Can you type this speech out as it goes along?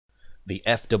The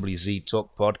FWZ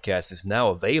Talk podcast is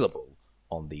now available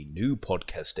on the new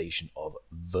podcast station of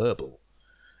Verbal.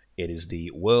 It is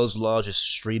the world's largest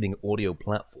streaming audio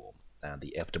platform, and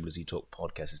the FWZ Talk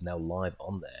podcast is now live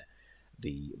on there.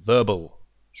 The Verbal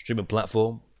streaming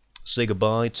platform, say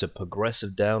goodbye to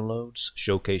progressive downloads,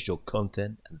 showcase your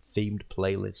content and themed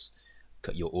playlists,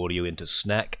 cut your audio into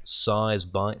snack size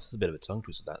bites. It's a bit of a tongue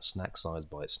twister, that snack size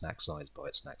bites, snack size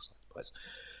bites, snack size bites.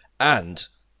 And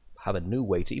have a new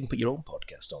way to even put your own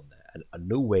podcast on there, and a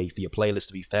new way for your playlist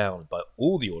to be found by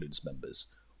all the audience members,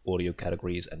 audio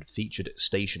categories and featured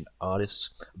station artists.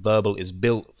 Verbal is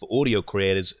built for audio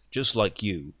creators just like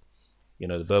you. You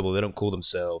know, the Verbal, they don't call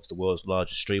themselves the world's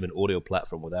largest streaming audio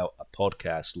platform without a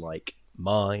podcast like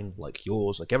mine, like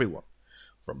yours, like everyone.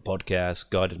 From podcasts,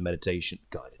 guided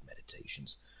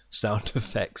meditations, sound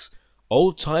effects,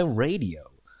 old-time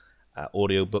radio,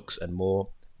 audiobooks and more.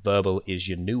 Verbal is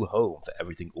your new home for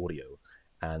everything audio.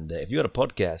 And if you got a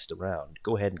podcast around,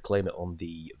 go ahead and claim it on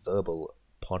the Verbal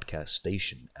podcast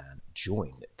station and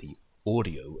join the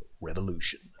audio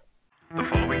revolution. The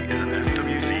following is an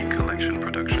FWZ collection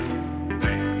production. A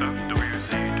FWZ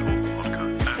Talk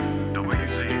Podcast.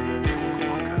 FWZ Talk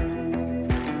Podcast.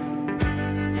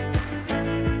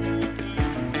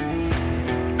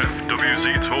 FWZ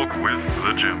Talk with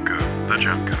the Jamka. The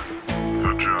Jamka.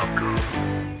 The Jamka.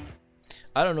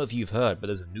 I don't know if you've heard, but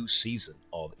there's a new season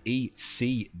of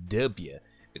ECW,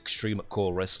 Extreme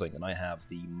Core Wrestling, and I have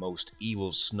the most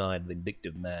evil, snide,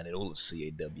 vindictive man in all of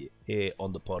CAW here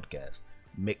on the podcast,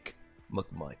 Mick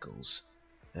McMichaels.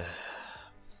 We're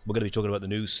going to be talking about the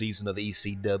new season of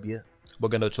ECW. We're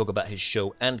going to talk about his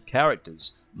show and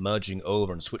characters merging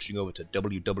over and switching over to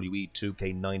WWE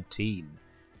 2K19.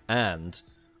 And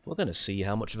we're going to see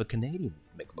how much of a Canadian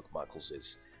Mick McMichaels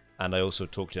is. And I also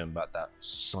talked to him about that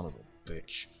son of a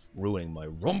bitch ruining my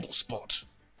Rumble spot.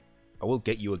 I will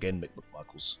get you again, Mick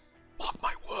McMichaels. Mark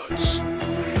my words.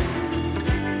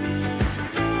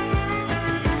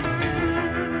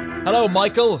 Hello,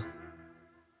 Michael.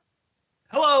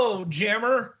 Hello,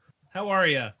 Jammer. How are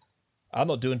you? I'm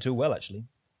not doing too well, actually.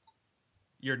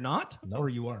 You're not? No. Or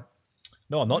you are?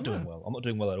 No, I'm not doing well. I'm not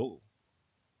doing well at all.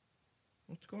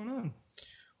 What's going on?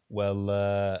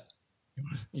 Well,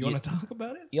 you want to talk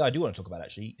about it? Yeah, I do want to talk about it,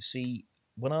 actually. See,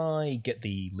 when I get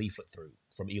the leaflet through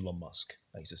from Elon Musk,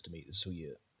 and he says to me, "This is who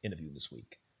you're interviewing this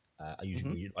week," I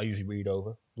usually read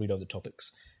over the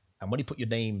topics, and when he put your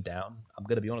name down, I'm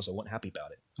going to be honest, I wasn't happy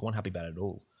about it. I wasn't happy about it at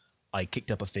all. I kicked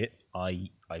up a fit. I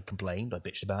complained. I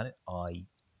bitched about it. I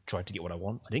tried to get what I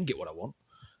want. I didn't get what I want,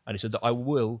 and he said that I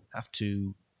will have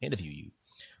to interview you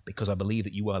because I believe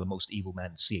that you are the most evil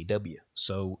man in CAW.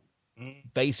 So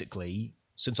basically,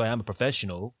 since I am a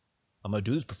professional, I'm going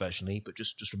to do this professionally, but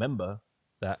just remember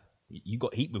that you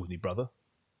got heat with me, brother.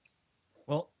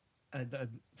 Well,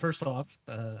 first off,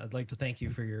 I'd like to thank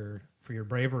you for your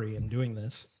bravery in doing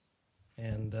this.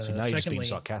 And see, now you're just being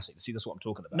sarcastic. See, that's what I'm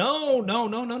talking about.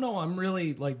 No. I'm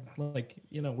really like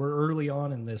we're early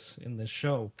on in this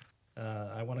show.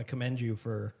 I want to commend you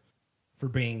for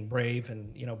being brave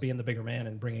and being the bigger man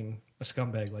and bringing a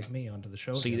scumbag like me onto the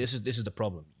show. See, again. this is the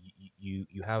problem.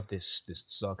 You have this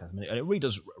sarcasm, and it really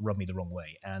does rub me the wrong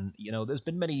way. And there's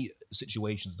been many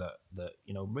situations that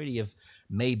really have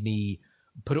made me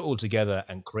put it all together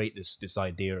and create this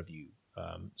idea of you.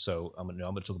 So I'm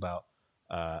gonna talk about.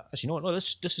 Actually, you know what? No,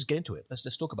 let's just get into it.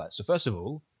 Let's talk about it. So first of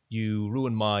all, you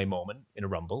ruined my moment in a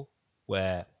Rumble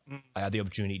where I had the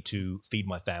opportunity to feed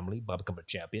my family by becoming a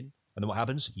champion. And then what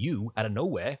happens? You, out of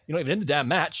nowhere, you're not even in the damn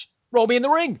match, roll me in the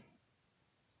ring.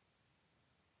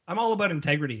 I'm all about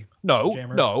integrity. No,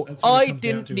 Jammer. I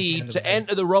didn't need to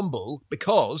enter the Rumble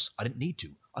because I didn't need to.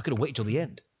 I could have waited till the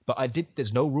end. But I did.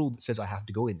 There's no rule that says I have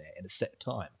to go in there in a set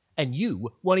time. And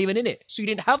you weren't even in it, so you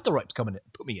didn't have the right to come in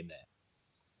and put me in there.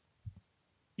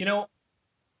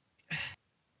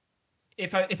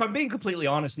 If I'm being completely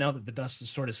honest, now that the dust has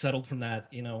sort of settled from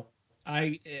that, now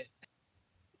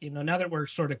that we're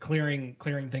sort of clearing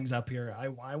things up here,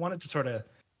 I wanted to sort of,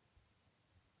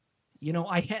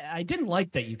 I didn't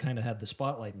like that you kind of had the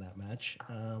spotlight in that match.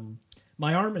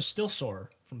 My arm is still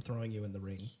sore from throwing you in the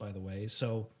ring, by the way.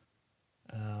 So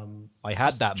I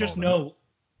had that just moment know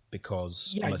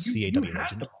because yeah, I'm a you CAW had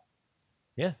legend. them.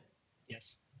 Yeah.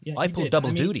 Yes. Yeah, I pulled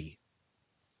double duty.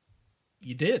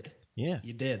 You did. Yeah.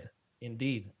 You did.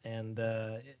 Indeed. And,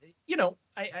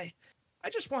 I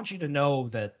just want you to know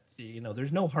that,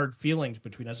 there's no hard feelings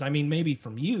between us. I mean, maybe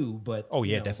from you, but... Oh,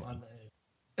 yeah, definitely.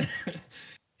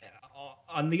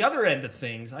 On the other end of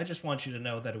things, I just want you to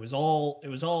know that it was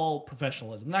all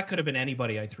professionalism. That could have been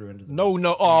anybody I threw into the No.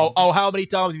 Oh, how many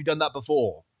times have you done that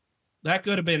before? That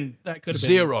could have been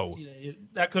Zero.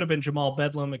 That could have been Jamal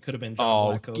Bedlam. It could have been John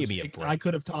Oh, Blackos. give me a break. I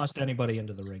could have tossed anybody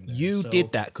into the ring there. You So,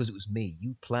 did that because it was me.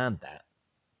 You planned that.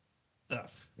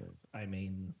 I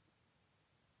mean,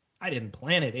 I didn't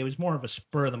plan it. It was more of a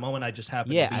spur of the moment. I just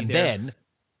happened Yeah, to be and there. then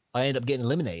I ended up getting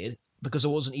eliminated because I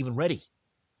wasn't even ready.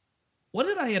 What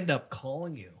did I end up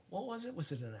calling you? What was it?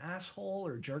 Was it an asshole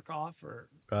or jerk off or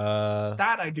Uh,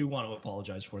 that? I do want to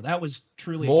apologize for. That was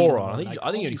truly moron. A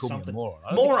I think you called me a moron.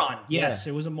 I don't Moron. think- Yes,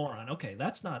 it was a moron. Okay,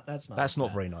 that's not That's not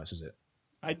bad. very nice, is it?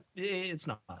 It's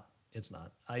not. It's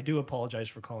not. I do apologize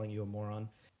for calling you a moron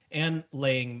and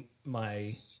laying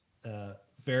my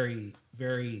very,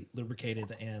 very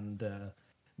lubricated and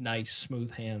nice,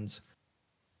 smooth hands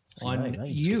See, on now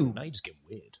you. Now you just get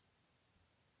weird.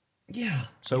 Yeah.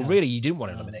 So yeah. really, you didn't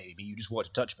want to eliminate me. You just wanted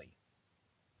to touch me.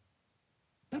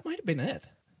 That might have been it.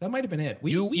 That might have been it.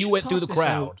 We You should went through the talk this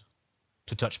out. crowd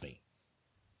to touch me.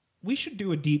 We should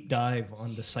do a deep dive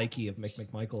on the psyche of Mick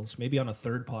McMichaels, maybe on a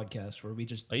third podcast where we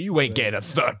just. You ain't do getting a it.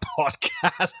 third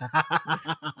podcast.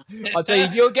 I'll tell you,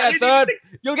 you'll get a third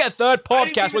didn't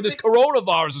podcast even when this think-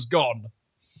 coronavirus is gone.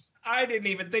 I didn't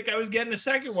even think I was getting a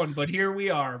second one, but here we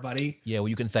are, buddy. Yeah, well,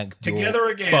 you can thank Together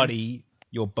again.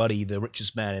 your buddy, the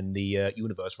richest man in the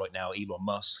universe right now, Elon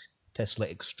Musk, Tesla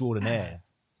extraordinaire.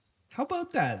 How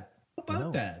about that? How I know.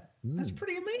 about that? That's Mm.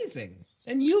 pretty amazing.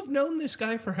 And you've known this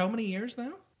guy for how many years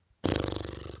now?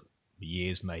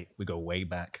 Years, mate. We go way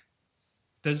back.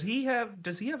 Does he have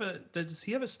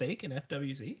a stake in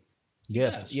FWZ?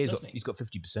 Yeah, does, yeah. doesn't he? He's got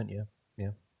 50%.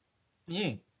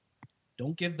 Yeah.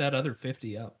 Don't give that other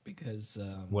 50 up because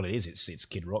Well, it is. It's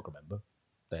Kid Rock. Remember,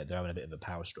 they're having a bit of a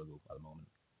power struggle at the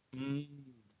moment.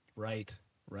 right.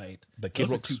 But Kid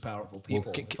Those are Rock's two powerful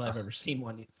people. Kid- if I've ever seen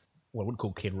one. Well, I wouldn't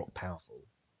call Kid Rock powerful.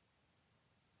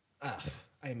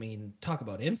 I mean, talk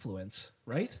about influence,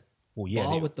 right? Well, yeah.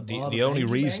 Ball with the ball, the the only bangy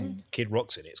reason bang? Kid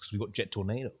Rock's in it is because we've got Jet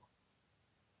Tornado.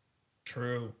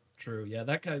 True. Yeah,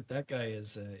 that guy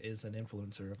is an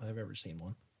influencer if I've ever seen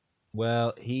one.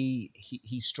 Well, he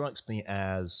strikes me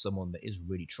as someone that is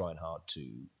really trying hard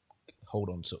to hold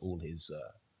on to all his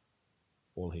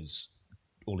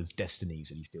destinies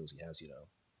that he feels he has,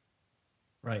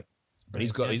 Right. But he's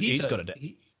Right. got Yeah,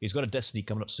 he's got a destiny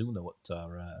coming up soon though at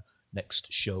our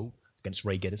next show against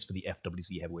Ray Geddes for the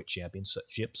FWC Heavyweight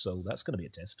Championship. So that's going to be a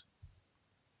test.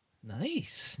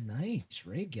 Nice.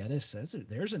 Ray Geddes.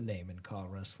 There's a name in car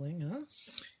wrestling, huh?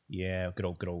 Yeah, good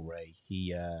old Ray.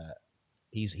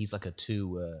 He's like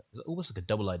almost like a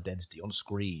double identity on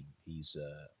screen. He's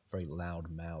a very loud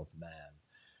mouthed man,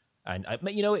 and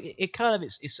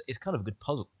it's kind of a good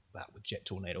puzzle that with Jet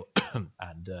Tornado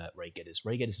and Ray Geddes.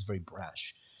 Ray Geddes is very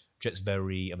brash. Jet's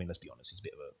very, I mean, let's be honest, he's a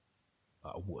bit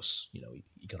of a wuss.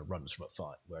 He kind of runs from a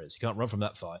fight, whereas he can't run from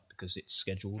that fight because it's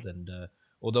scheduled. And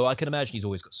although I can imagine he's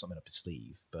always got something up his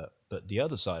sleeve, but the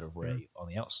other side of Ray on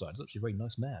the outside is actually a very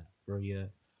nice man, very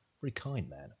kind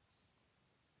man.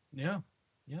 Yeah.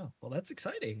 Well, that's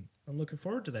exciting. I'm looking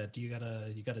forward to that. Do you got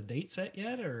a date set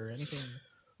yet or anything?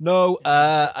 No,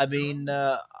 Anything I mean,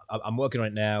 I'm working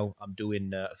right now. I'm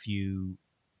doing a few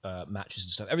matches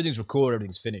and stuff. Everything's recorded,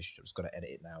 everything's finished. I've just got to edit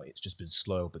it now. It's just been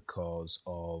slow because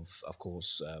of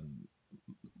course,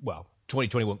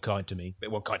 2020 wasn't kind to me.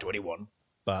 It wasn't kind to anyone,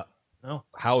 but No.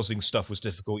 housing stuff was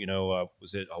difficult. I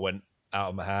went out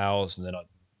of my house and then I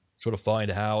tried to find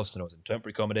a house and I was in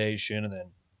temporary accommodation and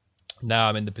then now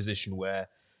I'm in the position where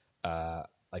I've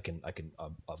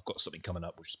got something coming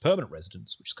up, which is permanent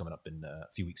residence, which is coming up in a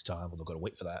few weeks' time. I've got to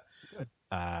wait for that. Good.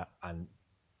 And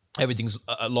everything's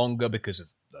longer because of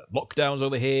lockdowns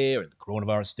over here and the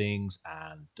coronavirus things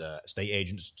and estate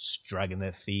agents just dragging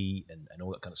their feet and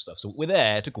all that kind of stuff. So we're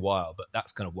there. It took a while, but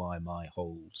that's kind of why my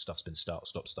whole stuff's been stop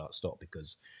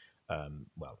because,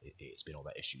 it's been all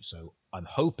that issue. So I'm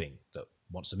hoping that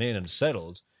once I'm in and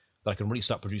settled, that I can really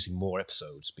start producing more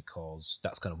episodes because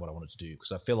that's kind of what I wanted to do.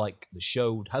 Because I feel like the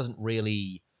show hasn't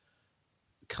really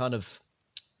kind of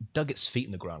dug its feet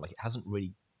in the ground. Like it hasn't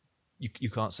really.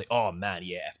 You can't say, oh man,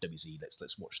 yeah, FWZ,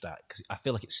 let's watch that, because I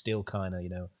feel like it's still kind of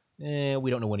we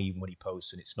don't know when he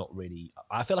posts, and it's not really.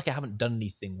 I feel like I haven't done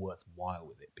anything worthwhile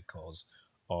with it because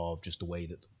of just the way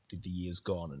that the year's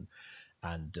gone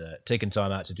and taking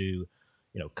time out to do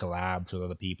collabs with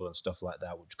other people and stuff like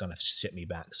that, which kind of set me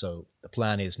back. So the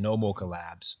plan is no more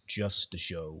collabs, just the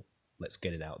show. Let's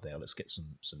get it out there. Let's get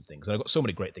some things. And I've got so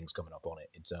many great things coming up on it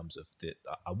in terms of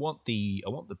I want the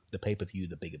pay-per-view,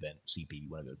 the big event, CP,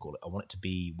 whatever you call it. I want it to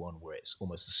be one where it's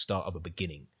almost the start of a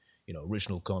beginning.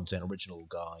 Original content, original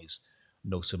guys,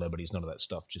 no celebrities, none of that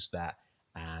stuff, just that.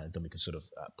 And then we can sort of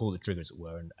pull the trigger, as it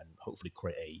were, and hopefully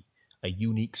create a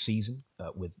unique season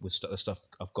with stuff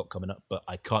I've got coming up, but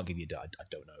I can't give you a date. I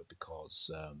don't know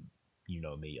because you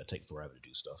know me, I take forever to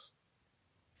do stuff.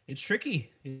 It's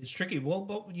tricky. It's tricky.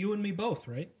 Well, you and me both,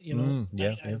 right?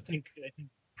 Yeah. I think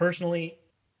personally,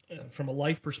 from a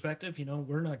life perspective,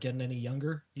 we're not getting any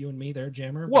younger. You and me, there,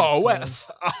 Jammer. Whoa, but,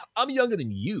 I'm younger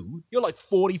than you. You're like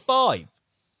 45.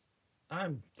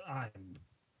 I'm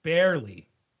barely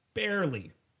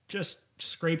just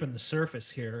scraping the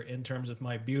surface here in terms of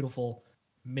my beautiful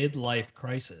midlife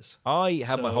crisis. I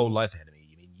have my whole life ahead of me.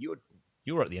 I mean,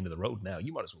 you're at the end of the road now.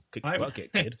 You might as well kick the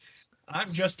bucket, kid.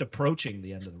 I'm just approaching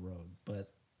the end of the road. But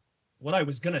what I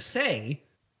was gonna say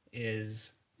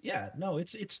is,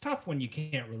 it's tough when you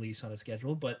can't release on a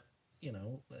schedule. But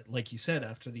like you said,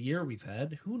 after the year we've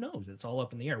had, who knows? It's all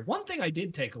up in the air. One thing I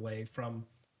did take away from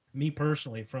me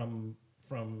personally from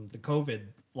the COVID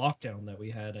lockdown that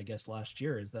we had, I guess, last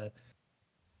year is that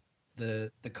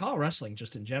the CAW wrestling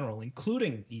just in general,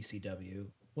 including ECW,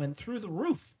 went through the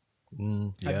roof.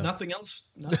 Had nothing else,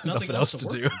 nothing else to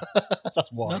do. That's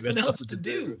why nothing else to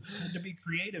do. Had to be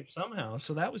creative somehow.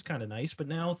 So that was kind of nice. But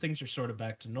now things are sort of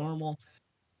back to normal.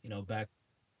 Back,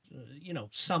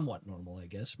 somewhat normal, I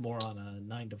guess. More on a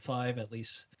 9 to 5 at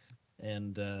least.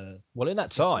 And well, in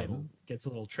that time, gets a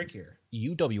little trickier.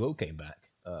 UWO came back,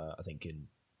 I think, in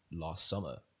last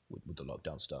summer with the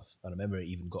lockdown stuff. And I remember it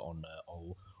even got on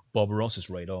old Bob Ross's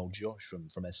radar, old Josh from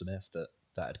SMF, that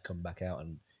had come back out,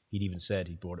 and he'd even said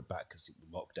he brought it back because it was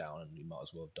lockdown, and he might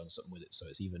as well have done something with it. So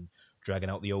it's even dragging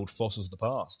out the old fossils of the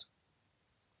past.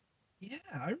 Yeah,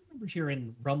 I remember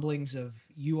hearing rumblings of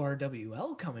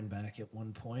URWL coming back at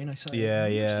one point. I saw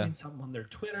seeing something on their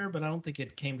Twitter, but I don't think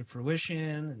it came to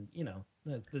fruition.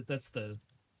 And that's the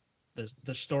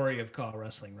story of CAW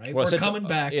wrestling, right? Well, we're coming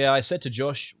back. Yeah, I said to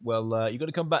Josh, "Well, you got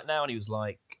to come back now," and he was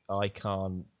like, "I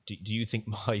can't. Do you think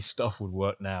my stuff would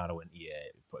work now?" And I went, "Yeah,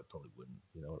 it probably wouldn't.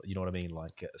 You know what I mean?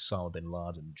 Like Osama bin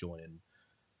Laden joining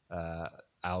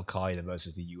Al Qaeda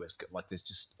versus the US. Like, there's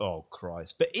just, oh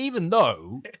Christ! But even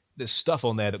though there's stuff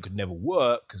on there that could never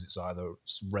work because it's either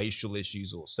racial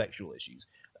issues or sexual issues,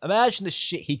 imagine the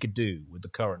shit he could do with the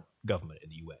current government in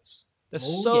the US.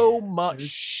 There's much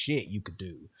shit you could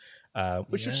do,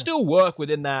 which would still work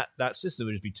within that system. It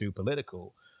would just be too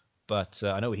political. But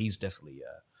I know he's definitely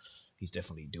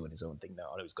doing his own thing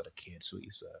now. I know he's got a kid, so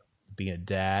he's being a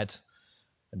dad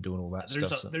and doing all that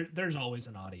stuff. There's always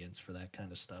an audience for that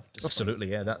kind of stuff.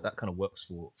 Absolutely, yeah. That kind of works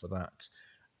for that.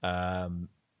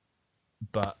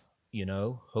 But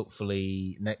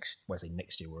hopefully next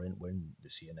year, we're in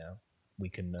this year now. We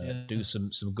can do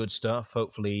some good stuff.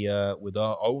 Hopefully with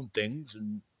our own things,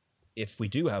 and if we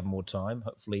do have more time,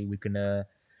 hopefully we can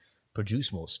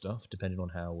produce more stuff. Depending on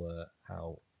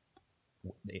how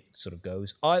it sort of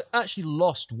goes. I actually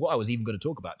lost what I was even going to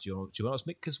talk about, to be honest,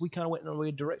 Mick, because we kind of went in a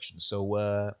weird direction.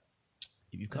 So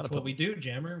you've kind of what we do,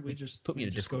 Jammer. We just put me in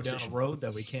a difficult go down a road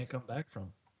that we can't come back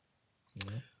from.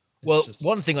 Well,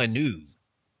 one thing I knew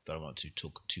that I want to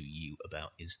talk to you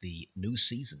about is the new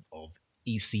season of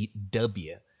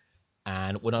ECW.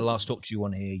 And when I last talked to you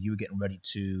on here, you were getting ready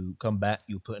to come back.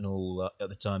 You were putting all at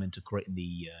the time into creating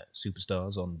the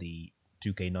superstars on the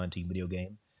 2K19 video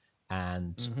game,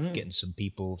 and getting some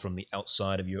people from the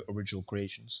outside of your original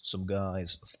creations, some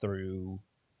guys through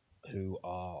who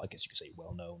are, I guess you could say,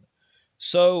 well known.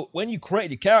 So when you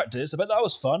created your characters, I bet that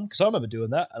was fun, because I remember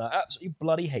doing that, and I absolutely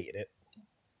bloody hated it.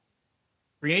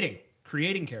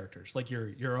 Creating characters, like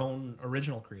your own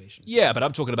original creations. Yeah, but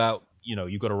I'm talking about,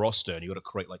 you've got a roster and you've got to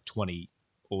create like 20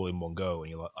 all in one go,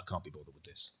 and you're like, I can't be bothered with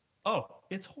this. Oh,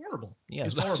 it's horrible. Yeah,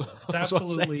 it's horrible. It's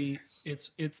absolutely,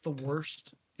 it's the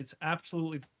worst. It's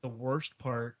absolutely the worst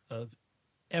part of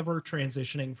ever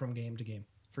transitioning from game to game,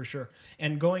 for sure.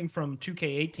 And going from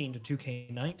 2K18 to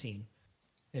 2K19,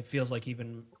 it feels like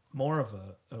even more of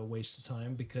a waste of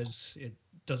time, because it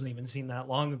doesn't even seem that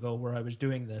long ago where I was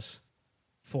doing this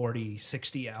 40,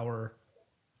 60 hour,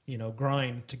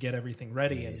 grind to get everything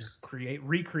ready and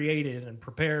recreated and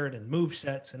prepared and move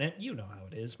sets. And how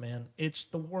it is, man. It's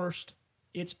the worst.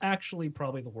 It's actually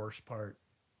probably the worst part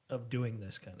of doing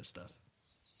this kind of stuff.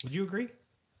 Would you agree?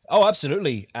 Oh,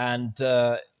 absolutely. And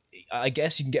I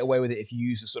guess you can get away with it if you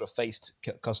use a sort of face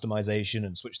customization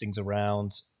and switch things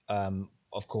around.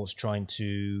 Of course, trying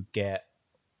to get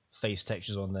face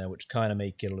textures on there, which kind of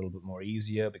make it a little bit more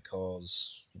easier,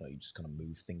 because you just kind of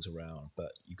move things around.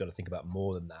 But you've got to think about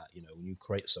more than that. When you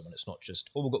create someone, it's not just,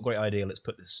 oh, we've got a great idea, let's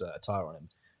put this attire on him.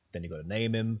 Then you've got to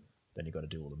name him. Then you've got to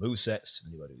do all the movesets,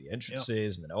 and you've got to do the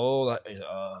entrances, and then all that.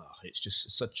 It's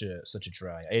just such a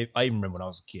drag. I even remember when I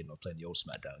was a kid and I was playing the old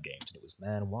SmackDown games, and it was,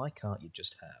 man, why can't you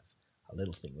just have a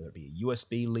little thing, whether it be a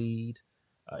USB lead,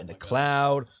 in the my God.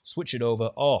 cloud, switch it over.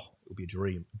 Oh, it would be a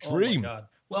dream. Dream. Oh my God.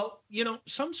 Well,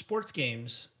 some sports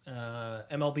games,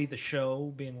 MLB The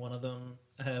Show being one of them,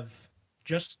 have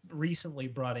just recently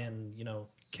brought in,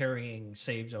 carrying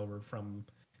saves over from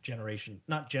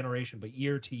not generation, but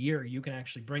year to year. You can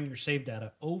actually bring your save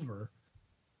data over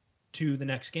to the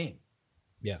next game.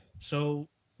 Yeah. So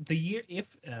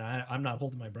I'm not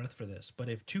holding my breath for this, but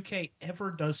if 2K ever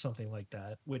does something like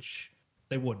that, which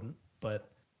they wouldn't,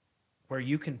 but where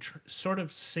you can sort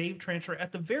of save transfer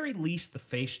at the very least the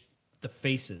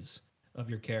faces of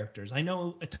your characters. I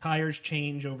know attires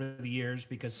change over the years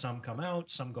because some come out,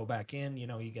 some go back in.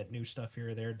 You get new stuff here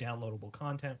or there, downloadable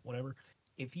content, whatever.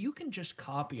 If you can just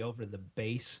copy over the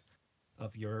base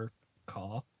of your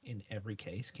call in every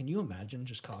case, can you imagine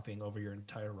just copying over your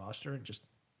entire roster and just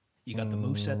you got the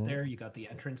moveset there, you got the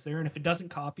entrance there, and if it doesn't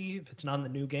copy, if it's not in the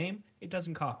new game, it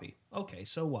doesn't copy. Okay,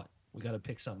 so what? We got to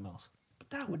pick something else.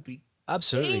 But that would be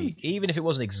Absolutely. Even if it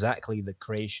wasn't exactly the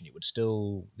creation, it would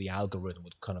still, the algorithm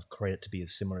would kind of create it to be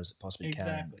as similar as it possibly can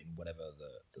in whatever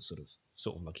the sort of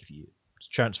like if you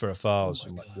transfer files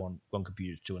from like one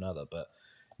computer to another, but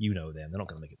them, they're not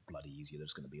going to make it bloody easier. They're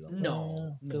just going to be like,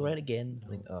 no, go right again.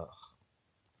 No.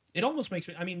 It almost makes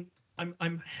me,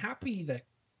 I'm happy that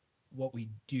what we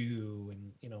do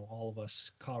and all of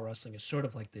us call wrestling is sort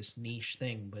of like this niche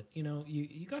thing, but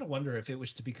you got to wonder if it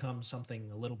was to become something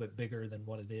a little bit bigger than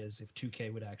what it is, if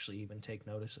 2K would actually even take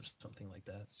notice of something like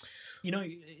that.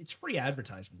 It's free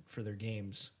advertisement for their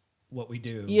games, what we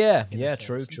do. Yeah,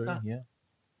 true.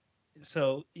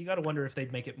 So you got to wonder if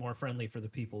they'd make it more friendly for the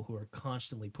people who are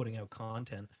constantly putting out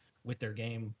content with their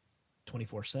game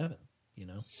 24/7.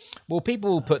 Well,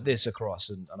 people will put this across,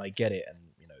 and I get it, and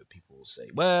people will say,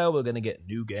 well, we're going to get a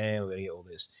new game, we're going to get all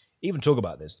this. Even talk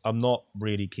about this, I'm not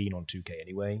really keen on 2K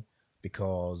anyway,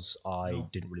 because I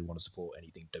didn't really want to support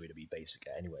anything WWE Basic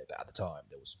anyway, but at the time,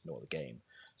 there was no other game.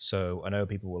 So I know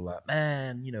people were like,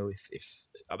 man, if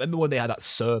I remember when they had that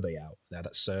survey out, that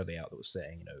was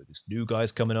saying, this new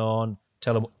guy's coming on,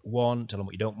 tell them what you want, tell them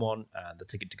what you don't want, and they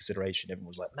take it into consideration. Everyone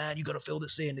was like, man, you got to fill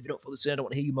this in. If you don't fill this in, I don't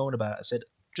want to hear you moan about it. I said,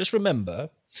 just remember,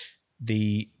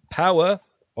 the power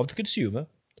of the consumer,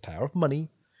 the power of money,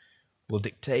 will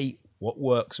dictate what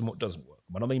works and what doesn't work.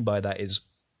 What I mean by that is,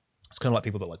 it's kind of like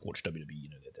people that like watch WWE.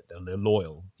 They're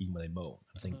loyal even when they moan.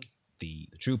 I think the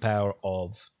true power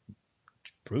of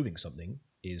proving something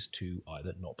is to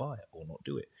either not buy it or not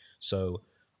do it. So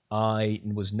I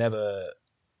was never,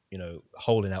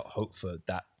 holding out hope for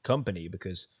that company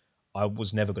because I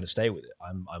was never going to stay with it.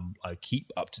 I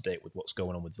keep up to date with what's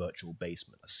going on with Virtual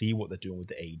Basement. I see what they're doing with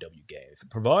the AEW game. If it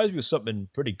provides me with something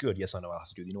pretty good, yes, I know I have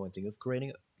to do the annoying thing of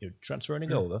creating it, transferring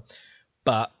it over.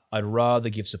 But I'd rather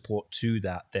give support to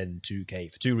that than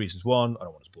 2K for two reasons. One, I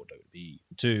don't want to support WWE.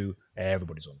 Two,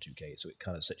 everybody's on 2K, so it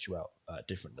kind of sets you out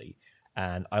differently.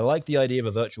 And I like the idea of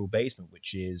a Virtual Basement,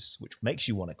 which makes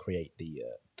you want to create the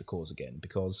cause again,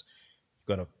 because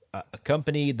you've got a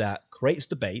company that creates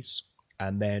the base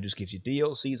and then just gives you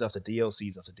DLCs after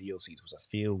DLCs after DLCs, which I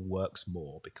feel works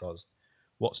more, because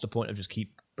what's the point of just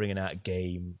keep bringing out a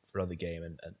game for another game?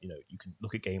 And you can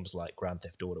look at games like Grand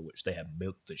Theft Auto, which they have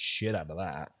milked the shit out of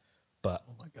that. But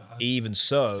oh my God. Even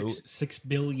so, $6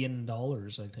 billion,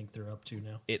 I think they're up to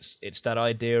now. It's that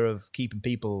idea of keeping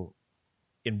people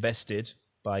invested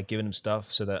by giving them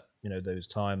stuff so that, those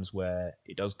times where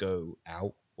it does go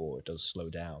out or it does slow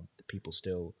down, the people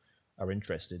still are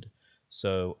interested.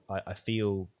 So I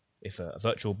feel if a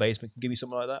Virtual Basement can give me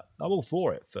something like that, I'm all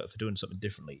for it, for doing something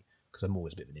differently, because I'm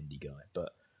always a bit of an indie guy.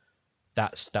 But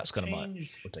that's kind of my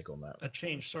take on that. A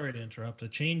change, sorry to interrupt, a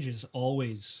change is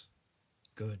always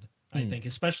good, I think,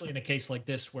 especially in a case like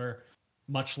this where,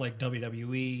 much like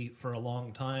WWE for a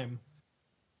long time,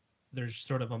 there's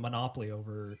sort of a monopoly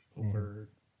over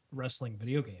wrestling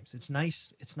video games. It's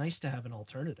nice to have an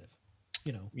alternative.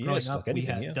 Growing up, we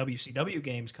had WCW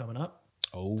games coming up.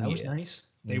 Oh, that was nice.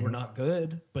 They were not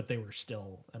good, but they were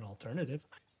still an alternative.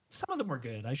 Some of them were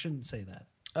good. I shouldn't say that.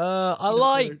 I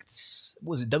liked,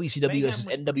 was it WCW versus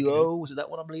NWO? Was it that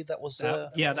one? I believe that was.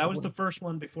 That was the first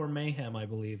one before Mayhem, I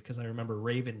believe, because I remember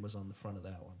Raven was on the front of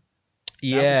that one.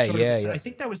 Yeah. I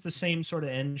think that was the same sort of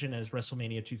engine as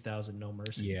WrestleMania 2000, No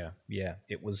Mercy. Yeah.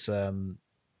 It was.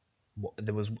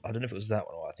 There was. I don't know if it was that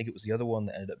one, or I think it was the other one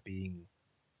that ended up being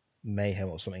Mayhem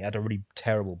or something. It had a really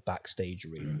terrible backstage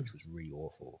arena, which was really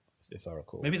awful, if I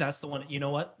recall. Maybe that's the one. You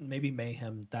know what? Maybe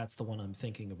Mayhem. That's the one I'm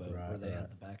thinking about, where they had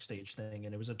the backstage thing,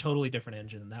 and it was a totally different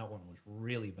engine. And that one was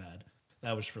really bad.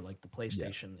 That was for like the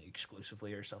PlayStation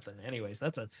exclusively or something. Anyways,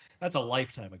 that's a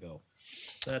lifetime ago.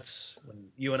 That's when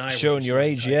you and I showing your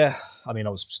age. I mean, I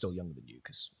was still younger than you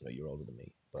because you're older than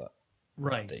me. But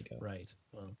right.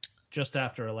 Well, just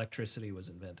after electricity was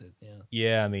invented. Yeah.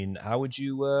 Yeah, I mean, how would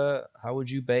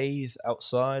you bathe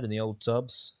outside in the old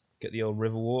tubs? Get the old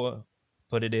river water,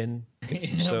 put it in, get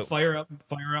some Yeah, soap. fire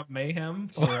up mayhem,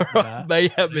 fire up the bat.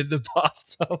 Mayhem in the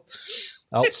bathtub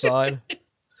outside.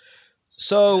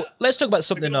 So Yeah, let's talk about the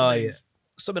something good old days.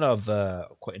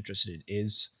 I've quite interested in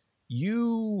is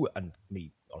you and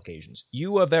me on occasions.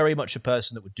 You are very much a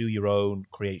person that would do your own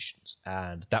creations,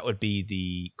 and that would be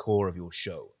the core of your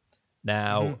show.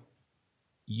 Now, Mhm.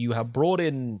 you have brought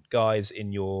in guys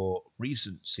in your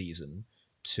recent season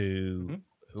to Mhm.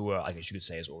 who are, I guess you could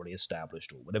say, is already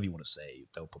established or whatever you want to say.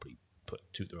 They'll probably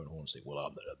toot their own horn and say, "Well,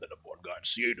 I'm the number one guy in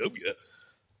CAW."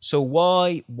 So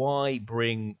why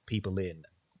bring people in?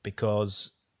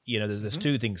 Because there's Mhm.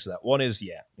 two things to that. One is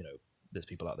there's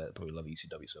people out there that probably love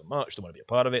ECW so much they want to be a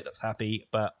part of it. That's happy.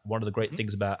 But one of the great Mhm.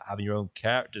 things about having your own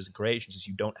characters and creations is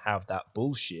you don't have that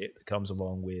bullshit that comes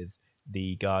along with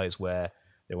the guys where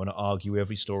they want to argue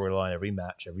every storyline, every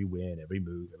match, every win, every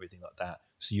move, everything like that.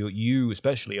 So you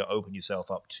especially are open yourself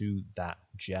up to that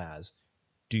jazz.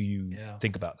 Do you Yeah.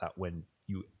 think about that when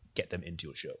you get them into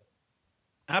your show?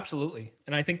 Absolutely,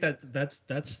 and I think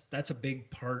that's a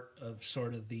big part of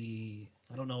sort of the,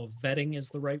 I don't know if vetting is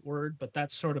the right word, but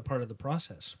that's sort of part of the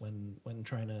process when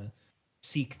trying to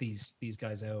seek these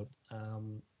guys out.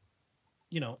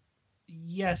 You know,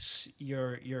 yes,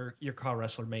 your car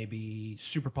wrestler may be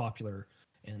super popular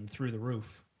and through the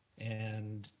roof,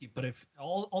 but if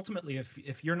ultimately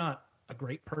if you're not a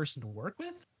great person to work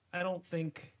with, I don't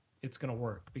think it's going to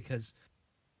work because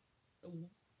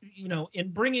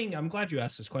in bringing, I'm glad you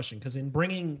asked this question, because in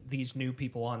bringing these new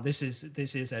people on, this is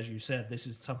as you said, this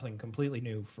is something completely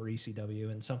new for ECW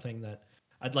and something that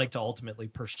I'd like to ultimately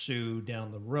pursue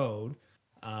down the road,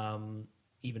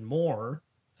 even more.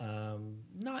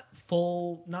 Not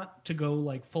to go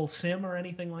like full sim or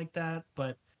anything like that,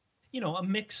 but a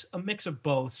mix of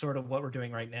both, sort of what we're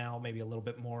doing right now, maybe a little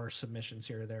bit more submissions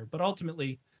here or there, but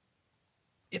ultimately,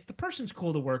 if the person's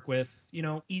cool to work with,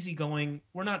 easygoing,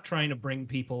 we're not trying to bring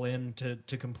people in to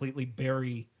completely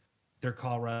bury their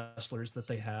call wrestlers that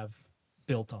they have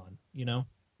built on.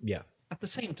 Yeah, At the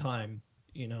same time,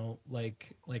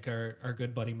 like our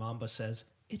good buddy Mamba says,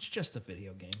 it's just a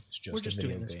video game. it's We're just a just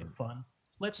video doing this for game. fun.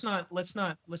 Let's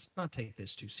not take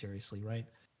this too seriously, right?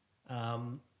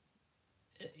 Um,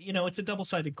 it's a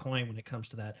double-sided coin when it comes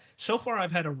to that. So far,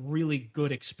 I've had a really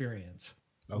good experience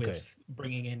Okay. with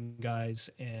bringing in guys,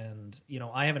 and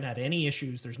I haven't had any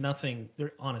issues. There's nothing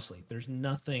there. Honestly, there's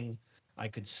nothing I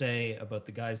could say about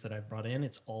the guys that I've brought in.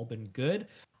 It's all been good.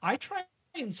 I try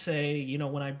and say,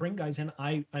 when I bring guys in,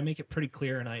 I make it pretty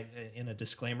clear, and I in a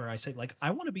disclaimer, I say like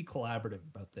I want to be collaborative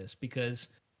about this because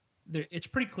it's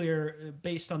pretty clear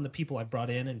based on the people I've brought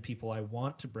in and people I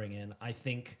want to bring in. I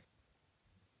think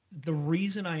the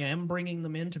reason I am bringing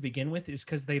them in to begin with is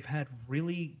because they've had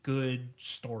really good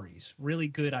stories, really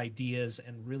good ideas,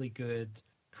 and really good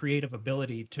creative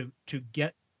ability to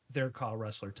get their call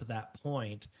wrestler to that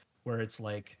point where it's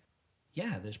like,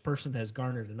 yeah, this person has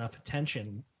garnered enough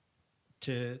attention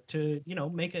to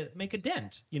make a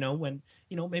dent. When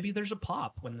maybe there's a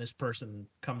pop when this person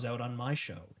comes out on my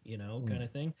show, kind Mm.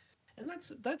 of thing, and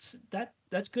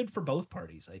that's good for both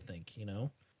parties, I think.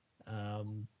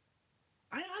 Um,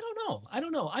 I don't know. I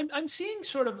don't know. I'm seeing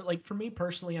sort of like, for me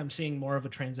personally, I'm seeing more of a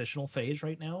transitional phase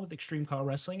right now with Extreme Call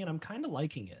Wrestling, and I'm kind of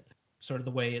liking it. Sort of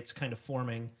the way it's kind of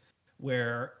forming,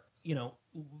 where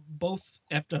both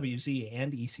FWZ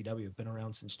and ECW have been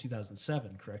around since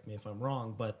 2007. Correct me if I'm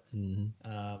wrong, but Hmm.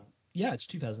 yeah, it's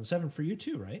 2007 for you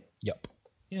too, right? Yep.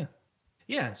 Yeah,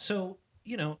 yeah. So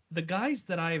the guys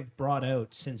that I've brought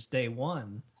out since day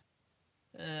one,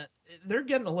 uh, they're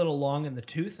getting a little long in the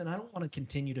tooth, and I don't want to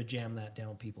continue to jam that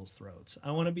down people's throats.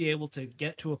 I want to be able to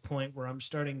get to a point where I'm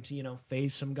starting to,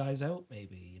 phase some guys out,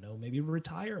 maybe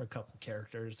retire a couple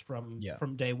characters from Yeah.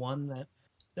 from day one that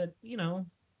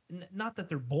not that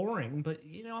they're boring, but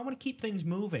I want to keep things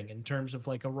moving in terms of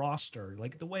like a roster,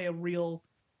 like the way a real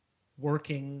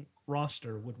working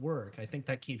roster would work. I think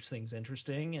that keeps things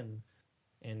interesting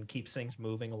and keeps things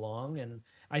moving along. And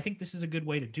I think this is a good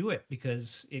way to do it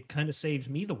because it kind of saves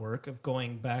me the work of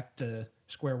going back to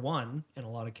square one in a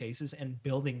lot of cases and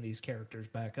building these characters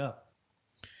back up.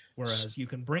 Whereas you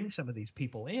can bring some of these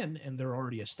people in and they're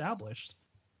already established.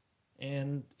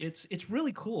 And it's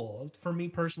really cool. For me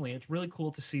personally, it's really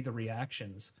cool to see the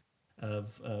reactions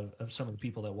of some of the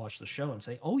people that watch the show and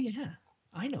say, "Oh yeah,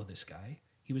 I know this guy.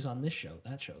 He was on this show,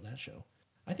 that show, that show."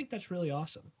 I think that's really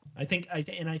awesome. I think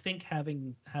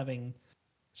having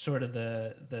sort of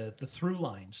the through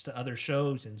lines to other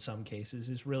shows in some cases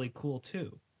is really cool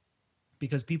too,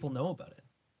 because people know about it.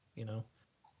 You know,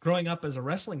 growing up as a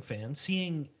wrestling fan,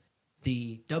 seeing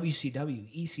the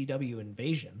WCW, ECW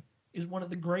invasion is one of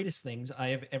the greatest things I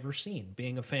have ever seen.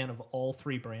 Being a fan of all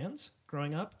three brands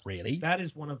growing up, Really? that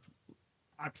is one of,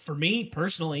 for me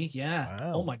personally, yeah.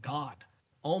 Wow. Oh my God.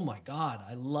 Oh my God.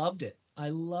 I loved it. I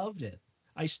loved it.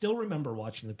 I still remember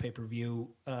watching the pay-per-view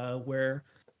where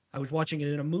I was watching it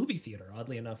in a movie theater,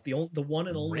 oddly enough. The one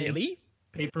and only Really?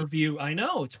 pay-per-view. I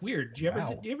know, it's weird.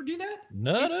 Wow. Do you ever do that?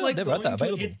 No, It's no, like never had that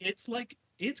going to available. it's like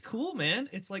it's cool, man.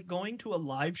 It's like going to a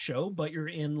live show, but you're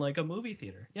in like a movie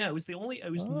theater. Yeah, it was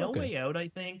No Okay. Way Out, I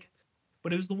think,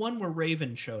 but it was the one where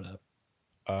Raven showed up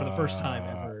for the first time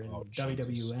ever in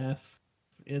Jesus. WWF.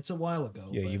 It's a while ago.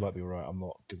 Yeah, but, you might be right. I'm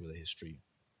not good with the history.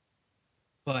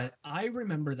 but I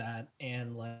remember that,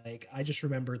 and like I just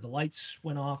remember the lights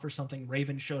went off or something.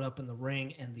 Raven showed up in the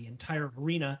ring, and the entire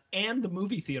arena and the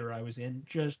movie theater I was in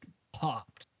just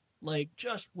popped, like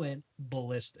just went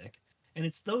ballistic. And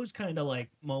it's those kind of like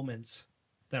moments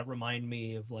that remind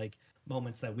me of like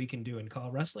moments that we can do in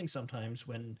call wrestling sometimes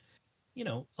when, you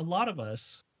know, a lot of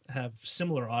us have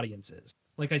similar audiences.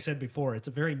 Like I said before, it's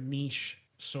a very niche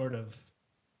sort of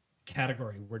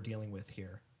category we're dealing with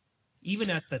here. Even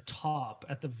at the top,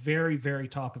 at the very, very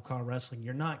top of call wrestling,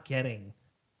 you're not getting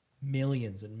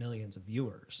millions and millions of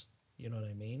viewers. You know what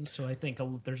I mean? So I think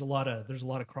there's a lot of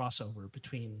crossover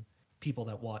between people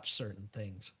that watch certain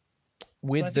things.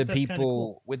 With I the think that's kinda people,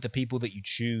 cool. with the people that you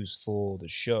choose for the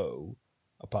show,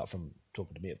 apart from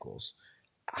talking to me, of course,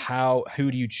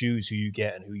 who do you choose who you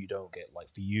get and who you don't get?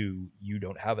 Like for you, you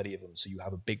don't have any of them, so you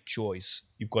have a big choice.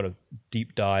 You've got to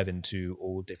deep dive into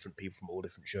all different people from all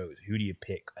different shows. Who do you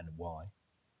pick and why?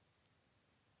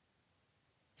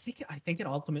 I think it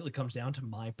ultimately comes down to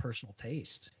my personal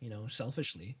taste. You know,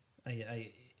 selfishly,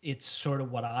 it's sort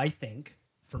of what I think.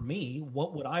 For me,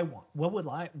 what would I want? What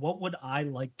would I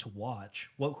like to watch?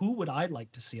 Who would I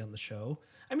like to see on the show?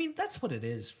 I mean, that's what it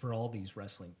is for all these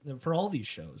for all these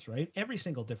shows, right? Every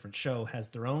single different show has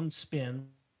their own spin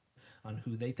on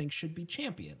who they think should be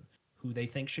champion, who they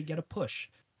think should get a push,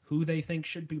 who they think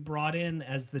should be brought in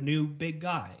as the new big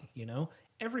guy, you know?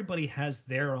 Everybody has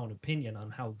their own opinion on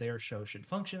how their show should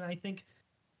function. I think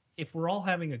if we're all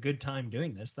having a good time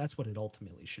doing this, that's what it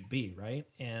ultimately should be, right?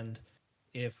 And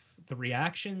if the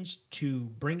reactions to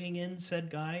bringing in said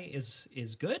guy is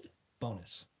good,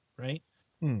 bonus, right?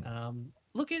 Hmm.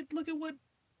 Look at MAW.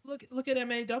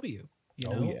 You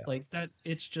Oh, know, yeah. like that.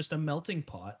 It's just a melting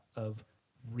pot of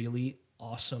really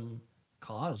awesome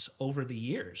cause over the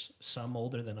years. Some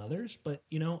older than others, but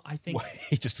you know, I think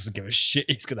He just doesn't give a shit.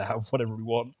 He's gonna have whatever he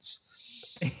wants.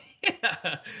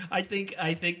 yeah, I think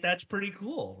that's pretty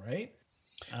cool, right?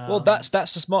 Well, that's the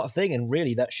smart thing, and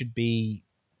really that should be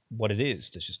what it is.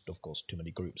 There's just, of course, too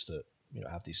many groups that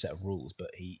have these set of rules. But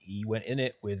he went in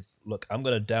it with, look, I'm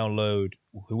going to download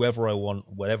whoever I want,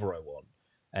 whatever I want,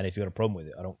 and if you got a problem with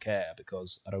it, I don't care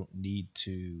because I don't need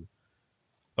to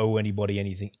owe anybody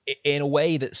anything in a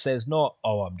way that says not,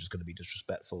 oh, I'm just going to be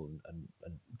disrespectful and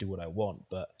do what I want.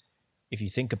 But if you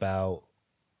think about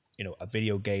a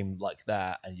video game like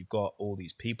that, and you've got all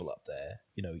these people up there,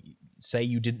 say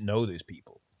you didn't know those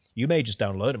people, you may just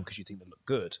download them because you think they look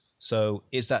good. So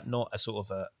is that not a sort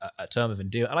of a term of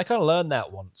endearment? And I kind of learned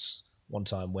that one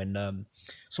time when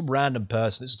some random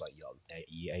person, this is like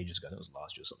ages ago, I think it was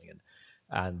last year or something,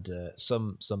 and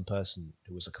some person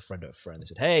who was like a friend of a friend, they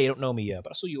said, hey, you don't know me yet,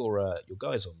 but I saw your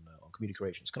guys on Community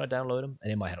Creations. Can I download them?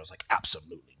 And in my head I was like,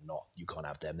 absolutely not. You can't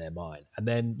have them. They're mine. And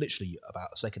then literally about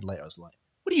a second later I was like,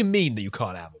 what do you mean that you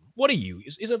can't have them? What are you?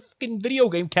 Is a fucking video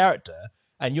game character,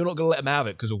 and you're not going to let them have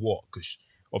it because of what? Because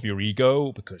of your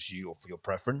ego? Because of your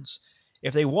preference?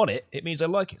 If they want it, it means they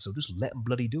like it. So just let them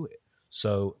bloody do it.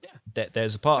 So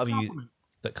there's a part of you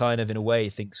that kind of, in a way,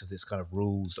 thinks of this kind of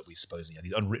rules that we supposedly have,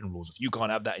 these unwritten rules of you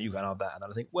can't have that, and you can't have that. And then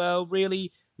I think, well,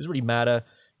 really? Does it really matter?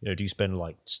 Do you spend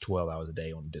like 12 hours a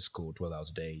day on Discord, 12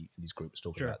 hours a day in these groups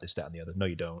talking about this, that, and the other? No,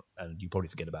 you don't. And you probably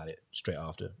forget about it straight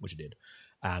after, which you did.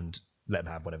 And let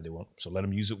them have whatever they want. So let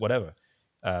them use it, whatever.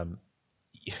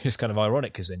 It's kind of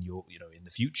ironic because then you'll, in the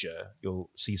future, you'll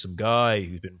see some guy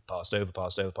who's been passed over.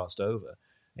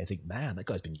 And you think, man, that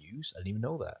guy's been used. I didn't even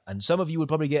know that. And some of you would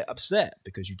probably get upset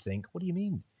because you'd think, what do you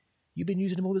mean? You've been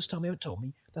using him all this time. You haven't told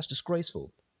me. That's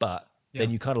disgraceful. But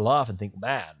then you kind of laugh and think,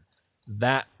 man,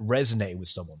 that resonated with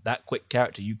someone. That quick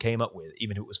character you came up with,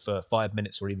 even if it was for 5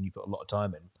 minutes or even you put a lot of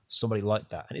time in, somebody like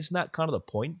that. And isn't that kind of the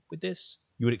point with this?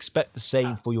 You would expect the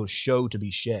same for your show to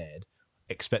be shared.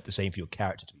 Expect the same for your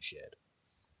character to be shared.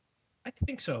 I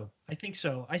think so. I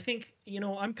think,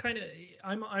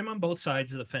 I'm on both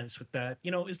sides of the fence with that.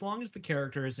 As long as the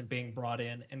character isn't being brought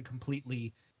in and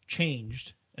completely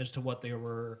changed as to what they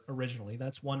were originally,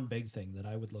 that's one big thing that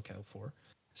I would look out for.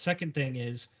 Second thing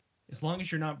is as long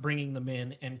as you're not bringing them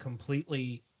in and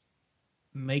completely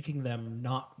making them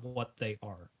not what they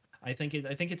are. I think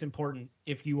it's important,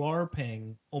 if you are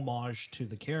paying homage to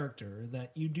the character,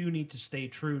 that you do need to stay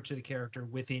true to the character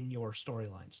within your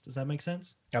storylines. Does that make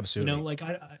sense? Absolutely. You know, like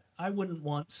I wouldn't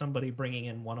want somebody bringing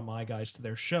in one of my guys to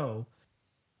their show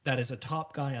that is a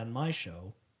top guy on my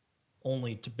show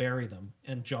only to bury them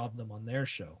and job them on their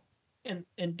show. And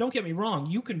don't get me wrong,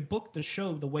 you can book the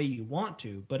show the way you want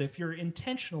to, but if you're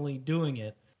intentionally doing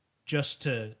it just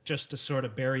to sort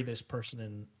of bury this person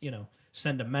and, you know,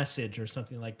 send a message or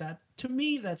something like that, to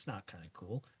me that's not kind of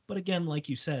cool. But again, like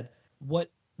you said, what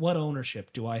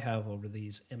ownership do I have over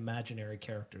these imaginary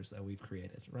characters that we've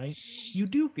created, right? You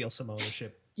do feel some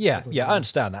ownership. Yeah, over yeah, I them.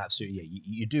 understand that absolutely. Yeah,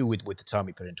 you do with the time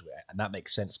you put into it, and that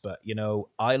makes sense. But you know,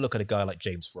 I look at a guy like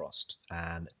James Frost,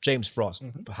 and James Frost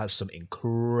has some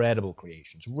incredible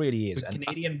creations. Really is, The and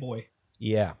Canadian boy.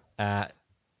 yeah,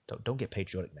 don't get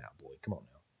patriotic now, boy. Come on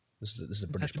now. This is a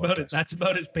British That's about podcast. it. That's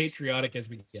about as patriotic as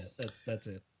we get. That's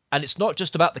it. And it's not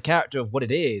just about the character of what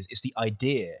it is; it's the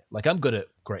idea. Like, I'm good at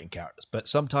creating characters, but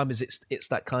sometimes it's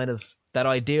that kind of that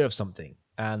idea of something,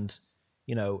 and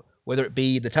you know, whether it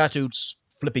be the tattooed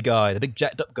flippy guy, the big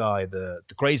jacked up guy, the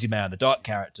crazy man, the dark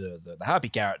character, the happy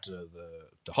character,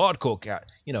 the hardcore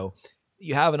character. You know,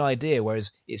 you have an idea,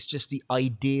 whereas it's just the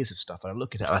ideas of stuff. And I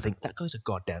look at it and I think that guy's a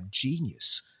goddamn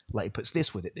genius. Like, he puts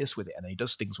this with it, and then he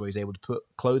does things where he's able to put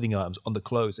clothing items on the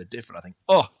clothes that are different. I think,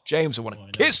 oh, James, I want Oh,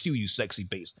 I to know. kiss you, you sexy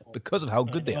beast, because of how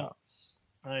good they know.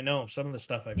 are. I know some of the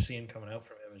stuff I've seen coming out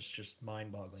from him is just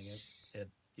mind-boggling.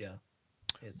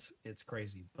 It's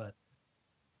crazy. But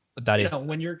But that you is know,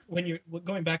 when you're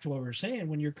going back to what we were saying,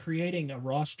 when you're creating a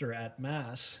roster at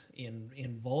mass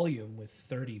in volume with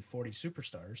 30, 40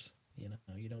 superstars, you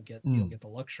know, you don't get the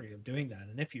luxury of doing that.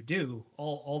 And if you do,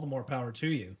 all the more power to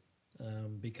you.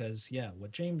 Because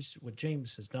what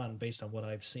James has done, based on what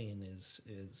I've seen,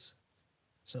 is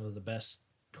some of the best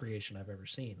creation I've ever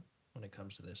seen when it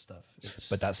comes to this stuff.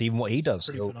 But that's even what he does.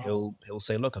 pretty He'll phenomenal. he'll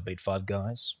say, look, I made 5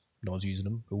 guys. No one's using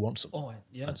them. Who wants them? Oh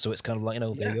yeah, And so it's kind of like, you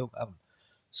know, there Yeah. you go. Have 'em.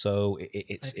 So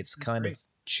it's That's kind great. of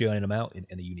churning them out in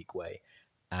a unique way,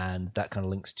 and that kind of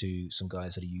links to some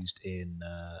guys that are used in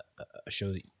a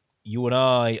show that you and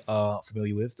I are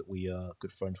familiar with, that we are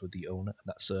good friends with the owner, and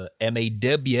that's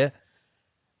MAW.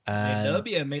 And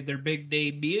AW made their big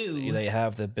debut.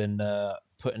 they've been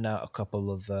putting out a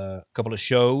couple of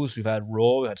shows. We've had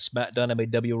Raw, we had SmackDown,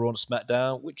 MAW Raw and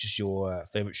SmackDown. Which is your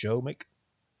favorite show, Mick?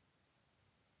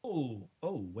 Oh,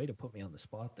 way to put me on the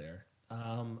spot there.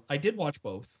 I did watch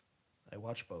both. I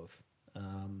watched both.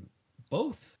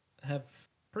 Both have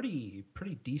pretty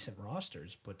decent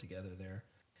rosters put together there.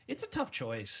 It's a tough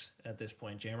choice at this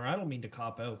point, Jammer. I don't mean to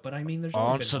cop out, but I mean, there's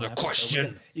only Answer been the one episode.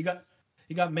 question.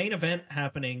 You got main event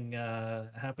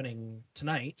happening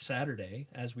tonight, Saturday,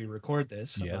 as we record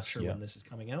this. I'm not Yes, sure yeah. when this is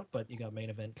coming out, but you got main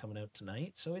event coming out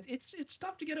tonight. So it's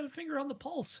tough to get a finger on the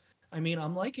pulse. I mean,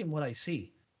 I'm liking what I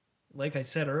see. Like I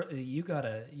said earlier, you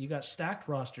got stacked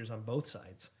rosters on both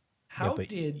sides. How but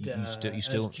did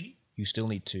you still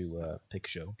need to pick a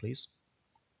show, please.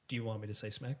 do you want me to say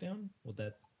SmackDown? Would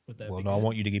that Well, be no, I good?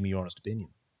 want you to give me your honest opinion.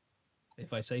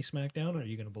 If I say SmackDown, are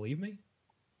you going to believe me?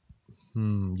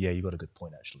 Yeah, you got a good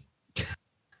point, actually.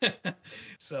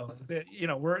 So,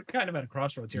 we're kind of at a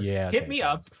crossroads here. Yeah, Hit okay, me fine.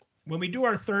 up when we do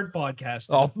our third podcast.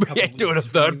 in Oh, a couple yeah, doing a weeks.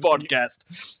 third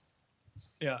podcast.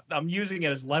 Yeah, I'm using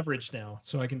it as leverage now,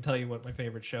 so I can tell you what my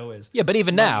favorite show is. Yeah, but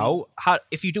even Might now,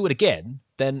 if you do it again,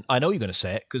 then I know you're going to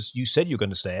say it, because you said you're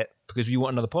going to say it because you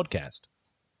want another podcast.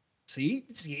 See,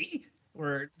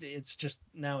 where it's just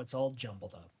now it's all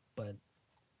jumbled up. But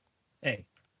hey,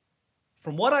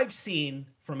 from what I've seen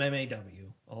from MAW,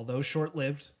 although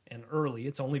short-lived and early,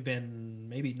 it's only been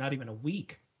maybe not even a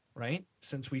week, right,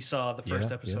 since we saw the first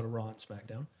Yeah, episode yeah. of Raw and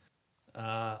SmackDown.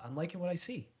 I'm liking what I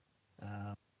see.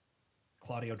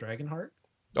 Claudio Dragonheart,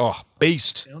 Oh,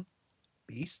 beast. SmackDown.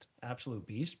 Beast, absolute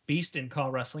beast in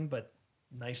Call Wrestling, but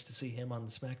nice to see him on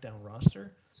the SmackDown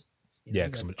roster. Yeah,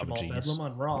 you 'cause got I'm a Jamal genius. Bedlam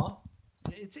on Raw.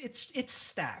 It's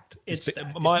stacked. It's It's-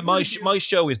 stacked. my If you're gonna do- my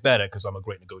show is better because I'm a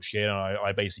great negotiator. And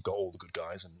I basically got all the good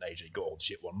guys, and AJ got all the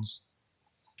shit ones.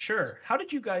 Sure. How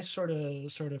did you guys sort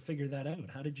of figure that out?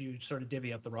 How did you sort of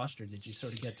divvy up the roster? Did you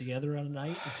sort of get together on a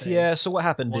night and say, Yeah, so what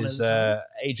happened one is at a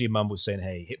AJ Mum was saying,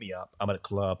 hey, hit me up. I'm at a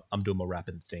club. I'm doing my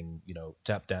rapping thing,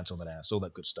 tap dance on the dance, all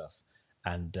that good stuff.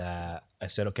 And I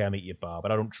said, okay, I'll meet you at bar,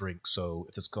 but I don't drink, so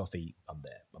if there's coffee, I'm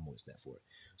there. I'm always there for it.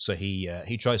 So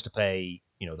he tries to pay,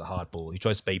 the hardball. He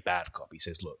tries to pay bad cop. He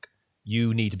says, look,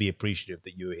 you need to be appreciative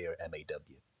that you're here at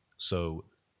MAW. So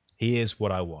here's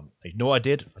what I want. You know what I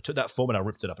did? I took that form and I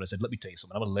ripped it up and I said, let me tell you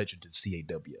something. I'm a legend in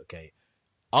CAW, okay?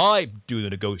 I do the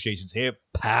negotiations here,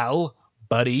 pal,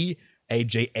 buddy,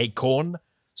 AJ Acorn.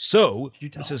 So Did you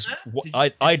tell this is him that? what Did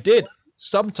you- I did.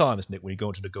 Sometimes, Nick, when you go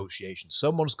into negotiations,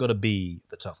 someone's got to be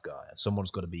the tough guy and someone's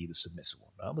got to be the submissive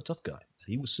one. I'm the tough guy.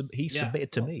 He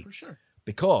submitted to me for sure.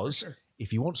 because For sure.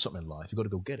 if you want something in life, you've got to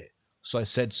go get it. So I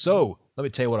said, so let me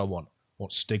tell you what I want. I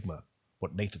want Stigma. I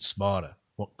want Nathan Smarter. I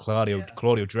want Claudio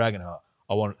Dragonheart.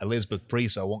 I want Elizabeth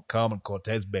Priest. I want Carmen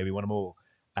Cortez, baby. I want them all.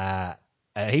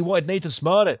 He wanted Nathan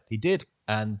Smarter. He did,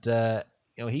 and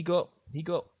he got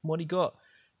what he got.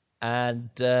 And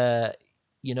there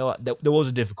was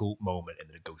a difficult moment in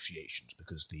the negotiations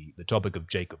because the topic of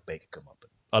Jacob Baker come up.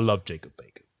 I love Jacob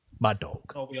Baker, my dog.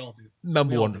 Oh, we all do.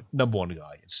 Number We all one do.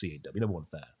 guy in CAW, number one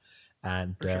fan.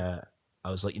 And For sure. I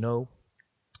was like, I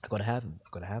gotta have him.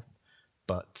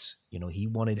 But he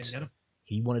wanted Didn't get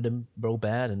him. him real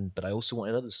bad, but I also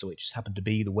wanted others. So it just happened to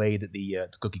be the way that the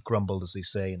cookie crumbled, as they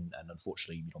say, and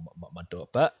unfortunately, my dog.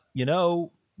 But it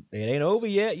ain't over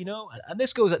yet, And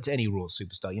this goes out to any Raw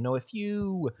superstar.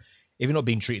 If you're not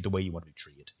being treated the way you want to be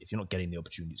treated, if you're not getting the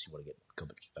opportunities you want to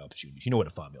get, opportunities, you know where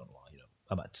to find me online.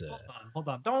 I'm at. Hold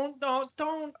on.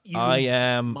 Don't use I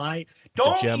am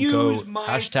don't Jemko, use my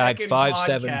hashtag second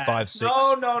 5756.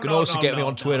 podcast. No, You can also get me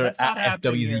on Twitter That's not at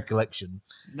happening FWZ here. Collection.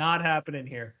 Not happening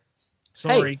here.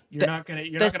 Sorry, you're not gonna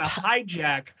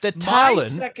hijack the my talent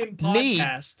second need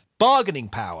podcast. bargaining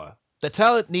power. The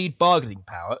talent need bargaining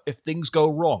power if things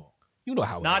go wrong. You know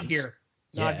how it Not is. here.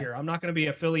 Not Yeah. here. I'm not going to be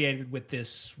affiliated with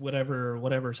this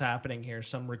whatever's happening here.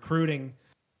 Some recruiting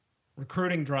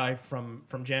drive from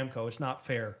Jamco. It's not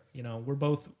fair. We're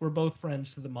both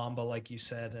friends to the Mamba, like you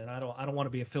said, and I don't want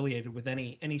to be affiliated with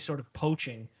any sort of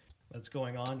poaching that's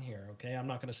going on here. Okay, I'm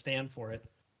not going to stand for it.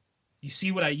 You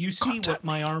see what Contact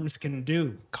my arms can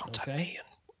do. Contact okay? me and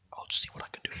I'll just see what I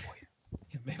can do for you.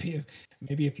 Yeah,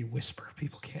 maybe if you whisper,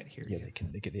 people can't hear Yeah, you.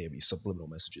 they can hear me subliminal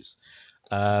messages.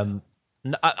 MAW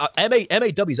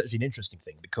is actually an interesting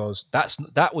thing because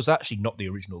that was actually not the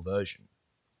original version.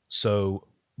 So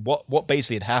what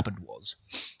basically had happened was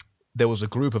there was a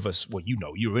group of us. Well, you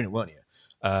were in it, weren't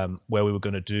you? Where we were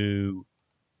going to do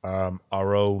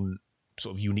our own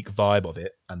sort of unique vibe of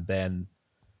it, and then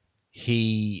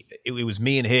it was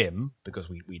me and him because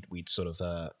we'd sort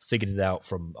of figured it out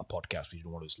from a podcast. We did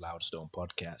one of those Loudstone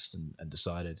podcasts and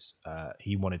decided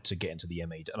he wanted to get into the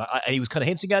MA. And he was kind of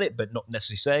hinting at it, but not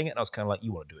necessarily saying it. And I was kind of like,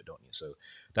 you want to do it, don't you? So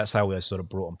that's how we sort of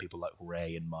brought on people like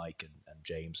Ray and Mike and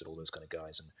James and all those kind of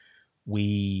guys. And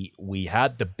we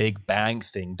had the Big Bang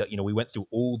thing that, we went through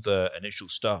all the initial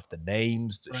stuff, the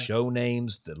names, the show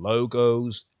names, the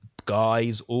logos,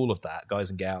 guys, all of that, guys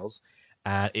and gals.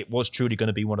 And it was truly going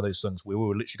to be one of those things where we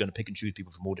were literally going to pick and choose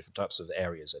people from all different types of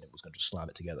areas, and it was going to just slam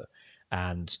it together.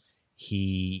 And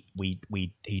he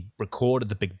recorded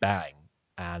the Big Bang,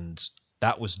 and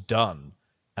that was done.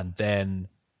 And then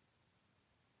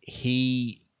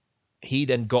he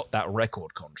then got that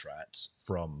record contract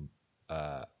from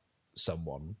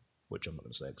someone, which I'm not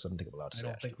going to say because I don't think I'm allowed to say. I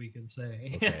don't think we can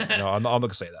say. Okay, no, I'm not going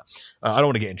to say that. I don't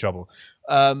want to get in trouble.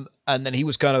 And then he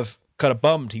was kind of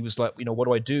bummed. He was like, what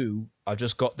do I do? I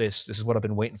just got this. This is what I've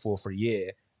been waiting for a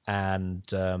year. And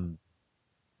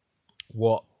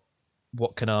what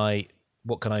can I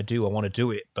do? I want to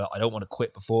do it, but I don't want to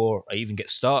quit before I even get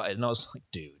started. And I was like,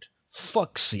 dude,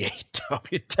 fuck CAW.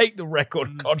 Take the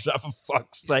record contract for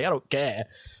fuck's sake. I don't care.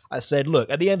 I said, look,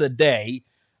 at the end of the day,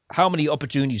 how many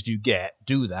opportunities do you get?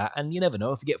 Do that, and you never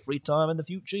know if you get free time in the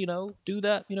future. Do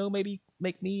that. Maybe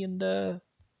make me and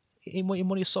in one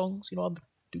of your songs. I'll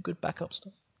do good backup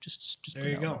stuff. Just there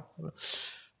you go.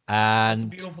 And that's the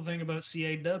beautiful thing about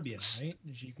CAW, right?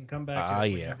 Is you can come back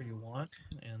whenever you want,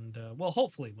 and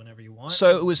hopefully whenever you want.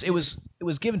 So it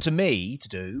was given to me to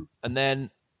do, and then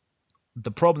the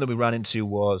problem that we ran into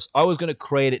was I was going to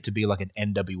create it to be like an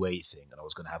NWA thing, and I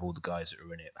was going to have all the guys that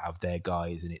are in it have their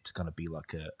guys in it to kind of be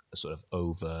like a sort of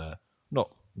over,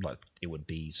 not like it would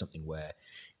be something where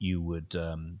you would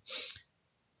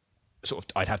sort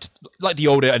of, I'd have to, like the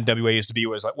older NWA used to be,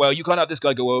 where it's like, well, you can't have this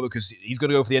guy go over because he's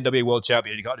going to go for the NWA World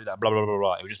Champion, you can't do that, blah, blah, blah,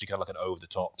 blah. It would just be kind of like an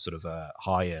over-the-top sort of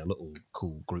higher little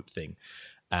cool group thing.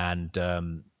 And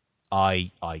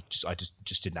I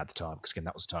just didn't have the time, because again,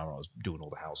 that was the time where I was doing all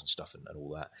the house and stuff and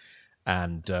all that.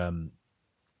 And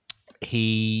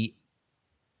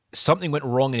something went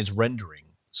wrong in his rendering,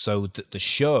 so that the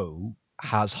show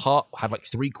had like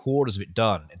 3/4 of it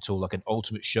done until like an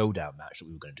Ultimate Showdown match that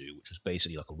we were going to do, which was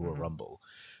basically like a Royal Rumble.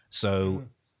 So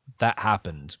that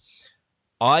happened.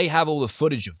 I have all the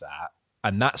footage of that,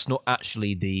 and that's not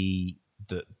actually the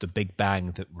Big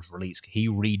Bang that was released. He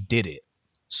redid it.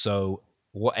 So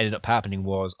what ended up happening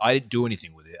was I didn't do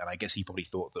anything with it, and I guess he probably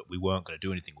thought that we weren't going to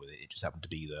do anything with it. It just happened to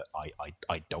be that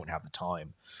I don't have the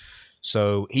time.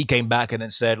 So he came back and then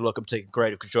said, "Look, I'm taking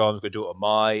creative control. I'm going to do it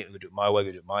my way. I'm going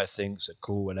to do it my thing." Said,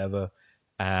 "Cool, whatever."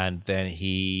 And then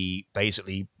he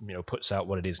basically, puts out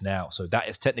what it is now. So that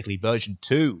is technically version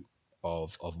 2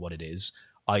 of what it is.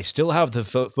 I still have the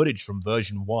footage from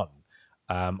version 1.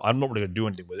 I'm not really going to do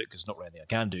anything with it because it's not really anything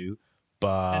I can do.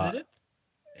 But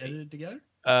edit it together.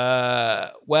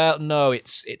 Well, no,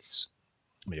 it's.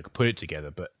 I mean, I could put it together,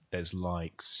 but there's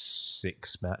like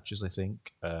 6 matches, I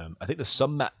think. I think there's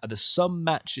some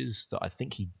matches that I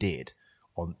think he did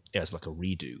on as like a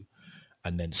redo,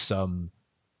 and then some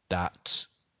that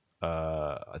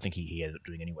I think he ended up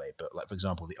doing anyway. But like, for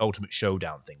example, the Ultimate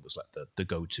Showdown thing was like the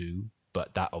go-to,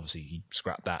 but that obviously he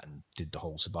scrapped that and did the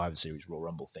whole Survivor Series Royal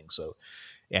Rumble thing. So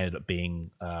it ended up being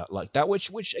like that,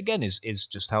 which again is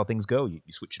just how things go. You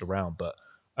switch it around, but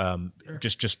Sure.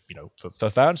 just for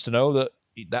fans to know that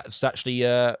that's actually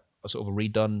a sort of a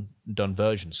redone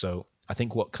version. So I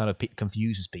think what kind of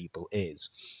confuses people is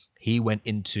he went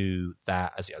into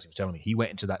that, as he was telling me, he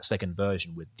went into that second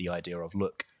version with the idea of,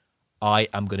 look, I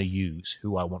am going to use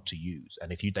who I want to use,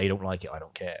 and if they don't like it, I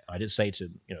don't care. I did say to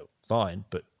him, fine,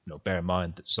 but bear in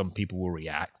mind that some people will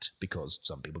react because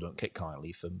some people don't get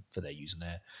kindly for their using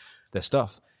their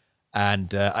stuff,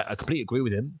 and I completely agree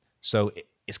with him. So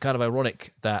it's kind of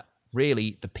ironic that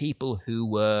really the people who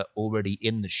were already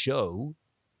in the show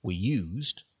were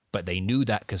used, but they knew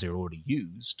that because they were already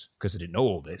used because they didn't know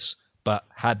all this. But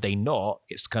had they not,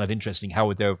 it's kind of interesting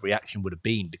how their reaction would have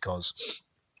been, because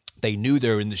they knew they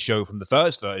were in the show from the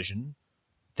first version.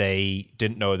 They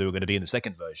didn't know they were going to be in the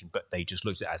second version, but they just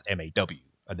looked at it as MAW.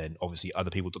 And then obviously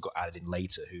other people that got added in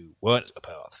later who weren't a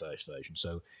part of the first version.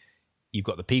 So you've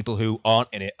got the people who aren't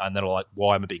in it and they're like,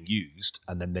 why am I being used?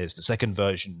 And then there's the second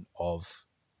version of,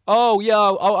 oh, yeah,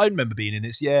 I remember being in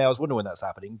this. Yeah, I was wondering when that's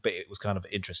happening. But it was kind of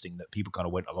interesting that people kind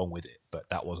of went along with it. But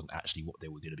that wasn't actually what they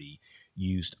were going to be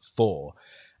used for.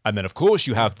 And then, of course,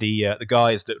 you have the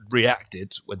guys that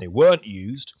reacted when they weren't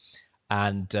used.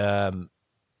 And,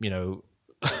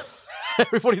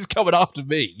 everybody's coming after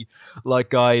me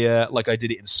like I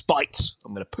did it in spite.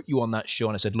 I'm going to put you on that show.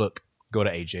 And I said, look, go to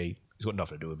AJ. He's got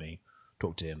nothing to do with me.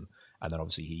 Talk to him. And then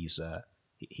obviously he's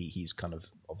kind of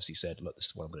obviously said, look, this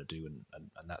is what I'm going to do. And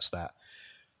that's that.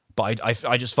 But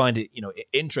I just find it,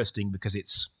 interesting because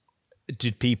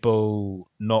did people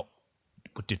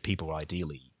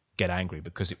ideally get angry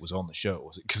because it was on the show?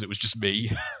 Was it because it was just me?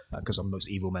 Because I'm the most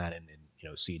evil man in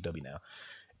CW now,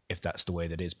 if that's the way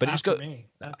that is. But after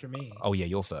me. Oh yeah,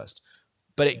 you're first.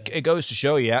 But it goes to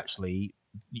show you actually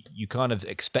you kind of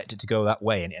expect it to go that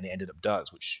way, and it ended up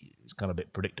does, which is kind of a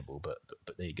bit predictable. But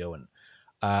there you go. And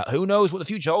who knows what the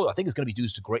future holds? I think it's going to be due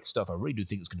to great stuff. I really do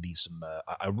think it's going to be some.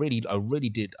 I really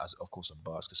did. As of course, I'm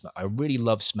biased because I really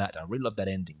love SmackDown. I really love that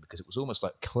ending because it was almost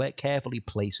like carefully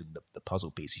placing the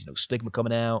puzzle pieces. Stigma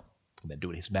coming out and then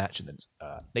doing his match, and then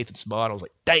Nathan Smart. I was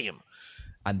like, damn.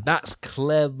 And that's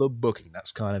clever booking.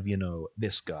 That's kind of,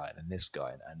 this guy and this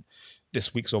guy. And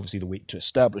this week's obviously the week to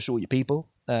establish all your people.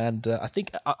 And I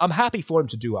think I'm happy for him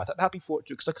to do it. I'm happy for it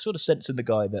because I sort of sense in the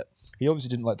guy that he obviously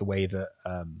didn't like the way that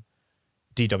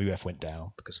DWF went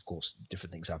down because, of course,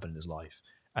 different things happened in his life.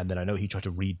 And then I know he tried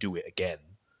to redo it again.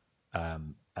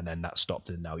 And then that stopped,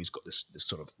 and now he's got this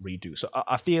sort of redo. So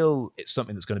I feel it's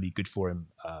something that's going to be good for him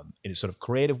in a sort of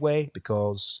creative way,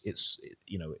 because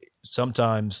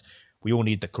sometimes we all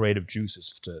need the creative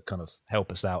juices to kind of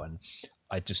help us out, and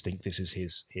I just think this is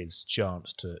his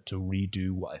chance to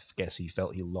redo what I guess he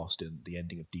felt he lost in the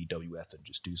ending of DWF, and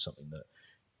just do something that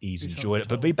he's enjoyed,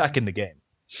 but be back in the game.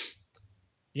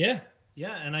 Yeah,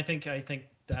 and I think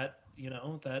that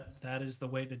that is the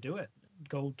way to do it.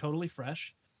 Go totally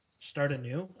fresh, start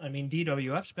anew. I mean,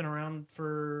 DWF's been around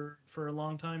for a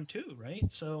long time too,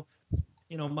 right? So,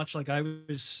 much like I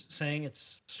was saying,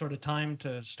 it's sort of time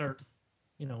to start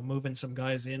moving some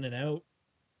guys in and out.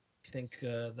 I think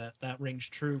that rings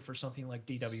true for something like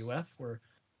DWF, where,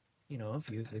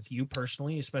 if you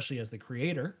personally, especially as the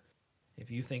creator,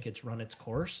 if you think it's run its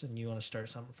course and you want to start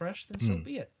something fresh, then so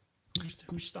be it.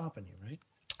 Who's stopping you, right?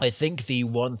 I think the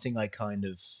one thing I kind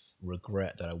of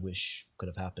regret that I wish could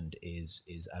have happened is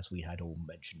as we had all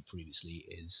mentioned previously,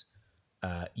 is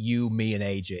you, me, and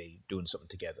AJ doing something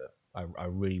together. I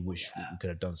really wish we could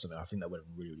have done something. I think that would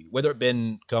have really, whether it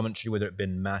been commentary, whether it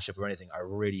been mashup or anything, I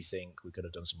really think we could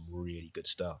have done some really good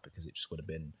stuff, because it just would have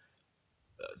been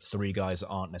 3 guys that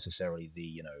aren't necessarily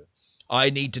the, I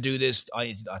need to do this.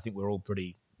 I think we're all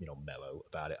pretty, mellow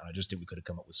about it, and I just think we could have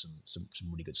come up with some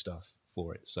really good stuff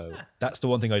for it. So Yeah. that's the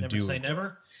one thing I Never do. say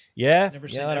never. Yeah, Never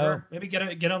say yeah, I know. never. Maybe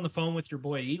get on the phone with your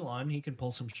boy Elon. He can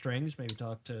pull some strings. Maybe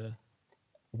talk to.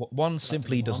 One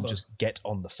simply doesn't Mutombo. just get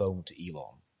on the phone to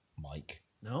Elon, Mike.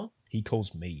 No. He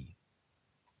calls me.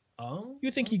 Oh.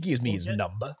 You think he gives me his Yeah.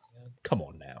 number? Yeah. Come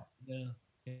on now.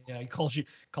 Yeah. He calls you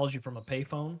from a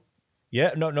payphone.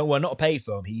 Yeah, no, well, not a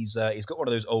payphone. He's got one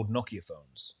of those old Nokia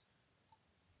phones.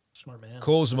 Smart man.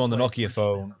 Calls him on the That's why Nokia he's so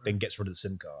much phone, fan, then right? gets rid of the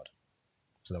SIM card,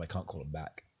 so then I can't call him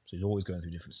back. So he's always going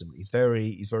through different SIM. He's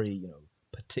very,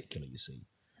 particular. You see,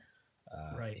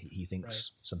 Right, He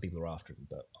thinks some people are after him,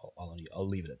 but I'll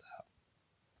leave it at that.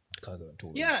 I can't go into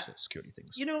all Yeah. those security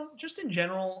things. Just in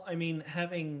general, I mean,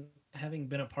 having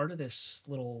been a part of this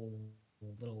little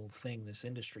thing, this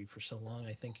industry for so long,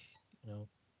 I think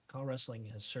Call Wrestling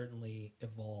has certainly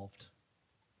evolved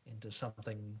into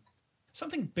something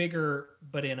bigger,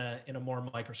 but in a more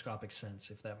microscopic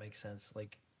sense, if that makes sense.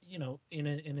 Like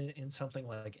in something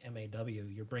like MAW,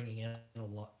 you're bringing in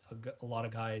a lot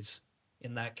of guys.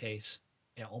 In that case,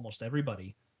 almost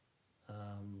everybody.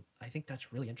 I think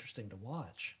that's really interesting to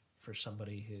watch for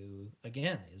somebody who,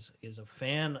 again, is a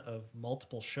fan of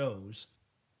multiple shows,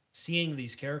 seeing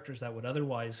these characters that would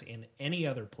otherwise in any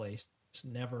other place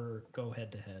never go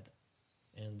head to head,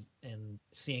 and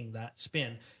seeing that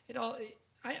spin. I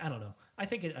don't know. I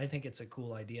think it's a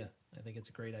cool idea. I think it's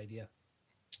a great idea.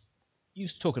 You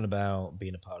was talking about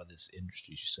being a part of this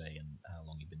industry, as you say, and how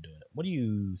long you've been doing it. What do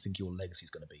you think your legacy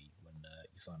is going to be when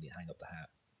you finally hang up the hat?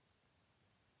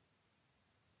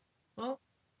 Well,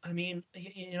 I mean,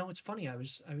 it's funny. I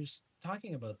was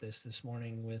talking about this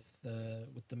morning with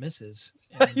the missus.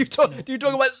 And, Do you talk about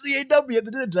CAW at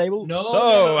the dinner table? No,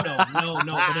 So... no.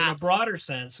 But in a broader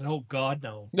sense, oh God,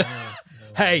 no.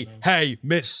 Hey,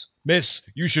 miss,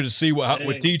 you should see what happened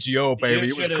with Hey, TGO, baby.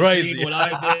 You It was should have crazy. seen what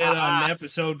I did on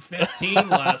episode 15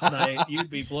 last night.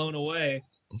 You'd be blown away.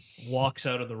 Walks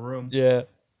out of the room. Yeah.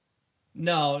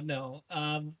 No.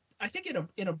 I think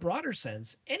in a broader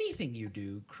sense, anything you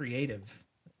do creative,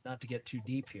 not to get too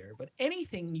deep here, but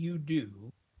anything you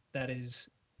do that is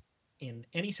in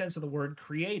any sense of the word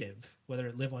creative, whether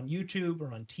it live on YouTube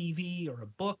or on TV or a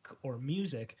book or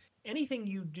music, anything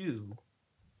you do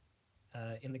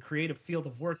in the creative field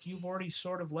of work, you've already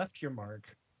sort of left your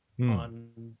mark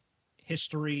on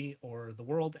history or the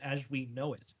world as we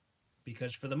know it.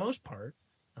 Because for the most part,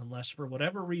 unless for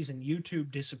whatever reason YouTube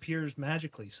disappears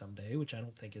magically someday, which I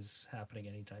don't think is happening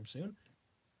anytime soon,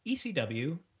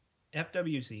 ECW,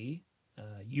 FWZ,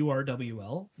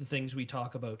 URWL, the things we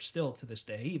talk about still to this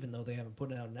day, even though they haven't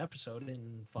put out an episode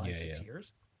in 5-6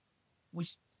 years,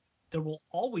 there will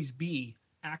always be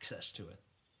access to it.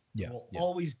 Yeah. There will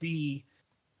always be,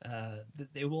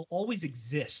 they will always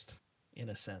exist in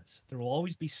a sense. There will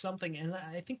always be something, and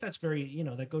I think that's very,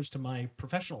 that goes to my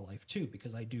professional life too,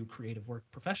 because I do creative work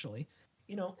professionally.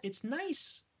 It's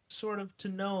nice sort of to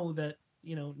know that,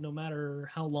 no matter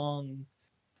how long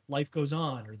life goes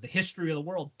on or the history of the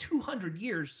world,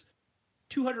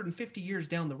 250 years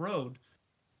down the road,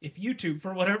 if YouTube,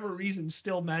 for whatever reason,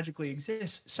 still magically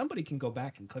exists, somebody can go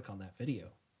back and click on that video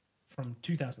from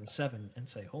 2007 and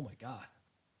say, oh my God,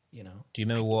 Do you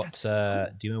remember what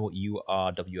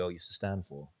URWL used to stand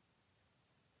for?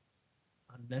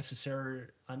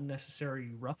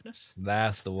 Unnecessary roughness.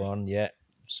 That's the one. Yeah,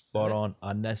 spot on.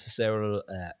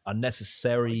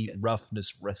 Unnecessary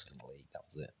roughness wrestling league. That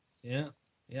was it.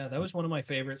 Yeah, that was one of my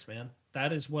favorites, man.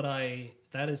 That is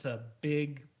a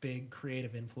big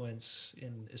creative influence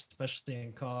especially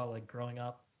in CAW, like growing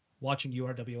up, watching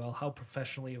URWL, how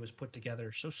professionally it was put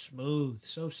together, so smooth,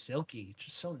 so silky,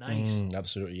 just so nice.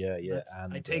 Absolutely, yeah.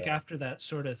 And I take after that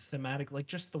sort of thematic, like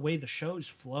just the way the shows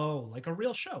flow, like a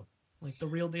real show, like the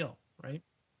real deal, right?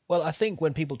 Well, I think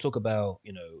when people talk about,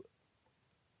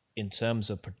 in terms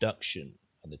of production,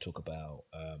 and they talk about,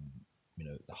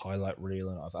 the highlight reel,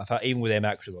 and I've had, even with M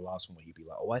actually the last one, where he'd be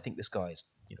like, oh, I think this guy's,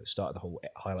 started the whole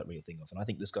highlight reel thing off, and I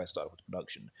think this guy started with the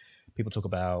production. People talk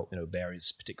about,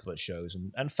 various particular shows,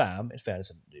 and FAM, in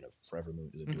fairness, Forever Moon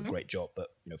did a great job, but,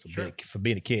 for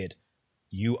being a kid,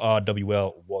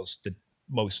 URWL was the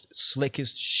most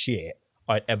slickest shit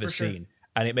I'd ever seen.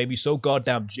 And it made me so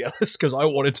goddamn jealous because I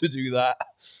wanted to do that.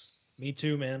 Me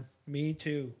too, man. Me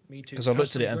too. Because I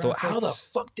looked at it and thought, how the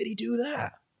fuck did he do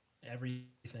that?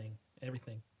 Everything.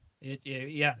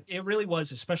 It really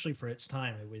was, especially for its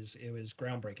time. It was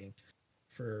groundbreaking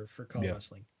for CAW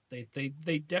wrestling.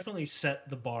 They definitely set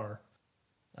the bar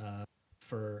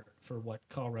for what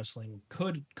CAW wrestling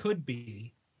could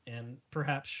be, and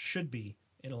perhaps should be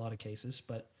in a lot of cases.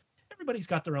 But everybody's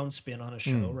got their own spin on a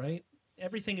show, right?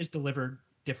 everything is delivered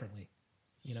differently.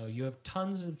 You know, you have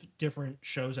tons of different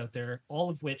shows out there,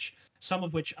 some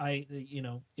of which I,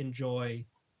 enjoy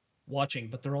watching,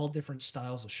 but they're all different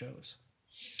styles of shows,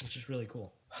 which is really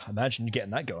cool. Imagine you getting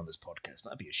that guy on this podcast.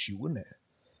 That'd be a shoot, wouldn't it?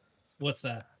 What's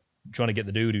that? Trying to get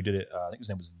the dude who did it. I think his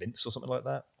name was Vince or something like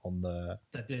that.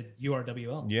 That did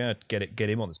URWL. Yeah, get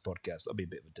him on this podcast. That'd be a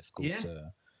bit of a difficult,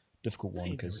 difficult Yeah, one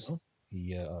you never because know.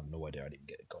 I have no idea. I didn't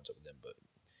get in contact with him, but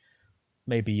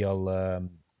maybe I'll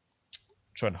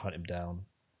try and hunt him down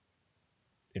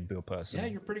in real person. Yeah,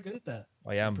 you're pretty good at that.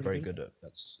 I am pretty very good good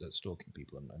at stalking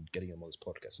people and getting them on this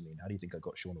podcast. I mean, how do you think I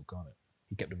got Sean O'Connor?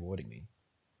 He kept avoiding me.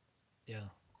 Yeah.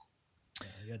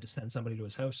 You had to send somebody to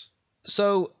his house.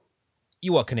 So,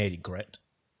 you are Canadian, correct?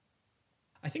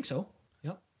 I think so.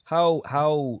 Yep.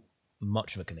 How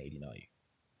much of a Canadian are you?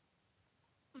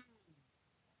 I'd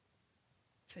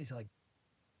say he's like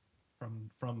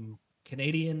from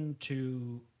Canadian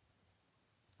to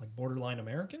like borderline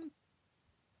American.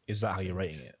 Is that how you're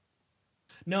rating it?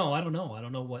 No, I don't know. I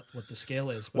don't know what the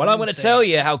scale is. But Well, I I'm would going to say- tell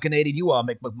you how Canadian you are,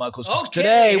 Mick McMichaels. 'Cause Okay,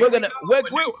 today here we're we gonna go. A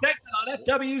new segment on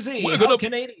FWZ. we're How gonna-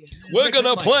 Canadian. we're Rick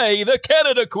gonna McMichael. play the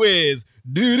Canada quiz.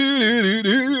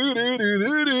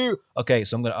 Do-do-do-do-do-do-do-do. Okay,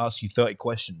 so I'm going to ask you 30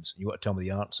 questions. You got to tell me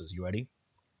the answers. You ready?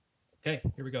 Okay,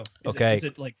 here we go. Okay. Is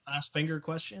it like fast finger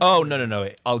questions? Oh no!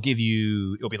 I'll give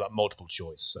you. It'll be like multiple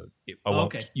choice, so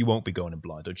Okay. You won't be going in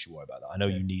blind. Don't you worry about that. I know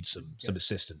Okay. you need some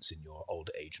assistance in your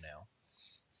older age now.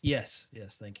 Yes,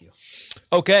 thank you.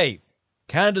 Okay,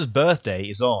 Canada's birthday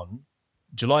is on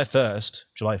July 1st,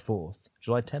 July 4th,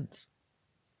 July 10th.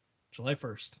 July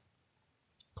 1st.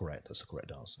 Correct. That's the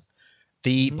correct answer.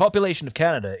 The population of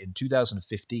Canada in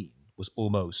 2015 was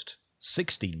almost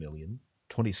 16 million,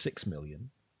 26 million,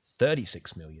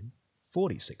 36 million,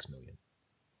 46 million.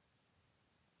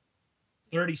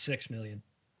 36 million.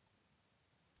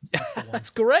 That's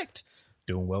correct.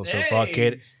 Doing well so far, Hey!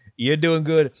 kid. You're doing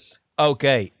good.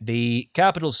 Okay, the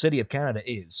capital city of Canada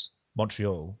is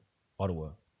Montreal,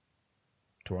 Ottawa,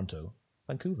 Toronto,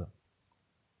 Vancouver.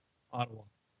 Ottawa.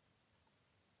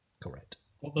 Correct.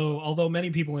 Although many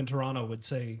people in Toronto would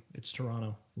say it's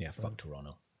Toronto. Yeah, fuck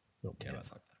Toronto. We don't care Yeah, about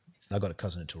fuck that. I got a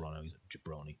cousin in Toronto. He's a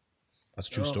jabroni. That's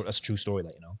a true Oh. story. That's a true story,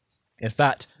 that you know. In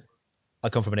fact, I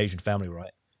come from an Asian family,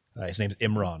 right? His name's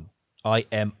Imran,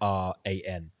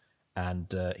 Imran,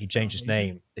 and he changed his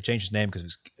name. They changed his name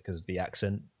because of the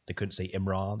accent. They couldn't say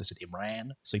Imran; they said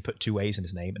Imran. So he put two A's in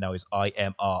his name, and now he's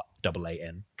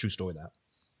Imran. True story, that.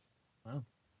 Wow.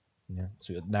 Yeah.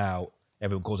 So now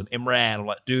everyone calls him Imran. I'm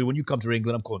like, dude, when you come to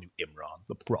England, I'm calling you Imran,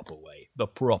 the proper way. The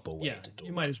proper way Yeah, to talk.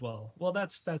 you might as well. Well,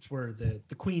 that's where the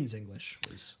Queen's English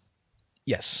was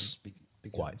Yes, begun.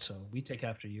 Quite. So we take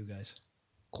after you guys.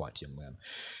 quite young man.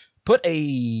 Put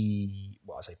a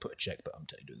check, but I'm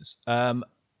telling you doing this.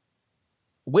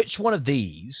 Which one of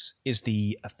these is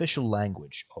the official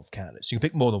language of Canada? So you can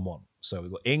pick more than one. So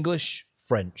we've got English,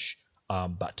 French.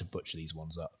 About to butcher these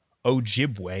ones up.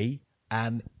 Ojibwe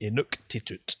and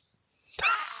Inuktitut.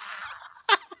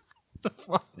 The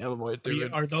fuck hell am I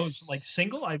doing? Are those like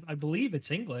single? I believe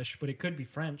it's English, but it could be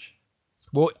French.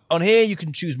 Well, on here you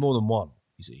can choose more than one.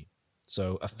 You see,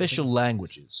 so official it's-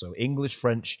 languages. So English,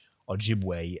 French,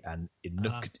 Ojibwe, and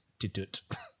Inuktitut.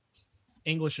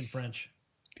 English and French.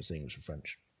 It's English and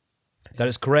French. That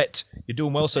is correct. You're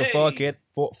doing well so far, Hey! kid.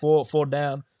 Four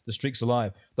down. The streak's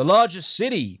alive. The largest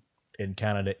city in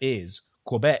Canada is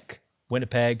Quebec,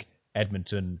 Winnipeg,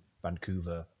 Edmonton,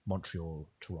 Vancouver, Montreal,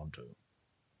 Toronto.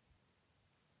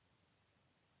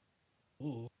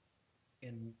 Ooh.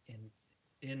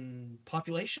 In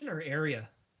population or area?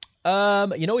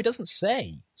 It doesn't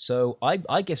say. So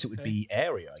I guess it would Okay. be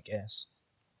area, I guess.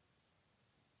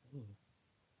 Ooh.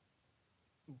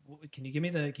 Can you give me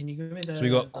the? So we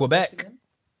got the list Quebec. again?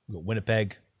 We've got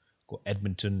Winnipeg, we've got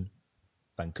Edmonton,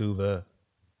 Vancouver,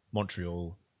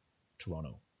 Montreal,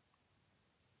 Toronto.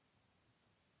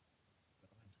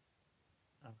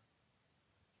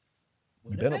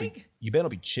 Winnipeg? You better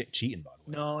not be cheating, by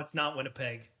the way. No, it's not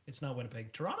Winnipeg. It's not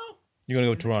Winnipeg. Toronto? You're going to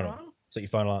go Is it Toronto. Toronto? Is that your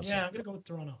final answer? Yeah, I'm gonna go with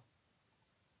Toronto.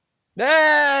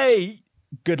 Hey!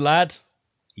 Good lad.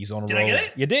 He's on a Did I roll. get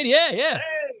it? You did, yeah. Hey!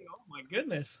 Oh my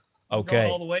goodness. I'm going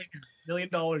Okay. all the way. $1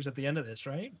 million at the end of this,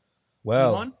 right? You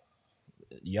Well, won?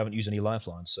 you haven't used any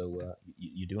lifelines, so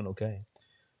you're doing okay.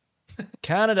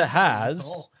 Canada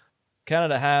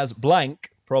has blank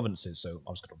provinces. So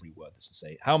I'm just going to reword this and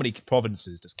say, how many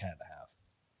provinces does Canada have?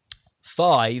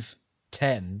 5,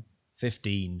 10,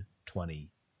 15,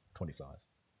 20, 25.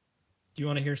 Do you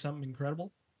want to hear something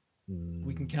incredible?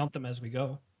 We can Mm, count them as we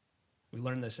go. We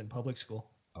learned this in public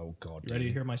school. Oh, God. You ready to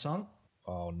dude. hear my song?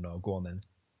 Oh, no. Go on then.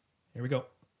 Here we go.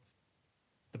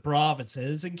 The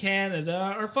provinces in Canada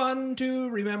are fun to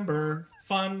remember.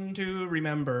 Fun to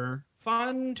remember.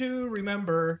 Fun to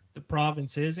remember. The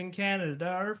provinces in Canada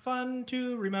are fun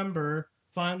to remember.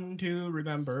 Fun to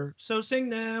remember. So sing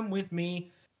them with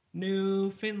me.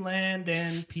 Newfoundland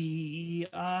and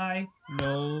PEI,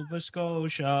 Nova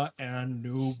Scotia and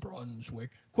New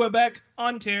Brunswick, Quebec,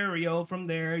 Ontario. From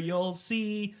there you'll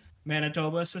see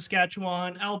Manitoba,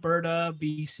 Saskatchewan, Alberta,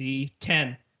 BC.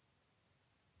 10.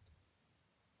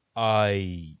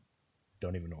 I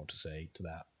don't even know what to say to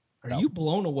that. Are you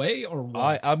blown away or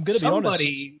what? I'm going to be honest.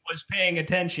 Somebody was paying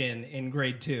attention in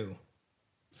grade 2.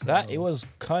 That it was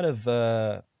kind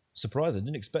of surprising. I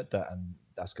didn't expect that, and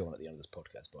that's going at the end of this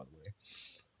podcast, by the way.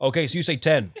 Okay, so you say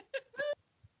 10.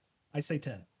 I say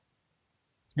 10.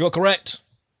 You're correct.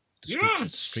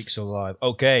 Yes! Streak's alive.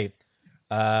 Okay.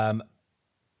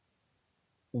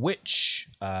 Which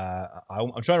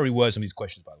I'm trying to reword some of these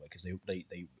questions, by the way, because they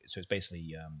so it's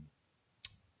basically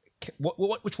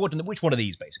which one of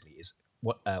these basically is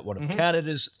one of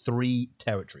Canada's 3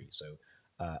 territories. So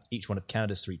each one of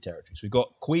Canada's 3 territories. We've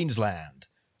got Queensland.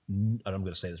 And I'm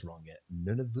going to say this wrong yet.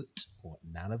 Nunavut or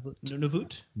Nunavut.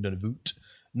 Nunavut. Nunavut.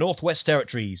 Northwest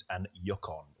Territories and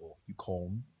Yukon or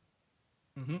Yukon.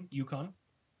 Yukon.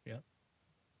 Yeah.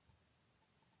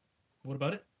 What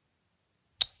about it?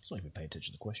 It's not even paying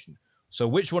attention to the question. So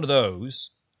which one of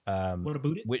those? What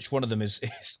about it? Which one of them is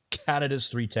Canada's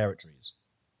 3 territories?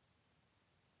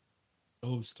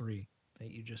 Those 3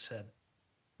 that you just said.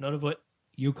 Nunavut,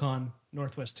 Yukon,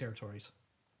 Northwest Territories.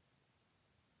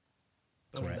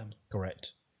 Those are them.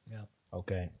 Correct. Yeah.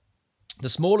 Okay. The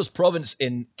smallest province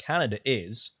in Canada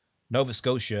is Nova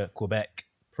Scotia, Quebec,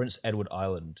 Prince Edward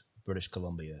Island, British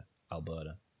Columbia,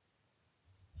 Alberta.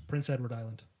 Prince Edward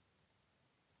Island.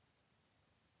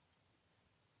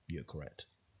 You're correct.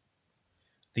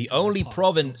 The only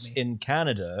province in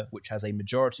Canada which has a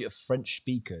majority of French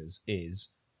speakers is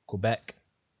Quebec,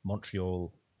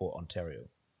 Montreal, or Ontario.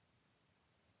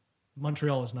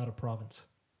 Montreal is not a province.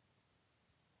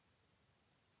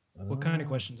 What kind of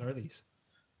questions are these?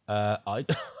 I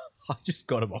just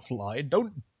got them offline.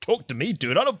 Don't talk to me,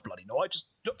 dude. I don't bloody know. I just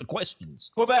got the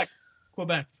questions. Quebec.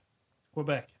 But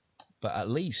at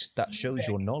least that shows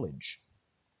your knowledge.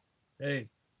 Hey.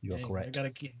 You're correct. I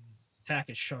gotta keep tack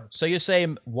is sharp. So you're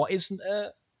saying what isn't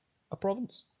a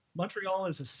province? Montreal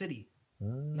is a city,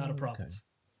 not a province.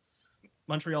 Okay.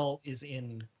 Montreal is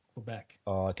in Quebec.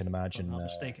 Oh, I can imagine. If I'm not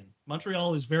mistaken.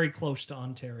 Montreal is very close to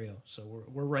Ontario, so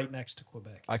we're right next to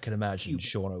Quebec. I can imagine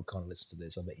Sean O'Connor listens to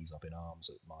this. I bet he's up in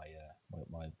arms at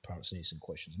my pronunciation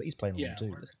questions, but he's playing along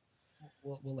too.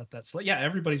 We'll let that slide. Yeah,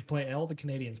 everybody's playing. All the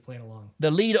Canadians playing along. The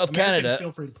leader of Canada.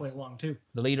 Feel free to play along too.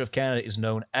 The leader of Canada is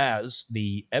known as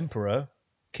the Emperor,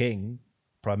 King,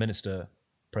 Prime Minister,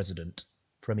 President,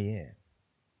 Premier.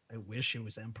 I wish it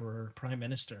was Emperor, Prime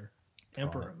Minister.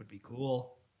 Emperor would be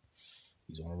cool.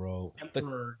 He's on a roll.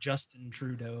 Emperor Justin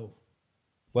Trudeau.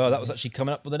 Well, that was actually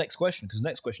coming up with the next question, because the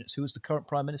next question is, who is the current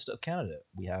Prime Minister of Canada?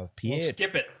 We have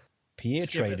skip it. Pierre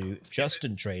Trudeau,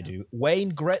 Justin Trudeau,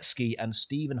 Wayne Gretzky, and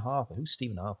Stephen Harper. Who's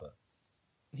Stephen Harper?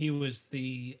 He was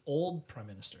the old Prime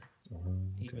Minister.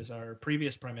 He was our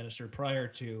previous Prime Minister prior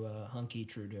to Hunky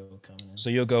Trudeau coming in.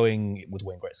 So you're going with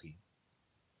Wayne Gretzky?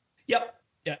 Yep.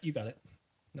 Yeah, you got it.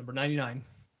 Number 99.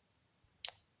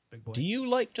 Big boy. Do you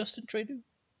like Justin Trudeau?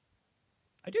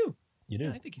 I do. You do?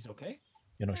 Yeah, I think he's okay.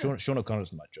 You know, Sean O'Connor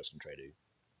doesn't like Justin Trudeau.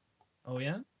 Oh,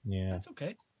 yeah? Yeah. That's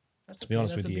okay. To be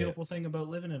honest That's with a you, beautiful thing about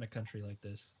living in a country like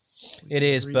this. It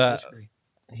is, but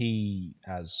he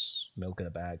has milk in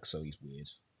a bag, so he's weird.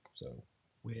 So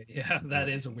yeah, that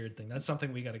is a weird thing. That's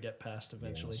something we got to get past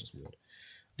eventually. Yeah, that's just weird.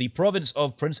 The province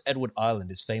of Prince Edward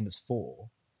Island is famous for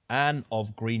Anne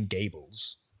of Green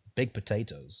Gables, big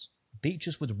potatoes,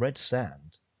 beaches with red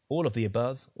sand, all of the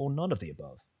above, or none of the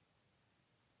above.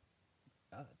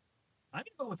 I'm going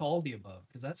to go with all the above,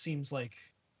 because that seems like,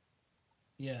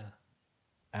 yeah.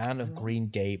 Anne of Green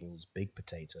Gables, big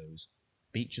potatoes,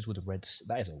 beaches with red...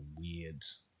 That is a weird...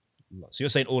 So you're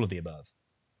saying all of the above?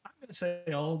 I'm going to say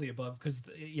all of the above, because,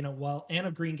 you know, while Anne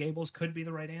of Green Gables could be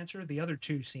the right answer, the other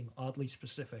two seem oddly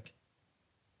specific.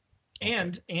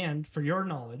 Okay. And for your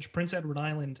knowledge, Prince Edward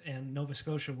Island and Nova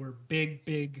Scotia were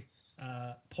big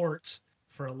ports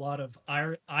for a lot of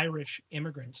Irish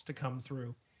immigrants to come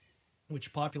through,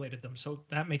 which populated them. So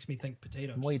that makes me think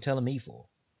potatoes. What are you telling me for?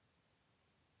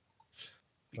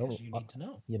 Because you need to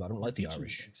know. Yeah, but I don't like the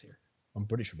Irish. Here. I'm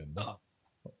British, remember? Oh,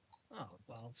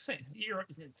 well, it's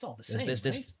all the same.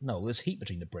 There's heat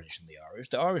between the British and the Irish.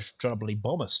 The Irish tried to bloody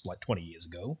bomb us like 20 years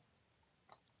ago.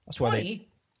 That's 20? why they...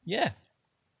 Yeah.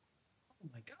 Oh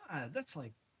my God, that's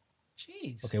like...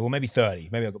 Jeez. Okay, well, maybe 30.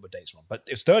 Maybe I got my dates wrong. But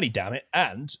it's 30, damn it.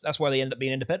 And that's why they end up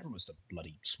being independent from us, the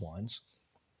bloody swines.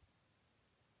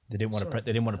 They didn't want to.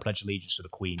 They didn't want to pledge allegiance to the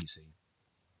Queen. You see.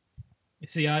 You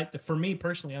see, for me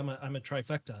personally, I'm a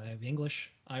trifecta. I have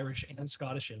English, Irish, and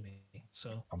Scottish in me.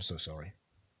 So I'm so sorry.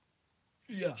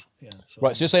 yeah. So,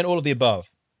 Right, so you're saying all of the above.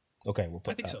 Okay, we'll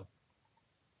put I think that. so.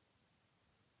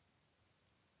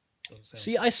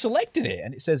 See, I selected it,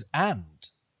 and it says "and."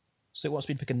 So it wants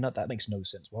me to pick another. That makes no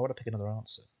sense. Why would I pick another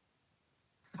answer?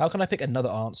 How can I pick another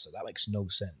answer? That makes no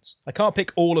sense. I can't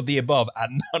pick all of the above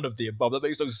and none of the above. That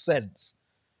makes no sense.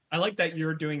 I like that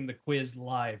you're doing the quiz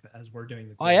live as we're doing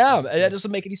the quiz. I am. That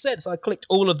doesn't make any sense. I clicked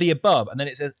all of the above, and then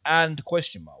it says "and?"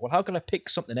 question mark. Well, how can I pick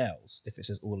something else if it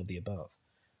says all of the above?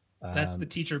 That's the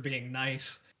teacher being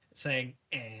nice, saying,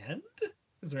 "And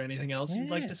is there anything else you'd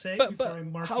like to say but before I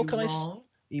mark how you can wrong?"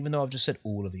 Even though I've just said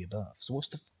all of the above. So what's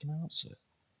the fucking answer?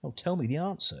 No, tell me the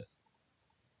answer.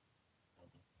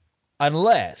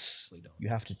 Unless you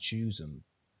have to choose them.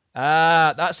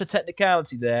 Ah, that's a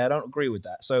technicality there. I don't agree with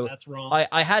that. So That's wrong.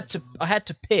 I had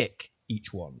to pick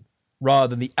each one rather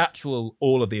than the actual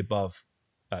all of the above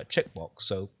checkbox.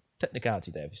 So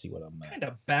technicality there, if you see what I'm kind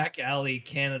of back alley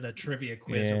Canada trivia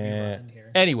quiz are we running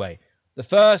here. Anyway, the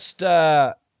first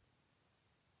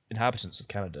inhabitants of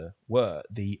Canada were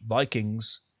the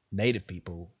Vikings, native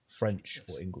people, French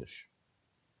or English.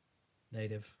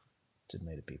 Native. To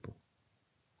native people.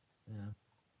 Yeah.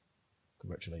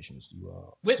 Congratulations, you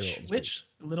are. Which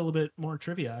a little bit more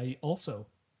trivia I also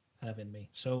have in me.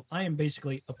 So I am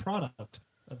basically a product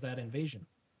of that invasion.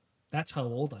 That's how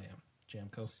old I am,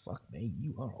 Jamco. Fuck me,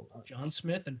 you are old. John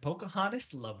Smith and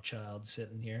Pocahontas love child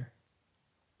sitting here.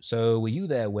 So were you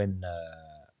there when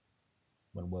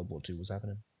World War II was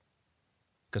happening?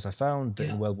 Because I found that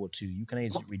in World War II, you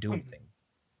Canadians didn't redo anything.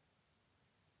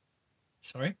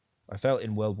 Sorry? I felt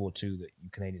in World War II that you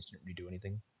Canadians didn't redo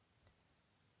anything.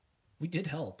 We did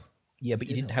help. Yeah, but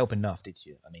you didn't help enough, did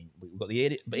you? I mean, we've got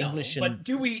the English and... But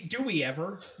do we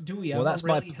ever? Do we ever that's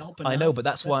really help enough? I know, but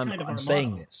that's why kind of I'm our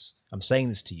saying motto. this. I'm saying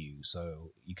this to you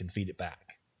so you can feed it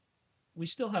back. We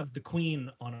still have the Queen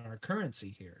on our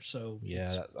currency here, so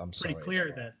yeah, I'm sorry. pretty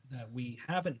clear that we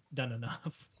haven't done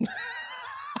enough.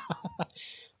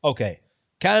 Okay.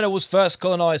 Canada was first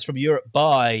colonized from Europe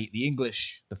by the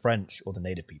English, the French, or the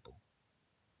native people.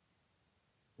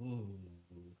 Ooh.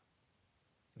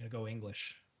 I'm going to go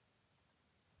English.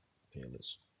 Okay,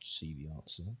 let's see the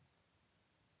answer.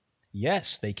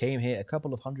 Yes, they came here a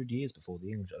couple of 100 years before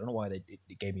the English. I don't know why it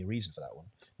gave me a reason for that one.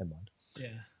 Never mind.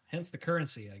 Yeah, hence the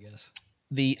currency, I guess.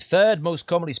 The third most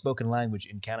commonly spoken language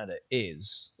in Canada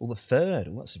is... Well, the third.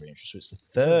 Oh, that's very interesting. It's the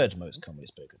third most commonly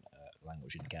spoken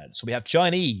language in Canada. So we have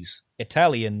Chinese,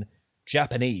 Italian,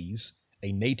 Japanese,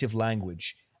 a native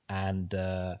language, and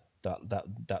that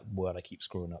word I keep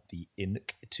screwing up, the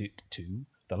Inuktitut,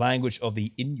 the language of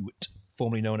the Inuit,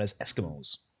 formerly known as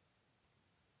Eskimos.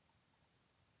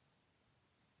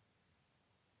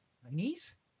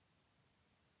 Chinese?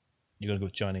 You're going to go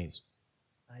with Chinese?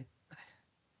 I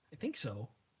think so.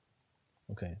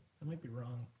 Okay. I might be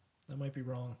wrong. That might be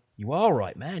wrong. You are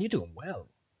right, man. You're doing well.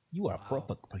 You are a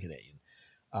proper Canadian.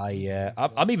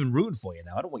 I'm even rooting for you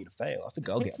now. I don't want you to fail. I think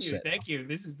I'll get upset. Thank you.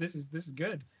 This is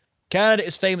good. Canada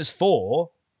is famous for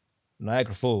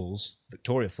Niagara Falls,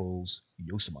 Victoria Falls,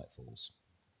 Yosemite Falls.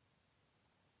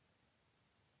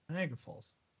 Niagara Falls.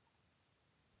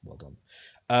 Well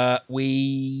done.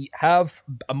 We have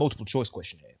a multiple choice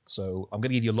question here, so I'm going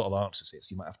to give you a lot of answers here,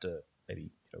 so you might have to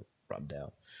maybe write them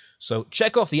down. So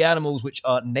check off the animals which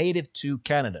are native to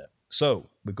Canada. So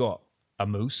we've got a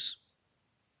moose,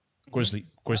 grizzly.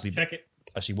 Check it.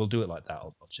 Actually, we'll do it like that.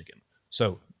 I'll check it.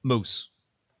 So moose.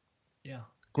 Yeah.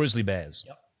 Grizzly bears.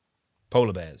 Yep.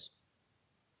 Polar bears.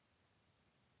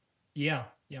 Yeah.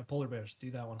 Polar bears.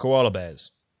 Do that one. Koala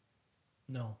bears.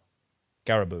 No.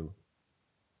 Caribou.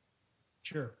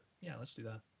 Sure. Yeah, let's do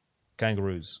that.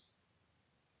 Kangaroos.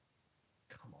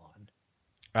 Come on.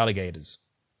 Alligators.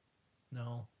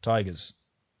 No. Tigers.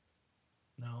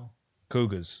 No.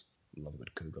 Cougars. Love a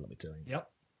good cougar, let me tell you. Yep.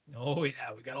 Oh yeah,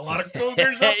 we got a lot of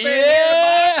cougars up in here.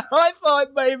 Yeah! High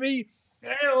five, baby!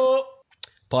 Hey-oh.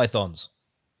 Pythons.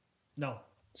 No.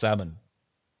 Salmon.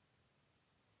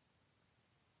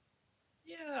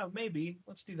 Yeah, maybe.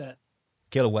 Let's do that.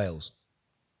 Killer whales.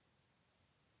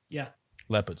 Yeah.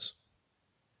 Leopards.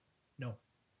 No.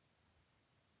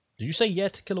 Did you say yeah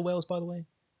to killer whales, by the way?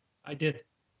 I did.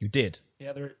 You did?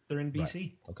 Yeah, they're in BC.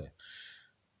 Right. Okay.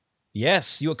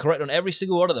 Yes, you are correct on every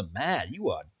single one of them. Man, you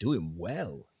are doing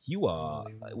well. You are.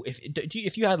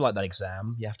 If you had like that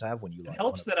exam, you have to have when you like. It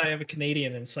helps that I have a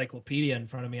Canadian encyclopedia in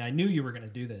front of me. I knew you were going to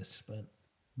do this, but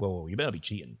Whoa, you better be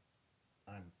cheating.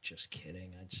 I'm just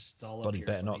kidding. It's all up Bloody here.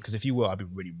 better not, buddy. because if you were, I'd be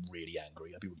really, really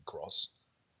angry. I'd be really cross.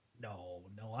 No,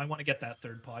 I want to get that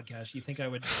third podcast. You think I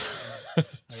would? The would try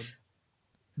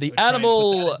and put that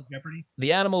animal, into jeopardy?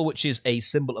 the animal which is a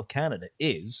symbol of Canada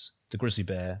is the grizzly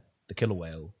bear, the killer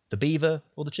whale, the beaver,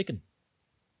 or the chicken.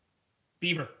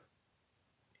 Beaver.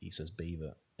 He says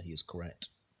beaver, and he is correct.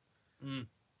 Mm.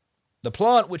 The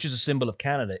plant which is a symbol of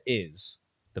Canada is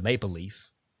the maple leaf,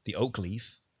 the oak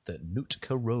leaf, the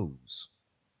Nootka rose.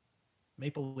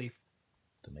 Maple leaf.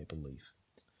 The maple leaf.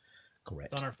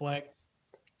 Correct. It's on our flag.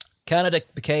 Canada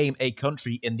became a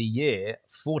country in the year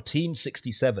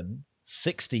 1467,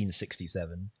 1667,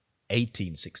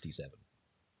 1867.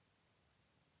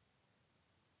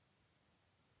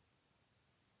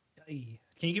 Hey,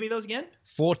 can you give me those again?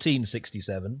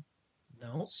 1467, No.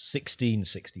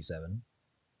 1667,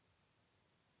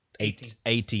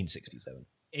 1867.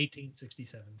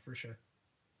 1867 for sure.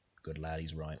 Good lad,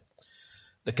 he's right.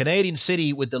 The Canadian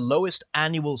city with the lowest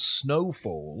annual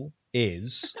snowfall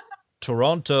is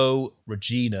Toronto,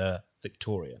 Regina,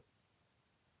 Victoria.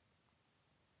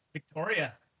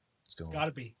 Victoria. Let's go. It's got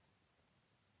to be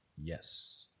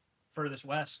Yes, furthest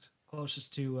west,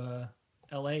 closest to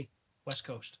L.A. West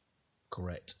Coast.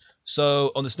 correct.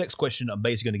 So on this next question, I'm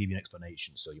basically going to give you an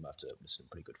explanation, so you might have to listen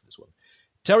pretty good for this one.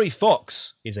 Terry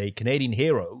Fox is a Canadian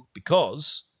hero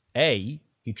because A,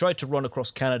 he tried to run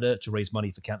across Canada to raise money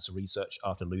for cancer research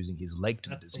after losing his leg to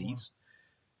the That's the one. disease.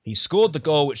 He scored the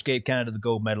goal which gave Canada the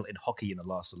gold medal in hockey in the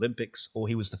last Olympics, or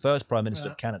he was the first Prime Minister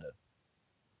of Canada.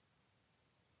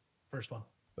 First one.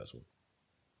 First one.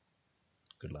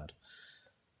 Good lad.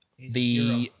 He's a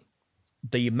hero.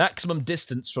 The maximum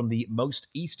distance from the most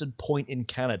eastern point in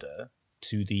Canada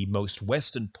to the most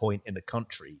western point in the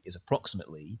country is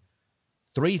approximately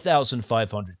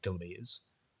 3,500 kilometers,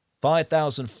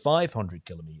 5,500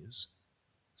 kilometers,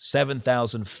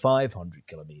 7,500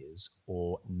 kilometers,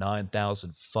 or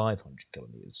 9,500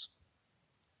 kilometers.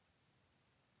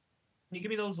 Can you give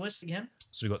me those lists again?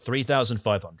 So we've got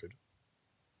 3,500,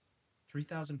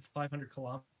 3,500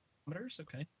 kilometers.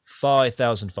 Okay.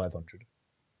 5,500,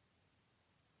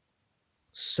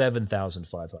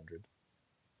 7,500,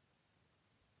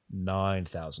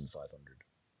 9,500.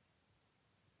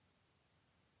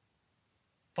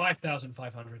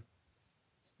 5,500.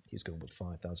 He's going with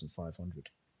 5,500.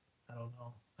 I don't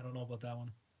know. I don't know about that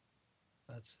one.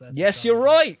 That's Yes, you're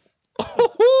right.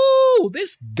 Oh,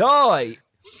 this guy.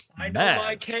 I know Man.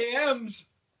 my KMs.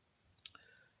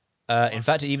 In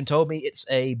fact, it even told me it's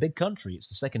a big country. It's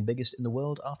the second biggest in the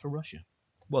world after Russia.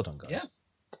 Well done, guys.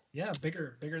 Yeah,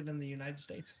 bigger than the United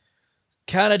States.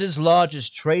 Canada's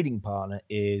largest trading partner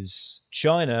is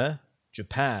China,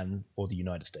 Japan, or the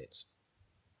United States.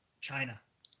 China.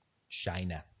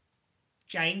 China.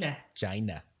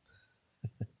 China.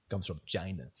 Comes from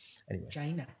China. Anyway,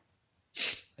 China.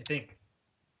 I think.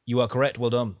 you are correct. Well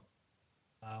done.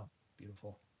 Wow.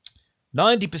 Beautiful.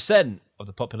 90% of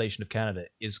the population of Canada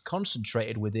is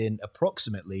concentrated within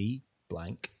approximately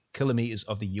blank kilometers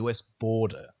of the US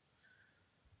border.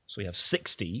 So we have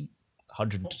 60,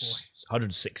 100, Oh, boy.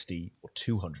 160, or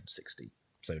 260.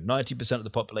 So 90% of the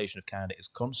population of Canada is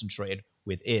concentrated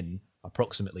within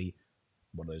approximately,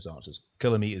 one of those answers,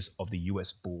 kilometers of the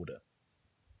US border.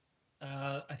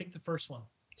 I think the first one.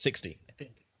 60. I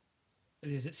think.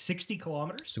 Is it 60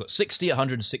 kilometers? So we've got 60,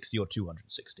 160, or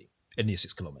 260 in the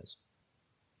 6 kilometers.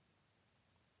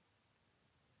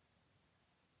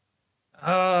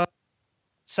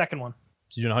 Second one.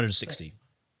 So you're doing 160.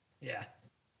 Yeah.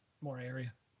 More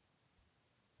area.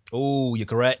 Oh, you're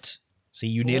correct. See,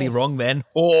 you're nearly Oh. wrong then.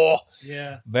 Oh,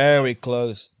 Yeah. very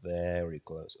close. Very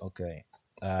close. Okay.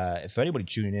 If anybody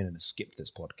tuning in and has skipped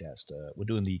this podcast, we're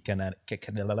doing the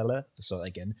Sorry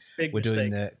again. Big We're mistake.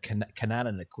 doing the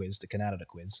Canada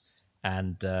quiz,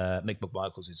 and Mick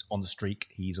McMichaels is on the streak.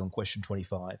 He's on question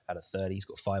 25 out of 30. He's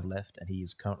got 5 left, and he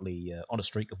is currently on a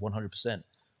streak of 100%.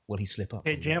 Will he slip up?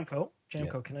 Hey, Jamco, Yeah.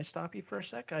 can I stop you for a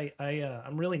sec?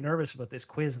 I'm really nervous about this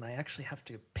quiz, and I actually have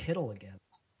to piddle again.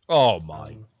 Oh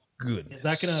my Um, goodness! Is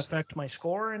that going to affect my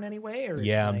score in any way, or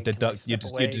Yeah, can I'm I- can I deduct. step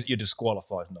You're, away? you're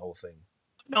disqualified from the whole thing.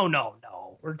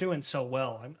 No. We're doing so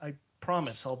well. I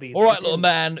promise I'll be. All right, within little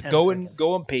man, 10 go seconds.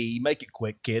 and pee. Make it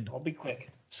quick, kid. I'll be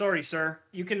quick. Sorry, sir.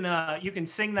 You can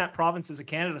sing that Provinces of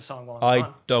Canada song while I'm I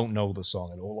gone. don't know the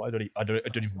song at all. I don't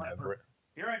even remember it.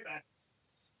 Be right back.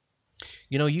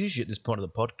 You know, usually at this point of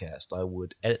the podcast, I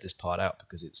would edit this part out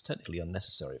because it's technically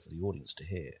unnecessary for the audience to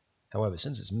hear. However,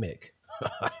 since it's Mick,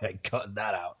 I cut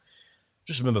that out.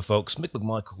 Just remember, folks, Mick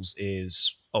McMichaels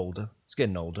is older. He's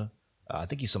getting older. I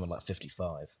think he's something like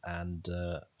 55. And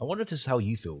I wonder if this is how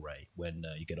you feel, Ray, when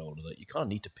you get older, that you kind of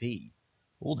need to pee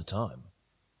all the time.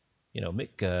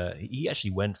 Mick, he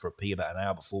actually went for a pee about an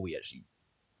hour before we actually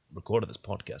recorded this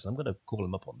podcast. I'm going to call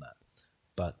him up on that.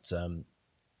 But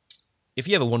if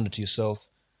you ever wondered to yourself,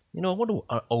 I wonder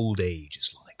what old age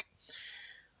is like.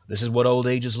 This is what old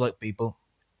age is like, people.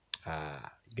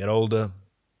 You get older,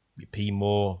 you pee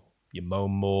more, you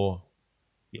moan more,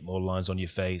 you get more lines on your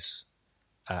face,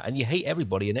 and you hate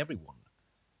everybody and everyone.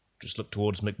 Just look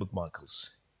towards Mick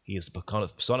McMichaels. He is the kind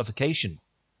of personification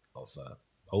of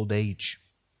old age.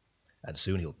 And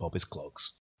soon he'll pop his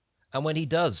clogs. And when he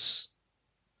does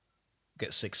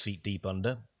get 6 feet deep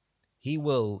under, he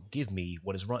will give me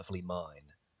what is rightfully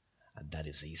mine. And that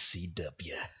is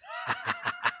ECW.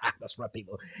 That's right,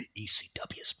 people.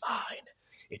 ECW is mine.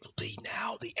 It will be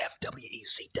now the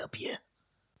FWECW.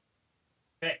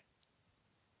 Hey.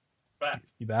 Back.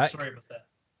 You back? Sorry about that.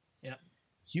 Yeah.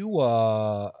 You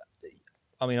are...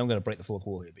 I'm going to break the fourth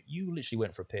wall here, but you literally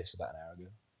went for a piss about an hour ago.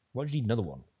 Why did you need another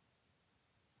one?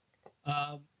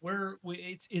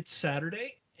 It's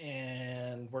Saturday,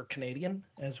 and we're Canadian,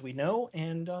 as we know,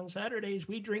 and on Saturdays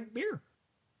we drink beer.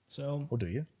 So... Or do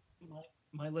you?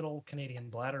 My little Canadian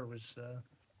bladder was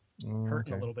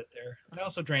hurting a little bit there. I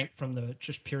also drank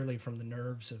just purely from the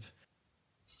nerves of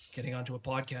getting onto a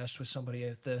podcast with somebody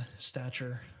at the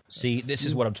stature. See, this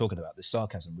is what I'm talking about. This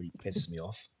sarcasm really pisses me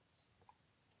off.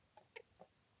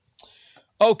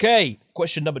 Okay,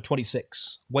 question number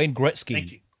 26. Wayne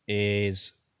Gretzky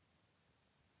is...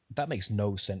 That makes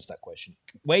no sense, that question.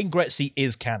 Wayne Gretzky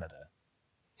is Canada.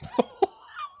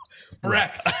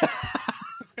 Correct.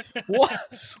 What?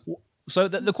 So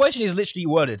the question is literally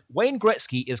worded, Wayne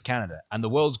Gretzky is Canada and the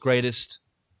world's greatest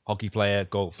hockey player,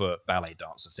 golfer, ballet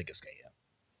dancer, figure skater.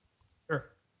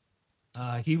 Sure.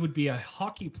 He would be a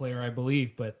hockey player, I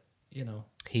believe, but,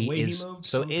 he is.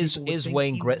 So is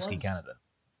Wayne Gretzky Canada?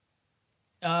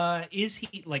 Is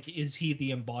he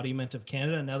the embodiment of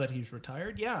Canada now that he's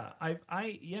retired? Yeah.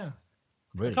 Yeah.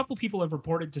 Really? A couple people have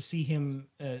reported to see him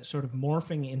sort of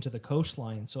morphing into the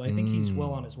coastline, so I think he's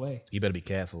well on his way. You better be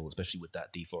careful, especially with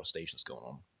that deforestation that's going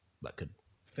on. That could...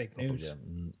 Fake news.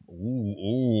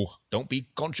 Ooh, don't be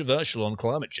controversial on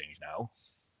climate change now.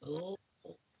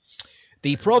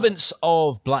 The province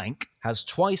of blank has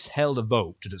twice held a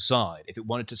vote to decide if it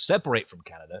wanted to separate from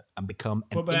Canada and become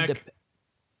an Quebec.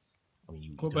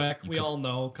 Quebec, we all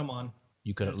know. Come on.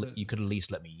 You could at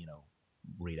least let me,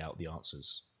 read out the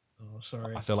answers. Oh,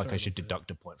 sorry. I feel like I should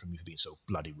deduct a point from you for being so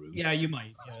bloody rude. Yeah, you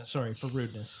might. Yeah, sorry for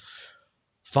rudeness.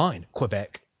 Fine,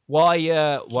 Quebec. Why do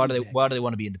they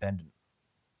want to be independent?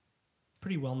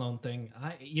 Pretty well-known thing.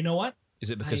 You know what? Is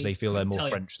it because they feel they're more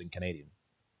French than Canadian?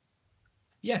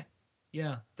 Yeah.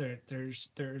 There's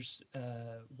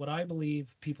what I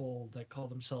believe people that call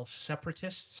themselves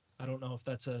separatists. I don't know if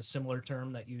that's a similar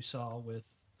term that you saw with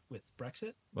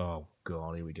Brexit. Oh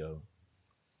God, here we go.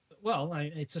 Well,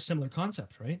 it's a similar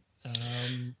concept, right?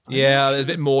 There's a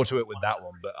bit more to it with that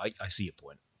one, but I see your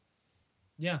point.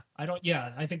 Yeah,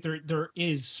 I think there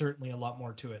is certainly a lot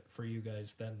more to it for you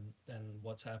guys than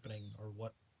what's happening or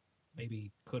what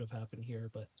maybe could have happened here,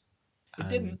 but it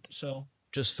didn't. So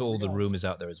just for all the rumors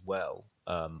out there as well,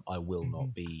 I will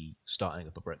not be starting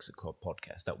up a Brexit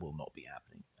podcast. That will not be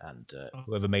happening. And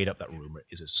whoever made up that rumor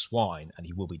is a swine, and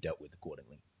he will be dealt with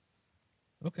accordingly.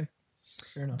 Okay.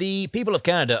 Fair enough. The people of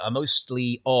Canada are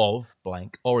mostly of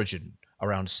blank origin,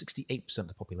 around 68% of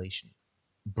the population.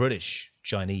 British,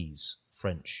 Chinese,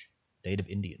 French, Native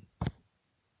Indian.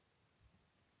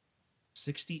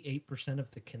 68%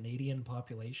 of the Canadian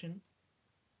population?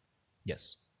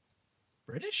 Yes.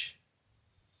 British?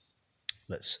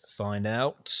 Let's find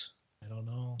out. I don't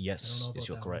know. Yes,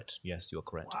 you're correct. Yes, you're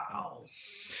correct. Wow.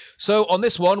 So on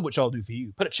this one, which I'll do for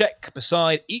you, put a check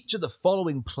beside each of the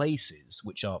following places,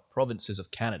 which are provinces of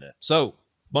Canada. So,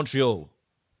 Montreal.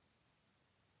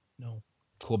 No.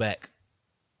 Quebec.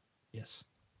 Yes.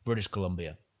 British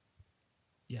Columbia.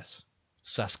 Yes.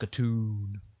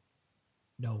 Saskatoon.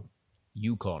 No.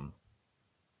 Yukon.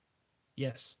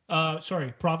 Yes.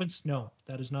 Sorry, province? No,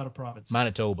 that is not a province.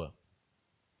 Manitoba.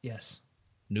 Yes.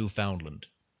 Newfoundland.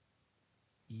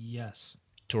 Yes.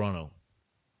 Toronto.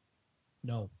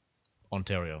 No.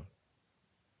 Ontario.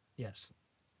 Yes.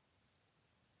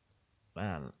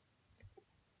 Man.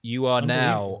 You are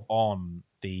now on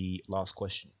the last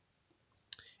question.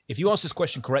 If you answer this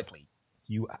question correctly,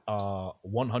 you are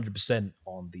 100%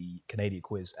 on the Canadian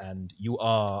quiz, and you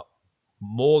are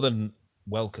more than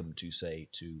welcome to say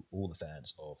to all the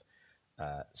fans of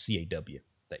CAW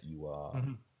that you are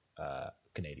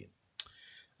Canadian.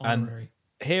 Honorary. And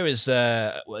here is,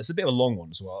 it's a bit of a long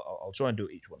one, so I'll try and do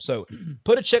each one. So,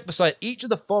 put a check beside each of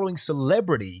the following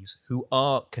celebrities who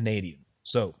are Canadian.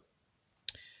 So,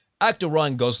 Actor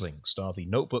Ryan Gosling, star of The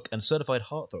Notebook and certified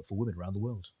heartthrob for women around the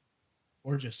world.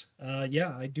 Gorgeous.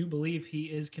 Yeah, I do believe he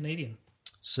is Canadian.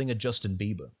 Singer Justin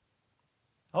Bieber.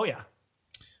 Oh, yeah.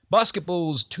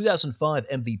 Basketball's 2005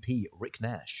 MVP, Rick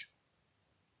Nash.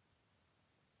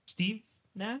 Steve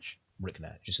Nash? Rick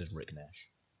Nash. Just says Rick Nash.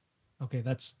 Okay,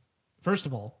 that's... First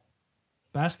of all,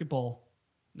 basketball...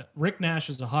 No, Rick Nash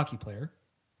is a hockey player.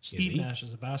 Steve Nash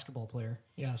is a basketball player.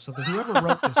 Yeah, so whoever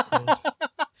wrote this quiz...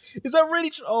 Is that really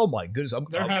true? Oh my goodness.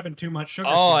 They're having too much sugar.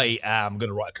 I am going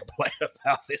to write a complaint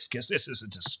about this because this is a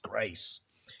disgrace.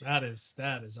 That is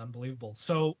unbelievable.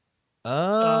 So...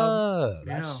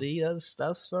 See,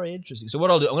 that's very interesting. So what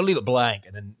I'll do, I'm going to leave it blank,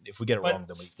 and then if we get it wrong,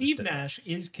 then we... Steve Nash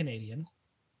is Canadian.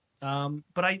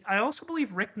 But I also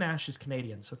believe Rick Nash is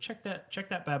Canadian. So check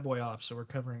that bad boy off. So we're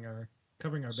covering our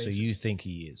bases. So you think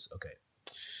he is? Okay.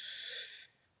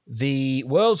 The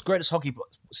world's greatest hockey player.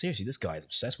 Seriously, this guy is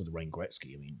obsessed with Wayne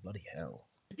Gretzky. I mean, bloody hell.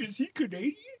 Is he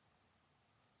Canadian?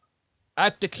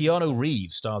 Actor Keanu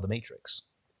Reeves, star of The Matrix.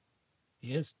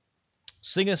 He is.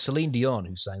 Singer Celine Dion,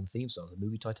 who sang the theme song of the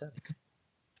movie Titanic.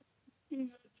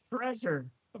 He's a treasure.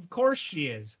 Of course she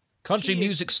is. Country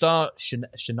music star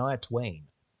Shania Twain.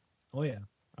 Oh, yeah.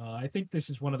 I think this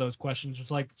is one of those questions.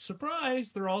 It's like,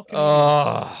 surprise, they're all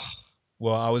Canadian.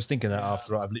 Well, I was thinking that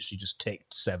after I've literally just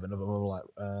ticked 7 of them. I'm like,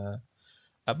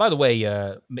 by the way,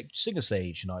 sing us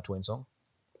a Shania Twain song.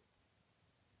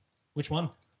 Which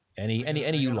one? Any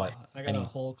you like. I got a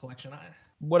whole collection.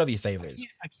 Whatever your favorite is.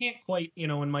 I can't quite,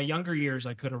 in my younger years,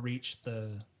 I could have reached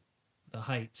the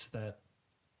heights that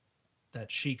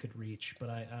she could reach, but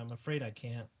I'm afraid I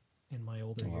can't in my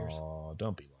older years. Oh,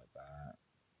 don't be like that.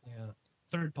 Yeah.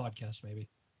 3rd podcast, maybe.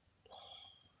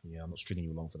 Yeah, I'm not stringing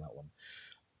you along for that one.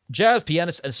 Jazz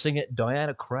pianist and singer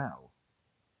Diana Krall.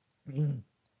 Mm.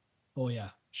 Oh,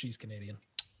 yeah. She's Canadian.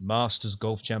 Masters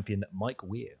golf champion Mike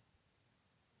Weir.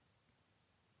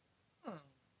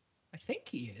 I think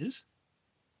he is.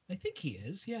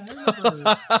 Yeah, I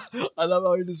remember. I love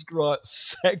how he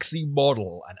describes sexy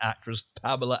model and actress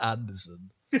Pamela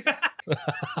Anderson.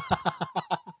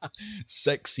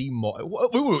 Sexy model.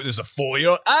 There's a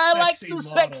 4-year-old. I like the model.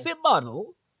 sexy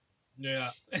model.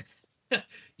 Yeah.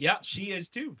 Yeah, she is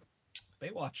too.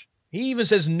 Baywatch. He even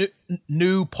says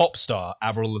new pop star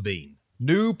Avril Lavigne.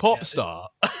 New pop star.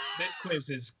 This quiz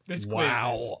is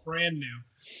brand new.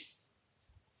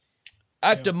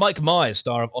 Actor Mike Myers,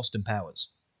 star of Austin Powers.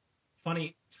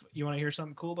 Funny, you want to hear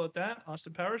something cool about that?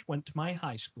 Austin Powers went to my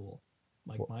high school.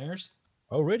 Mike Myers.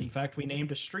 Oh, really? In fact, we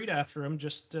named a street after him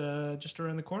just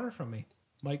around the corner from me.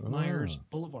 Mike Myers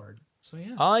Boulevard. So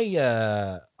yeah.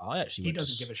 I actually. He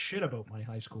doesn't give a shit about my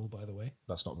high school, by the way.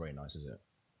 That's not very nice, is it?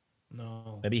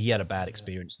 No. Maybe he had a bad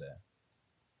experience there.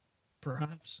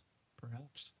 Perhaps.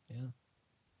 Yeah.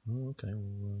 Okay.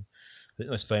 Well, I think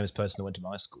the most famous person that went to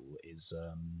my school is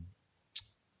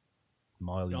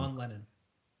Miley.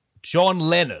 John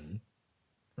Lennon.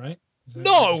 Right?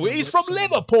 No, he's from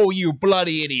Liverpool, you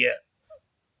bloody idiot.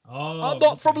 Oh, I'm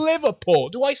not from Liverpool.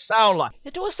 Do I sound like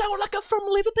I'm from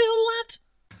Liverpool,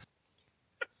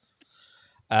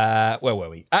 lad? Where were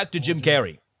we? Actor Jim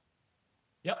Carrey.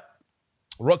 Yep.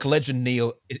 Rock legend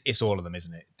Neil. It's all of them,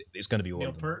 isn't it? It's going to be all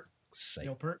of them.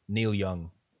 Neil Peart. Neil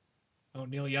Young. Oh,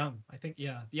 Neil Young. I think,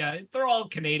 yeah. They're all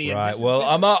Canadian. Right.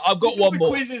 I've got one more.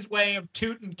 Quiz's way of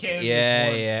tooting Canada's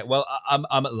Yeah. Well, I'm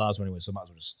at the last one anyway, so I might as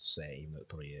well just say that's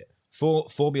probably it.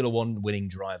 Formula One winning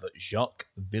driver Jacques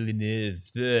Villeneuve.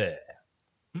 I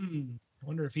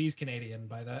wonder if he's Canadian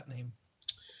by that name.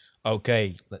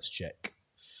 Okay, let's check.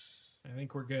 I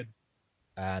think we're good.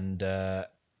 And the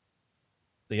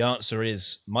answer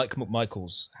is Mike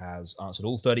McMichaels has answered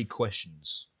all 30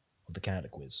 questions of the Canada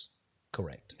quiz.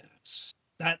 Correct. Yes.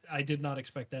 That I did not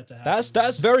expect that to happen.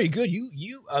 That's very good.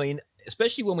 I mean,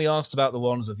 especially when we asked about the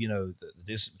ones of the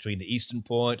distance between the eastern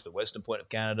point, the western point of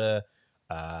Canada,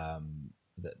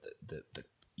 the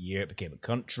year it became a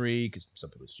country, because some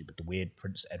people are stupid. The weird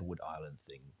Prince Edward Island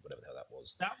thing, whatever the hell that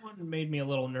was. That one made me a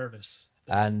little nervous.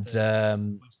 And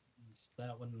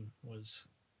that one was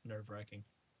nerve-wracking.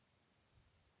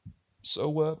 So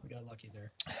we got lucky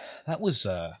there. That was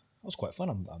quite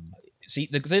fun. See,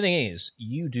 the thing is,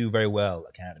 you do very well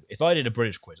at Canada. If I did a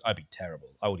British quiz, I'd be terrible.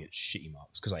 I would get shitty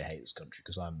marks because I hate this country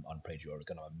because I'm unpatriotic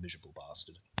and I'm a miserable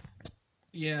bastard.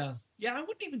 Yeah. I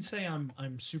wouldn't even say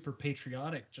I'm super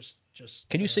patriotic. Just.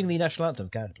 Can you sing the national anthem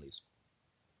of Canada, please?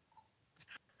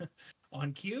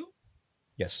 On cue?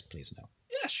 Yes, please. Now.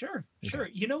 Yeah, sure.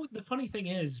 You know, the funny thing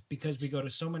is, because we go to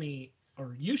so many,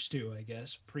 or used to, I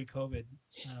guess, pre-COVID,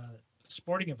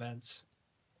 sporting events,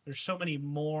 there's so many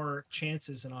more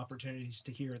chances and opportunities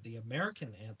to hear the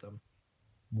American anthem.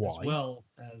 Why? As well,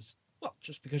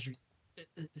 just because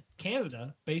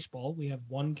Canada, baseball, we have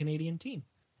one Canadian team.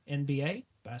 NBA,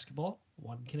 basketball,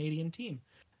 one Canadian team.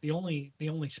 The only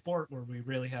sport where we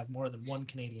really have more than one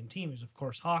Canadian team is, of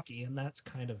course, hockey, and that's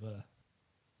kind of a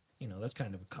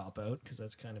cop out because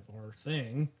that's kind of our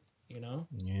thing,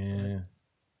 Yeah.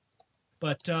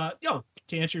 But to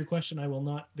answer your question, I will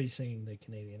not be singing the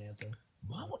Canadian anthem.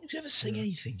 Why wouldn't you ever sing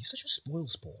anything? You're such a spoil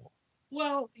sport.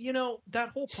 Well, that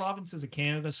whole Provinces of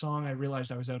Canada song, I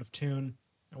realized I was out of tune.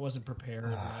 I wasn't prepared,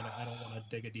 and I don't want to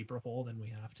dig a deeper hole than we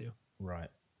have to. Right.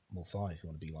 Well, fine if you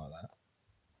want to be like that.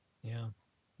 Yeah.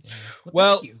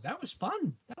 Well, thank you. That was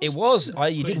fun. It was.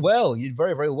 Fun, You did well. You did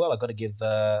very, very well. I've got to give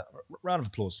a round of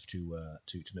applause to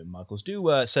Mick Michaels.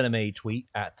 Do send him a tweet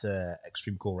at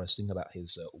Extreme Core Wrestling about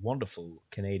his wonderful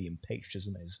Canadian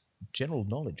patriotism, his general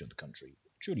knowledge of the country.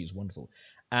 Truly is wonderful.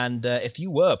 And if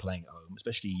you were playing at home,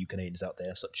 especially you Canadians out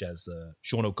there, such as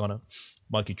Sean O'Connor,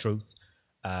 Mikey Truth,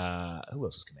 who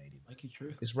else is Canadian? Mikey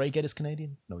Truth. Is Ray Geddes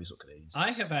Canadian? No, he's not Canadian.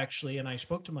 I have actually, and I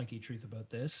spoke to Mikey Truth about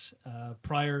this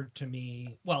prior to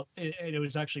me. Well, it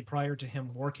was actually prior to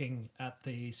him working at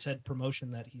the said promotion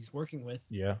that he's working with.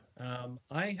 Yeah.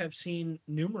 I have seen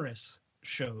numerous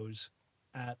shows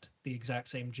at the exact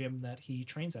same gym that he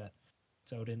trains at.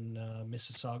 It's out in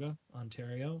Mississauga,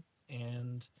 Ontario.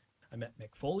 And I met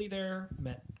Mick Foley there,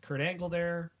 met Kurt Angle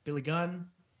there, Billy Gunn,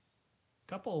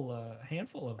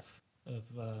 handful of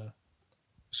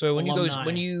So when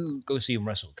alumni. you go see him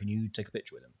wrestle, can you take a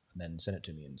picture with him and then send it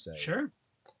to me and say, Sure.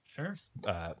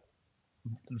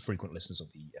 Frequent listeners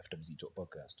of the FWZ Talk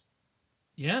podcast.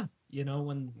 Yeah,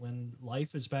 when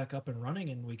life is back up and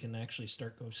running and we can actually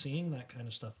start seeing that kind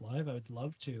of stuff live, I would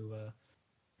love to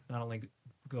not only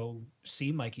go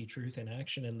see Mikey Truth in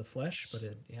action in the flesh, but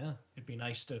it'd be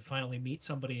nice to finally meet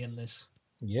somebody in this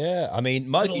Yeah, I mean,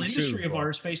 Mikey little industry Truth of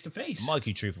ours face to face.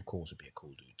 Mikey Truth, of course, would be a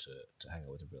cool dude to hang out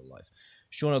with in real life.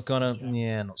 Sean O'Connor,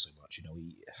 yeah, not so much.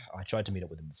 I tried to meet up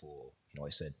with him before. I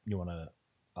said,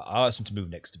 I asked him to move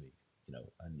next to me,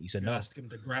 and he said no. Asked him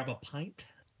to grab a pint.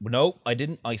 Well, no, I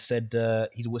didn't. I said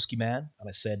he's a whiskey man, and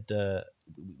I said,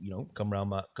 come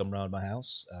round my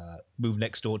house, move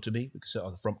next door to me. We could sit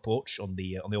on the front porch, on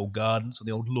the old gardens, on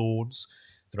the old lawns,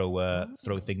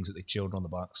 throw things at the children on the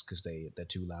box because they're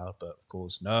too loud. But of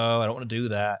course, no, I don't want to do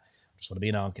that. I just want to be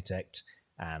an architect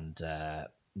and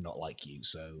not like you.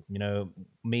 So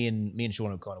me and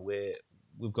Sean O'Connor,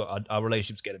 we've got our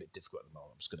relationship's getting a bit difficult at the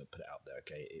moment. I'm just going to put it out there.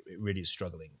 Okay, it really is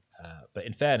struggling. But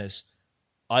in fairness,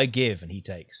 I give and he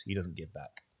takes. He doesn't give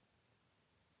back.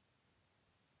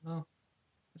 Well,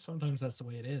 sometimes that's the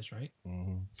way it is, right?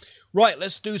 Mm-hmm. Right,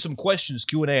 let's do some questions,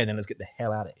 Q&A, and then let's get the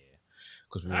hell out of here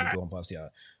because we're already going past the hour.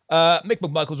 Mick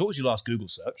McMichaels, what was your last Google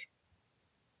search?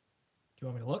 Do you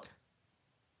want me to look?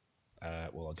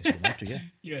 Well, I guess we'll have to,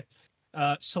 yeah.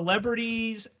 Yeah.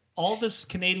 Celebrities, all this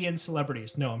Canadian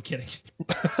celebrities. No, I'm kidding.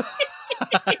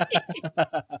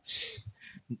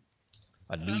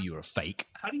 I knew you were a fake.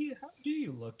 How do you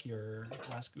look your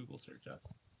last Google search up?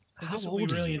 Because this How will be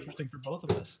old are really you? interesting for both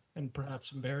of us, and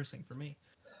perhaps embarrassing for me.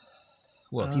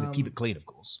 Well, keep it clean, of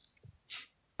course.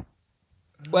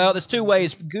 Well, there's two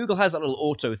ways. Google has that little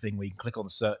auto thing where you can click on the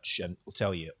search and it'll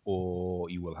tell you, or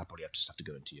you will probably just have to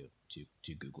go into your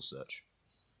Google search.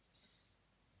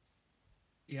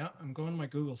 Yeah, I'm going to my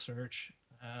Google search.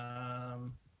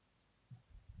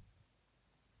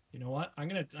 You know what?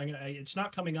 It's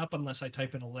not coming up unless I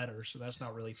type in a letter, so that's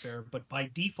not really fair. But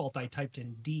by default, I typed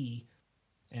in D,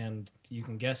 and you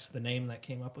can guess the name that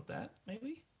came up with that,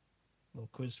 maybe? A little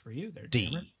quiz for you there, D.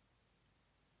 Jammer.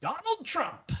 Donald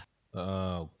Trump.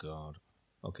 Oh, God.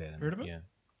 Okay. Then. Heard of him?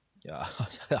 Yeah.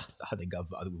 I think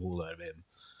we've all heard of him.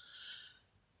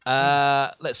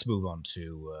 Let's move on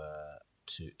to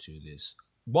this.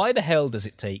 Why the hell does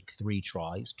it take 3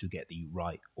 tries to get the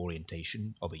right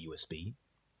orientation of a USB?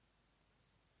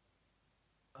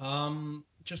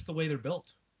 Just the way they're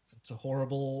built. It's a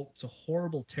horrible,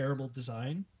 terrible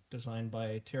design designed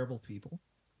by terrible people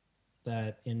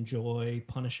that enjoy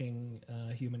punishing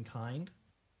humankind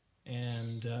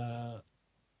and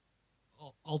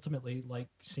ultimately like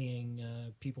seeing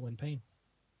people in pain.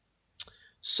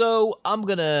 So I'm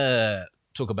gonna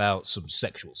talk about some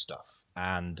sexual stuff,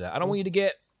 and I don't want you to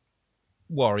get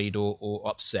worried or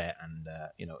upset, and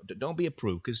don't be a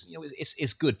prude, because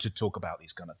it's good to talk about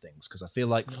these kind of things, because I feel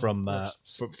like from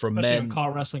Especially men, on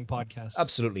car wrestling podcasts.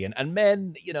 absolutely, and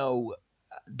men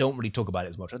don't really talk about it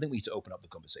as much. I think we need to open up the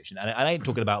conversation, and I ain't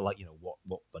talking about what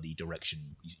bloody direction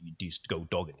you do to go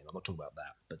dogging in. I'm not talking about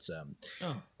that, but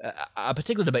a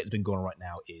particular debate that's been going on right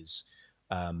now is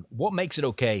what makes it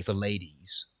okay for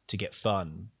ladies to get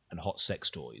fun and hot sex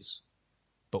toys,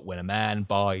 but when a man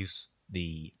buys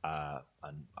the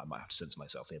and I might have to censor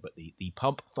myself here, but the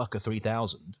Pump Fucker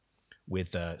 3000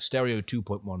 with stereo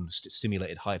 2.1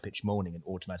 stimulated high pitch moaning and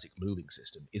automatic moving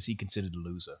system, is he considered a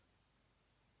loser?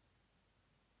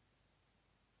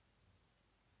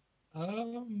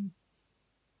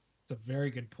 It's a very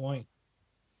good point.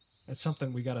 That's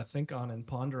something we got to think on and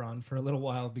ponder on for a little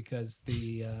while, because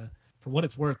the for what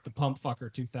it's worth, the Pump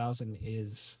Fucker 2000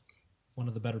 is one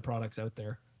of the better products out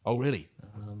there. Oh, really?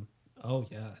 Oh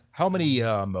yeah. How many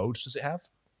modes does it have?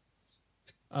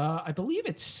 I believe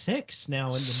it's 6 now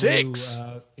in the 6?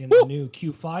 new the new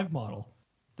Q5 model.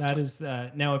 That is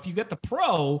the now. If you get the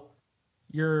Pro,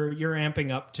 you're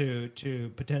amping up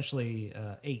to potentially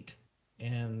 8.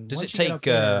 And Does it once you get take up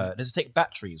there- does it take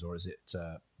batteries, or is it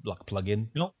like a plug-in?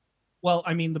 No. Well,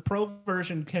 I mean, the Pro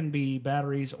version can be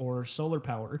batteries or solar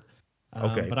powered.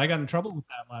 Okay. But I got in trouble with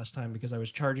that last time because I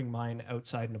was charging mine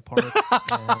outside in a park.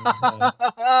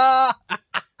 And,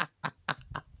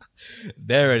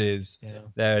 There it is. yeah.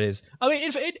 There it is. I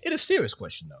mean, in a serious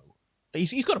question though,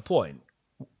 he's got a point.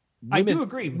 I do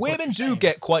agree with what Women you're do saying.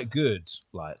 get quite good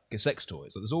like sex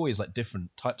toys. There's always like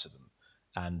different types of them,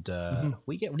 and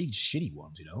we get really shitty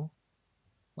ones. You know,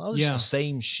 well, it's Yeah. the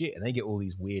same shit, and they get all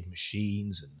these weird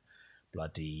machines and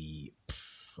bloody.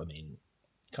 I mean,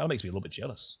 kind of makes me a little bit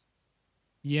jealous.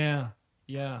 Yeah.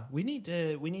 We need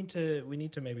to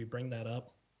maybe bring that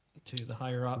up to the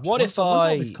higher ups. What once if all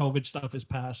I- this COVID stuff is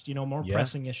passed, more Yeah.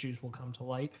 pressing issues will come to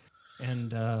light,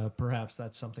 and perhaps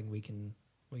that's something we can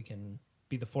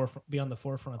be on the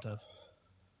forefront of.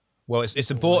 Well,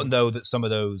 it's important though that some of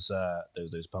those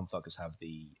pump fuckers have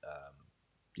the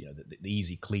the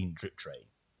easy clean drip tray.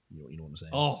 You know what I'm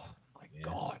saying? Oh my Yeah.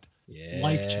 God. yeah,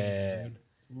 Life changer,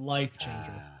 dude. Life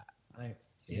changer. Yeah.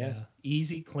 Yeah.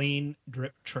 Easy, clean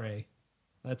drip tray.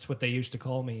 That's what they used to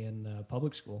call me in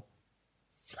public school.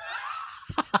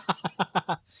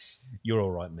 You're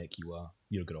all right, Mick. You are.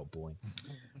 You're a good old boy.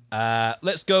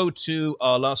 Let's go to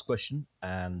our last question,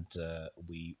 and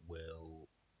we will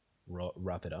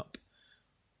wrap it up.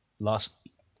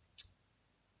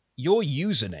 Your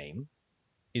username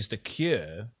is the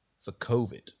cure for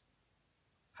COVID.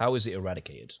 How is it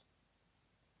eradicated?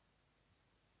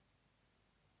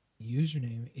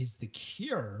 Username is the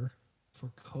cure for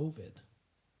COVID.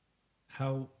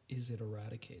 How is it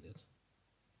eradicated?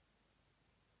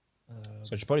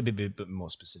 So I should probably be a bit more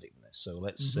specific than this. So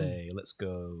let's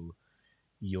go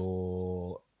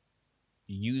your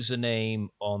username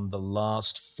on the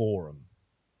last forum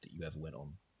that you ever went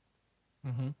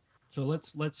on. So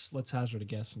let's hazard a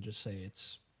guess and just say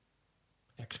it's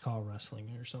XCaw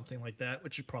Wrestling or something like that,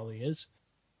 which it probably is.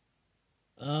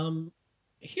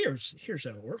 Here's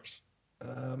how it works.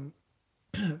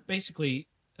 Basically,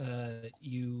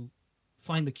 you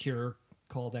find the cure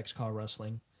called XCaw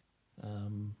Wrestling.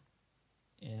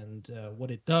 And what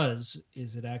it does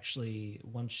is it actually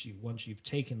once you've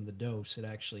taken the dose, it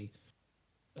actually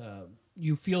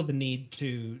you feel the need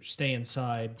to stay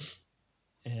inside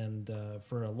and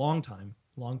for a long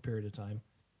period of time,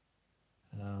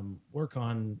 work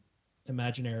on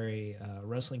imaginary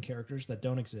wrestling characters that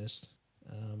don't exist.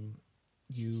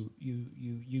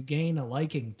 You gain a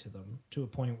liking to them to a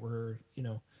point where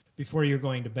before you're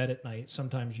going to bed at night,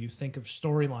 sometimes you think of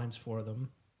storylines for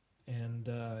them. And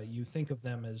you think of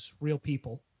them as real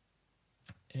people,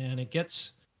 and it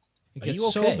gets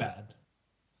so okay? bad.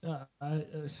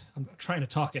 I'm trying to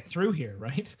talk it through here,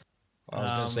 right? I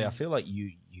was going to say, I feel like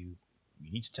you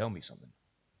need to tell me something.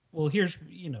 Well, here's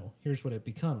what it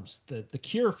becomes. The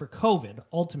cure for COVID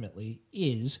ultimately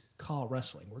is Caw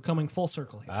Wrestling. We're coming full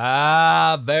circle here.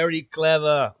 Very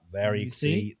clever. Very You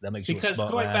see? that makes you a Because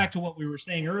smart going man. back to what we were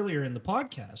saying earlier in the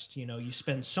podcast, you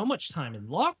spend so much time in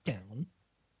lockdown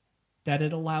that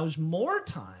it allows more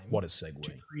time What a segue.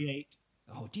 to create.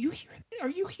 Oh, do you hear it?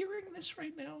 Are you hearing this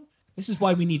right now? This is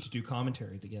why we need to do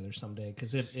commentary together someday,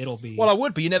 because it'll be. Well, I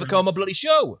would, but you never come on my bloody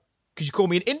show because you called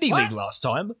me an indie What? league last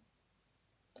time.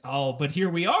 Oh, but here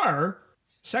we are,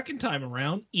 second time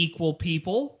around, equal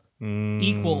people,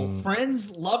 equal friends,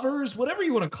 lovers, whatever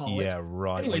you want to call it. Yeah,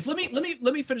 right. Anyways, let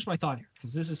me finish my thought here,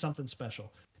 because this is something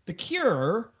special. The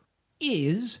cure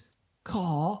is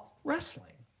Caw Wrestling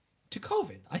to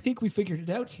COVID. I think we figured it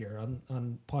out here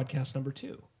on podcast number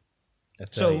 2. I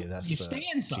tell So you, that's, you stay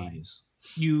inside. genius.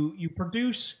 You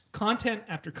produce content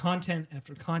after content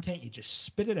after content. You just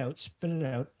spit it out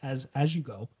as you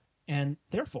go, and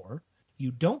therefore you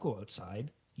don't go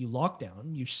outside. You lock down.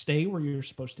 You stay where you're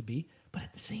supposed to be, but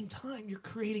at the same time, you're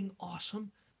creating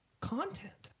awesome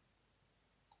content.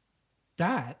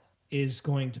 That is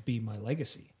going to be my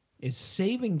legacy: is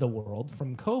saving the world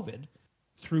from COVID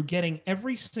through getting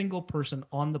every single person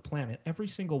on the planet, every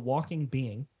single walking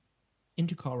being,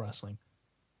 into car wrestling.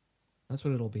 That's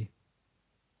what it'll be.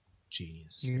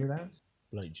 Genius. You hear that?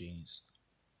 Bloody genius.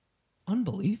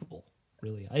 Unbelievable,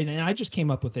 really. I just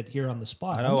came up with it here on the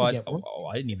spot. I know. I'm I gonna get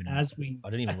work didn't even. I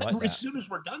didn't even write as that. soon as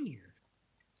we're done here,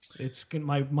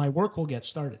 my work will get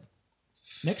started.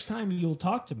 Next time you'll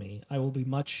talk to me, I will be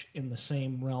much in the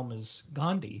same realm as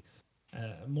Gandhi,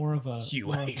 more of a You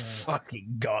more ain't of a,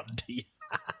 fucking Gandhi.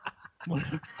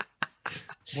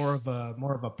 more of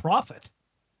a prophet.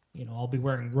 You know, I'll be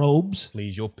wearing robes.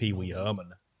 Please, you're Pee Wee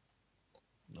Herman.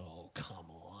 Oh, come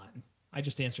on! I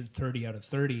just answered 30 out of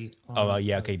 30.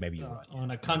 Yeah, okay, maybe you're right.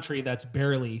 On a country that's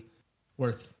barely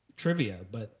worth trivia,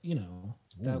 but you know,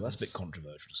 That's a bit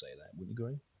controversial to say that. Wouldn't you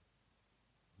agree?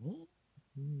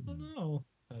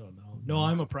 I don't know. No,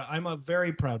 I'm a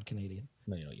very proud Canadian.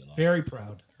 No, you're not. Very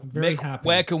proud. I'm very Mick, happy.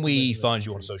 where can to we live in this find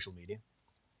you on country. social media?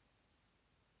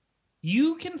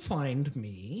 You can find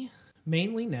me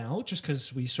mainly now, just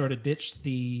because we sort of ditched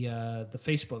the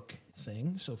Facebook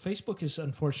thing. So Facebook is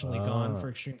unfortunately gone for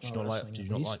Extreme Car Wrestling. Did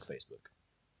you not like Facebook?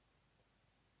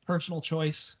 Personal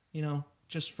choice, you know,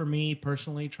 just for me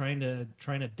personally, trying to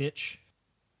ditch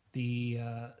the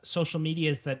social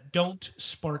medias that don't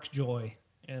spark joy.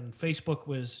 And Facebook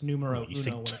was numero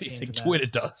uno when it came to that. Twitter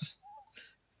does?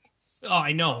 Oh,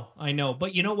 I know.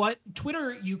 But you know what?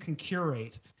 Twitter, you can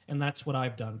curate, and that's what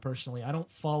I've done personally. I don't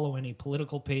follow any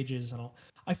political pages.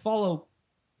 I follow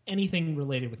anything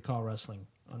related with car wrestling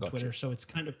on Twitter, so it's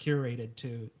kind of curated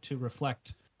to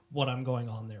reflect what I'm going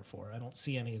on there for. I don't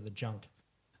see any of the junk.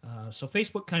 So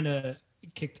Facebook kind of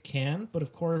kicked the can, but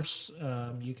of course,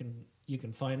 you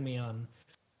can find me on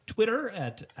Twitter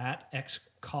at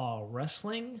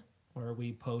xcarwrestling, where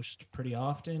we post pretty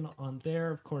often on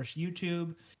there. Of course,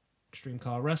 YouTube, Extreme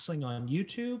Car Wrestling on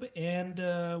YouTube.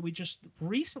 And we just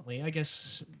recently, I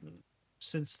guess,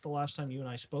 since the last time you and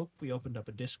I spoke, we opened up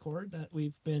a Discord that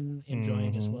we've been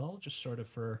enjoying as well, just sort of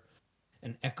for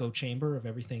an echo chamber of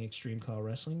everything Extreme Car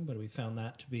Wrestling. But we found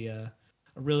that to be a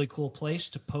really cool place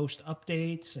to post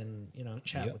updates and, you know,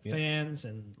 chat with fans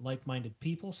and like-minded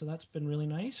people. So that's been really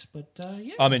nice. But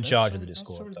yeah, I'm in charge of the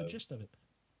Discord. That's sort of the gist of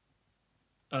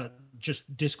it.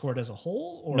 Just Discord as a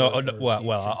whole, or I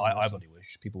only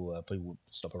wish people would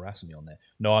stop harassing me on there.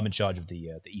 No, I'm in charge of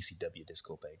the ECW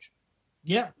Discord page.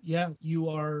 Yeah, you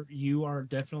are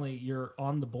definitely, you're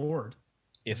on the board.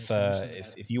 If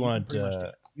you want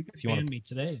to if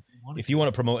you want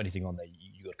to promote anything on there,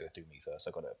 you got to go through me first.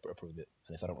 I got to approve it,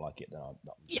 and if I don't like it, then I'm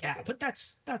not. Yeah, but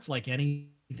that's like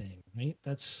anything, right?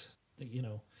 That's, you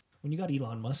know, when you got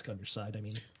Elon Musk on your side, I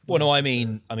mean. Well, no, I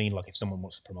mean, like if someone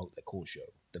wants to promote their cool show,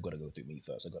 they've got to go through me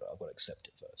first. I've got to accept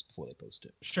it first before they post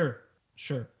it. Sure.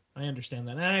 I understand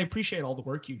that, and I appreciate all the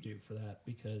work you do for that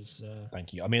because.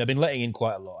 Thank you. I mean, I've been letting in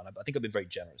quite a lot, and I think I've been very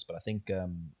generous. But I think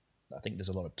there's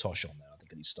a lot of tosh on there. I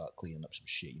think I need to start cleaning up some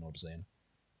shit. You know what I'm saying?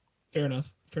 Fair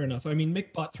enough. I mean,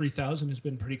 MickBot 3000 has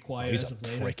been pretty quiet as of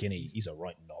late. He's a prick, isn't he? He's a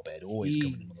right knobhead, always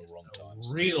coming in on the wrong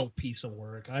times. Real piece of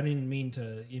work. I didn't mean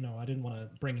to, you know, I didn't want to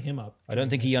bring him up. I don't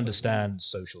think he understands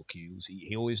social cues.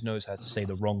 He always knows how to say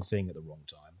the wrong thing at the wrong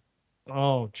time.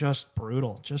 Oh, just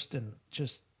brutal.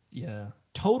 Yeah.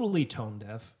 Totally tone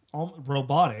deaf.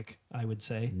 Robotic, I would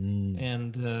say.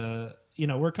 And, you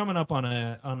know, we're coming up on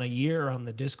a year on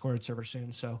the Discord server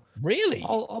soon, so really,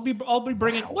 I'll be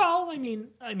bringing. Wow. Well,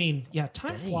 I mean, yeah,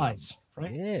 time flies,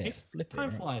 right? Yeah,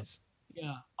 time flies.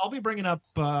 Yeah, I'll be bringing up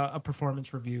a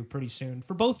performance review pretty soon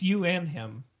for both you and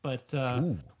him. But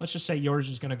let's just say yours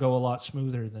is going to go a lot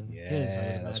smoother than his,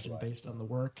 I imagine, based on the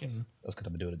work and that's going to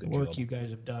be doing a good work job. you guys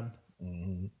have done.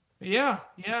 Mm-hmm. Yeah.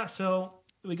 So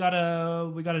we got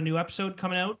a new episode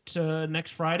coming out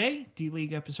next Friday,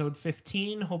 D-League episode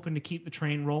 15. Hoping to keep the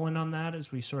train rolling on that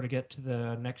as we sort of get to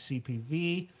the next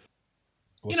CPV.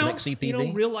 What's the next CPV? You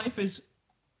know, real life is.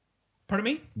 Pardon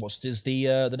me? What's the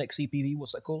next CPV?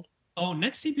 What's that called? Oh,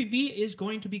 next CPV is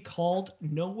going to be called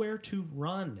Nowhere to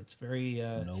Run. It's very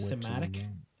thematic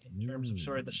in terms of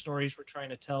sort of the stories we're trying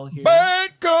to tell here.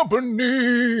 Bad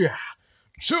company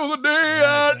till the day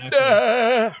I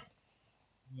die.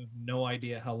 I have no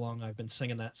idea how long I've been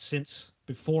singing that since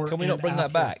before. Can we not bring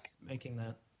that back? Making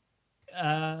that.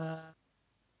 I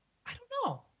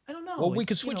don't know. Well, we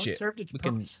could switch it. Served its we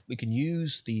purpose. can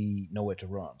use the Nowhere to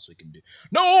Run, so we can do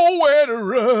Nowhere to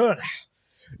Run.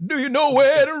 Do you know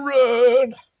where to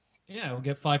run? Yeah, we'll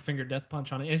get Five Finger Death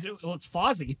Punch on it. It's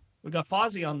Fozzy. We got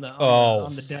Fozzy on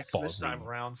the deck this time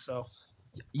around. So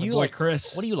you boy like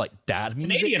Chris? What do you like, dad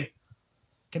music?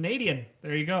 Canadian.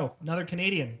 There you go. Another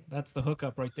Canadian. That's the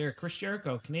hookup right there. Chris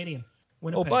Jericho, Canadian.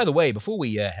 Winnipeg. by the way, before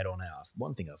we head on out,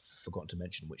 one thing I've forgotten to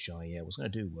mention, which I was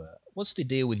going to do. What's the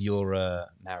deal with your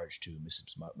marriage to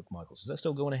Mrs. McMichaels? Is that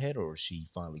still going ahead, or has she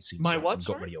finally seen My sense what, and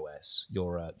got sorry? rid of your ass?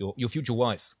 Your future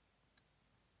wife.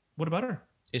 What about her?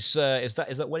 Is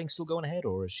that wedding still going ahead,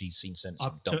 or has she seen sense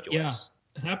and dumped your ass?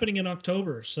 Happening in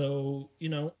October. So,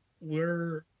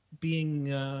 we're being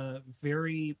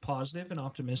very positive and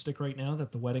optimistic right now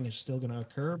that the wedding is still going to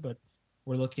occur, but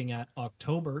we're looking at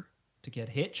October to get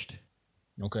hitched.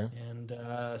 Okay. And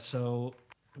so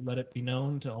let it be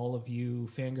known to all of you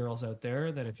fangirls out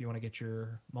there that if you want to get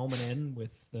your moment in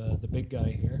with the big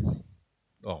guy here,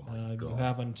 Oh my you god.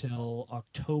 have until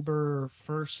October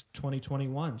 1st,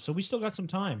 2021. So we still got some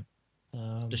time.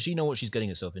 Does she know what she's getting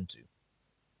herself into?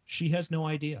 She has no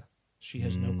idea. She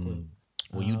has no clue.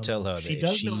 Well, you tell her that she if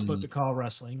does know about the call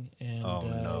wrestling, and Oh,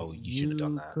 no, you shouldn't have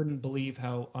done that. couldn't believe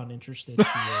how uninterested she is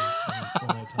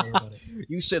when I tell her about it.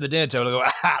 You said the dinner table. Go,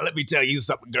 let me tell you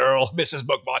something, girl, Mrs.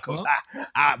 McMichaels. Well-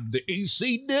 I'm the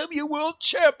ECW World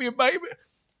Champion, baby.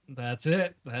 That's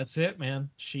it. That's it, man.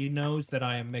 She knows that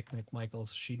I am Mick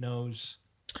McMichaels. She knows.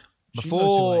 she knows who I am.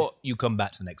 Before you come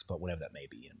back to the next part, whatever that may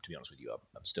be, and to be honest with you,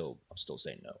 I'm still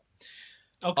saying no.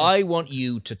 Okay. I want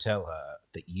you to tell her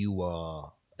that you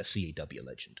are a CAW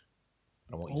legend.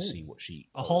 I want you to see what she.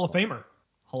 a Hall of Famer.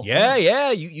 Hall of Yeah, Famer.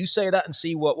 yeah. You say that and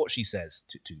see what she says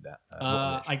to that.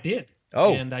 I did.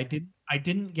 Oh. And I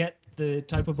didn't get the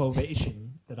type of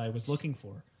ovation that I was looking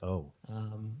for. Oh.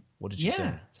 Um, What did she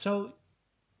say? So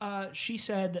she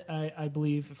said, I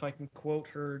believe, if I can quote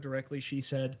her directly, she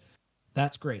said,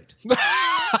 "That's great."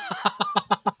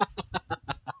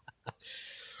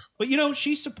 But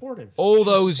she's supportive. All She's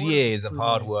those supportive years of through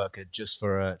hard my- work just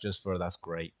for that's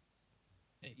great.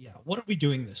 Yeah, what are we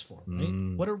doing this for,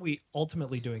 right? What are we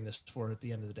ultimately doing this for at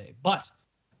the end of the day? But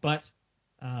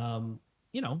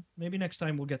maybe next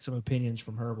time we'll get some opinions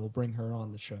from her. We'll bring her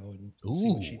on the show and see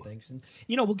what she Ooh. thinks, and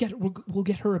we'll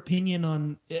get her opinion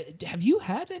on. Have you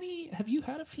had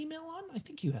a female on? I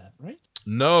think you have, right?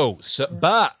 No,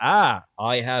 but I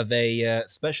have a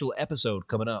special episode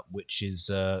coming up, which is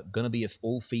going to be an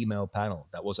all-female panel.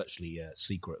 That was actually a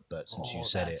secret, but since you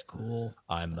said that's it, cool.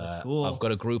 I'm That's cool. I've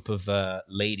got a group of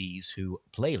ladies who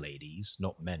play ladies,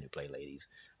 not men who play ladies,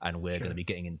 and we're going to be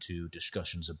getting into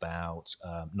discussions about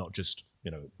not just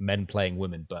men playing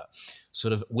women, but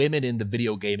sort of women in the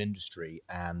video game industry,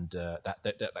 and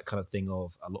that kind of thing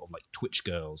of a lot of like Twitch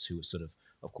girls who are sort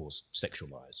of course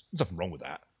sexualized. There's nothing wrong with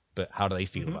that. But how do they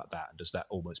feel about that? And does that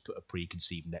almost put a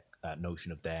preconceived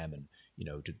notion of them, and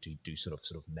do sort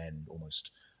of men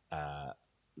almost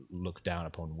look down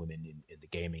upon women in the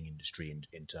gaming industry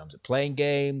in terms of playing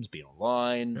games, being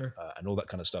online, Sure. And all that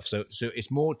kind of stuff. So it's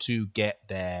more to get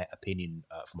their opinion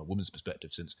from a woman's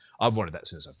perspective, since I've wanted that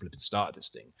since I flipping started this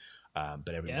thing.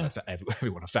 But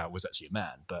everyone I found was actually a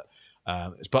man. But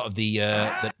as part of the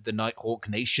Nighthawk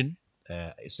Nation.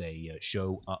 It's a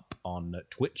show up on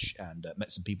Twitch, and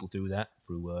met some people through that,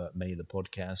 through many of the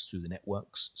podcasts, through the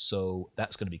networks. So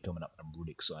that's going to be coming up. I'm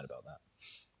really excited about that.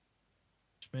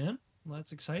 Man, well,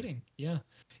 that's exciting. Yeah,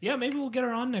 maybe we'll get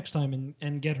her on next time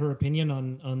and get her opinion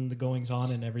on the goings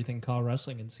on and everything call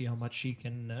wrestling, and see how much she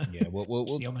can. Yeah, we'll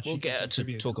see how much she get can her to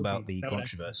contribute. talk That would about be- the that would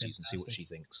actually be controversies and see what she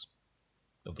fantastic. thinks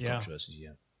of the Yeah. controversies. Yeah.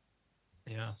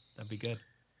 Yeah, that'd be good.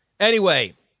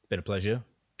 Anyway, been a pleasure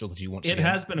talking to you once It again.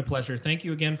 has been a pleasure. Thank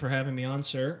you again for having me on,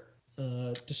 sir.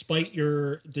 Despite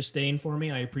your disdain for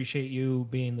me, I appreciate you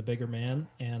being the bigger man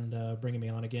and bringing me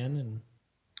on again. And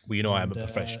Well, I am a and,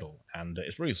 professional, and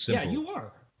it's really simple. yeah, you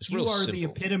are. It's You real are the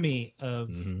simple. epitome of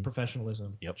Mhm.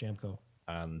 professionalism, Yep. Jamco.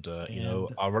 And,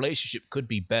 And- our relationship could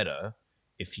be better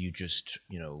if you just,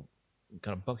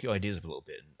 kind of buck your ideas up a little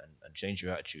bit and change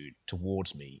your attitude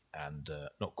towards me, and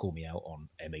not call me out on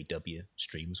MAW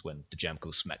streams when the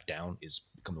Jamco SmackDown is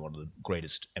becoming one of the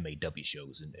greatest MAW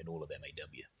shows in all of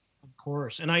MAW. Of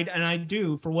course, and I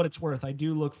do, for what it's worth, I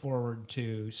do look forward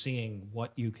to seeing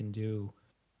what you can do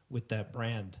with that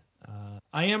brand.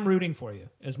 I am rooting for you,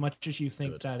 as much as you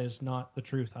think Good. that is not the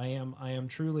truth. I am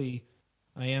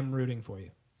rooting for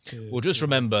you. Well, just to-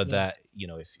 remember yeah. that,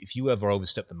 if you ever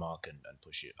overstep the mark and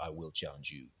push it, I will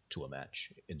challenge you to a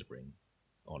match in the ring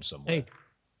on somewhere. Hey,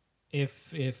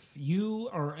 if you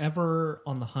are ever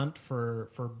on the hunt for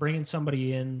bringing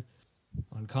somebody in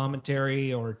on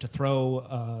commentary, or to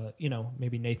throw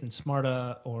maybe Nathan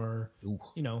Smarta, or Ooh.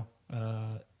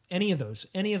 any of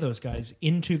those guys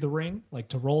into the ring, like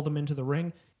to roll them into the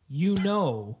ring, You're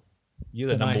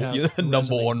the that I number, have you're the to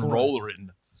number resonate one for it. roller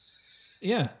in.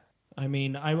 yeah. I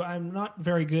mean, I'm not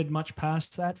very good much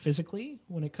past that physically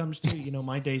when it comes to,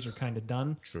 my days are kind of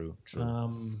done. True.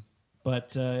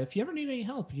 But if you ever need any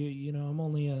help, you know, I'm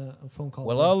only a phone call.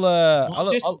 Well,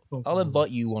 away. I'll invite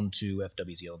you onto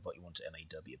FWZ. I'll invite you onto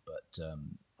MAW, but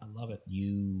I love it.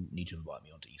 you need to invite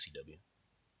me onto ECW.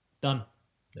 Done.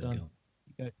 There Done.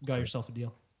 we go. You got yourself a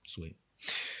deal. Sweet.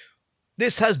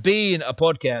 This has been a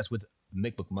podcast with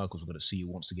Mick McMichaels. We're going to see you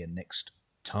once again next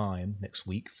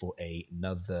week for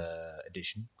another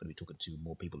edition. We're going to be talking to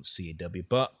more people of CAW.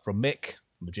 But from Mick,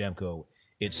 from the Jamco,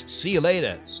 it's see you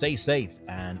later, stay safe,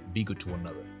 and be good to one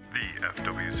another. The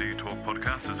FWZ Talk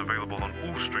podcast is available on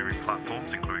all streaming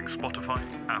platforms, including Spotify,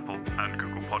 Apple, and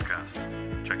Google Podcasts.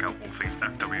 Check out all things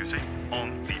FWZ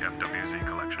on the FWZ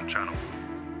Collection channel.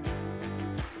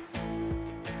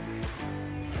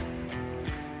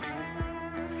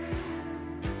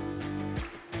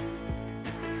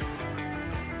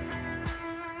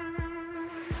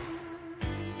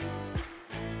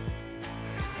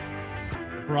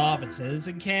 Provinces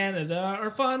in Canada are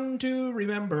fun to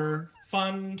remember.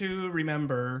 Fun to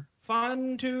remember.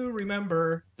 Fun to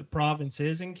remember. The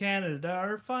provinces in Canada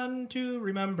are fun to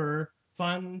remember.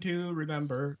 Fun to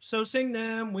remember. So sing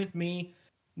them with me.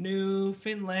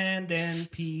 Newfoundland and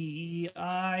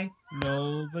PEI,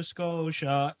 Nova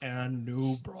Scotia and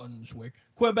New Brunswick,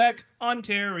 Quebec,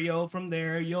 Ontario. From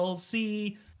there you'll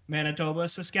see Manitoba,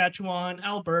 Saskatchewan,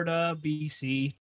 Alberta, BC.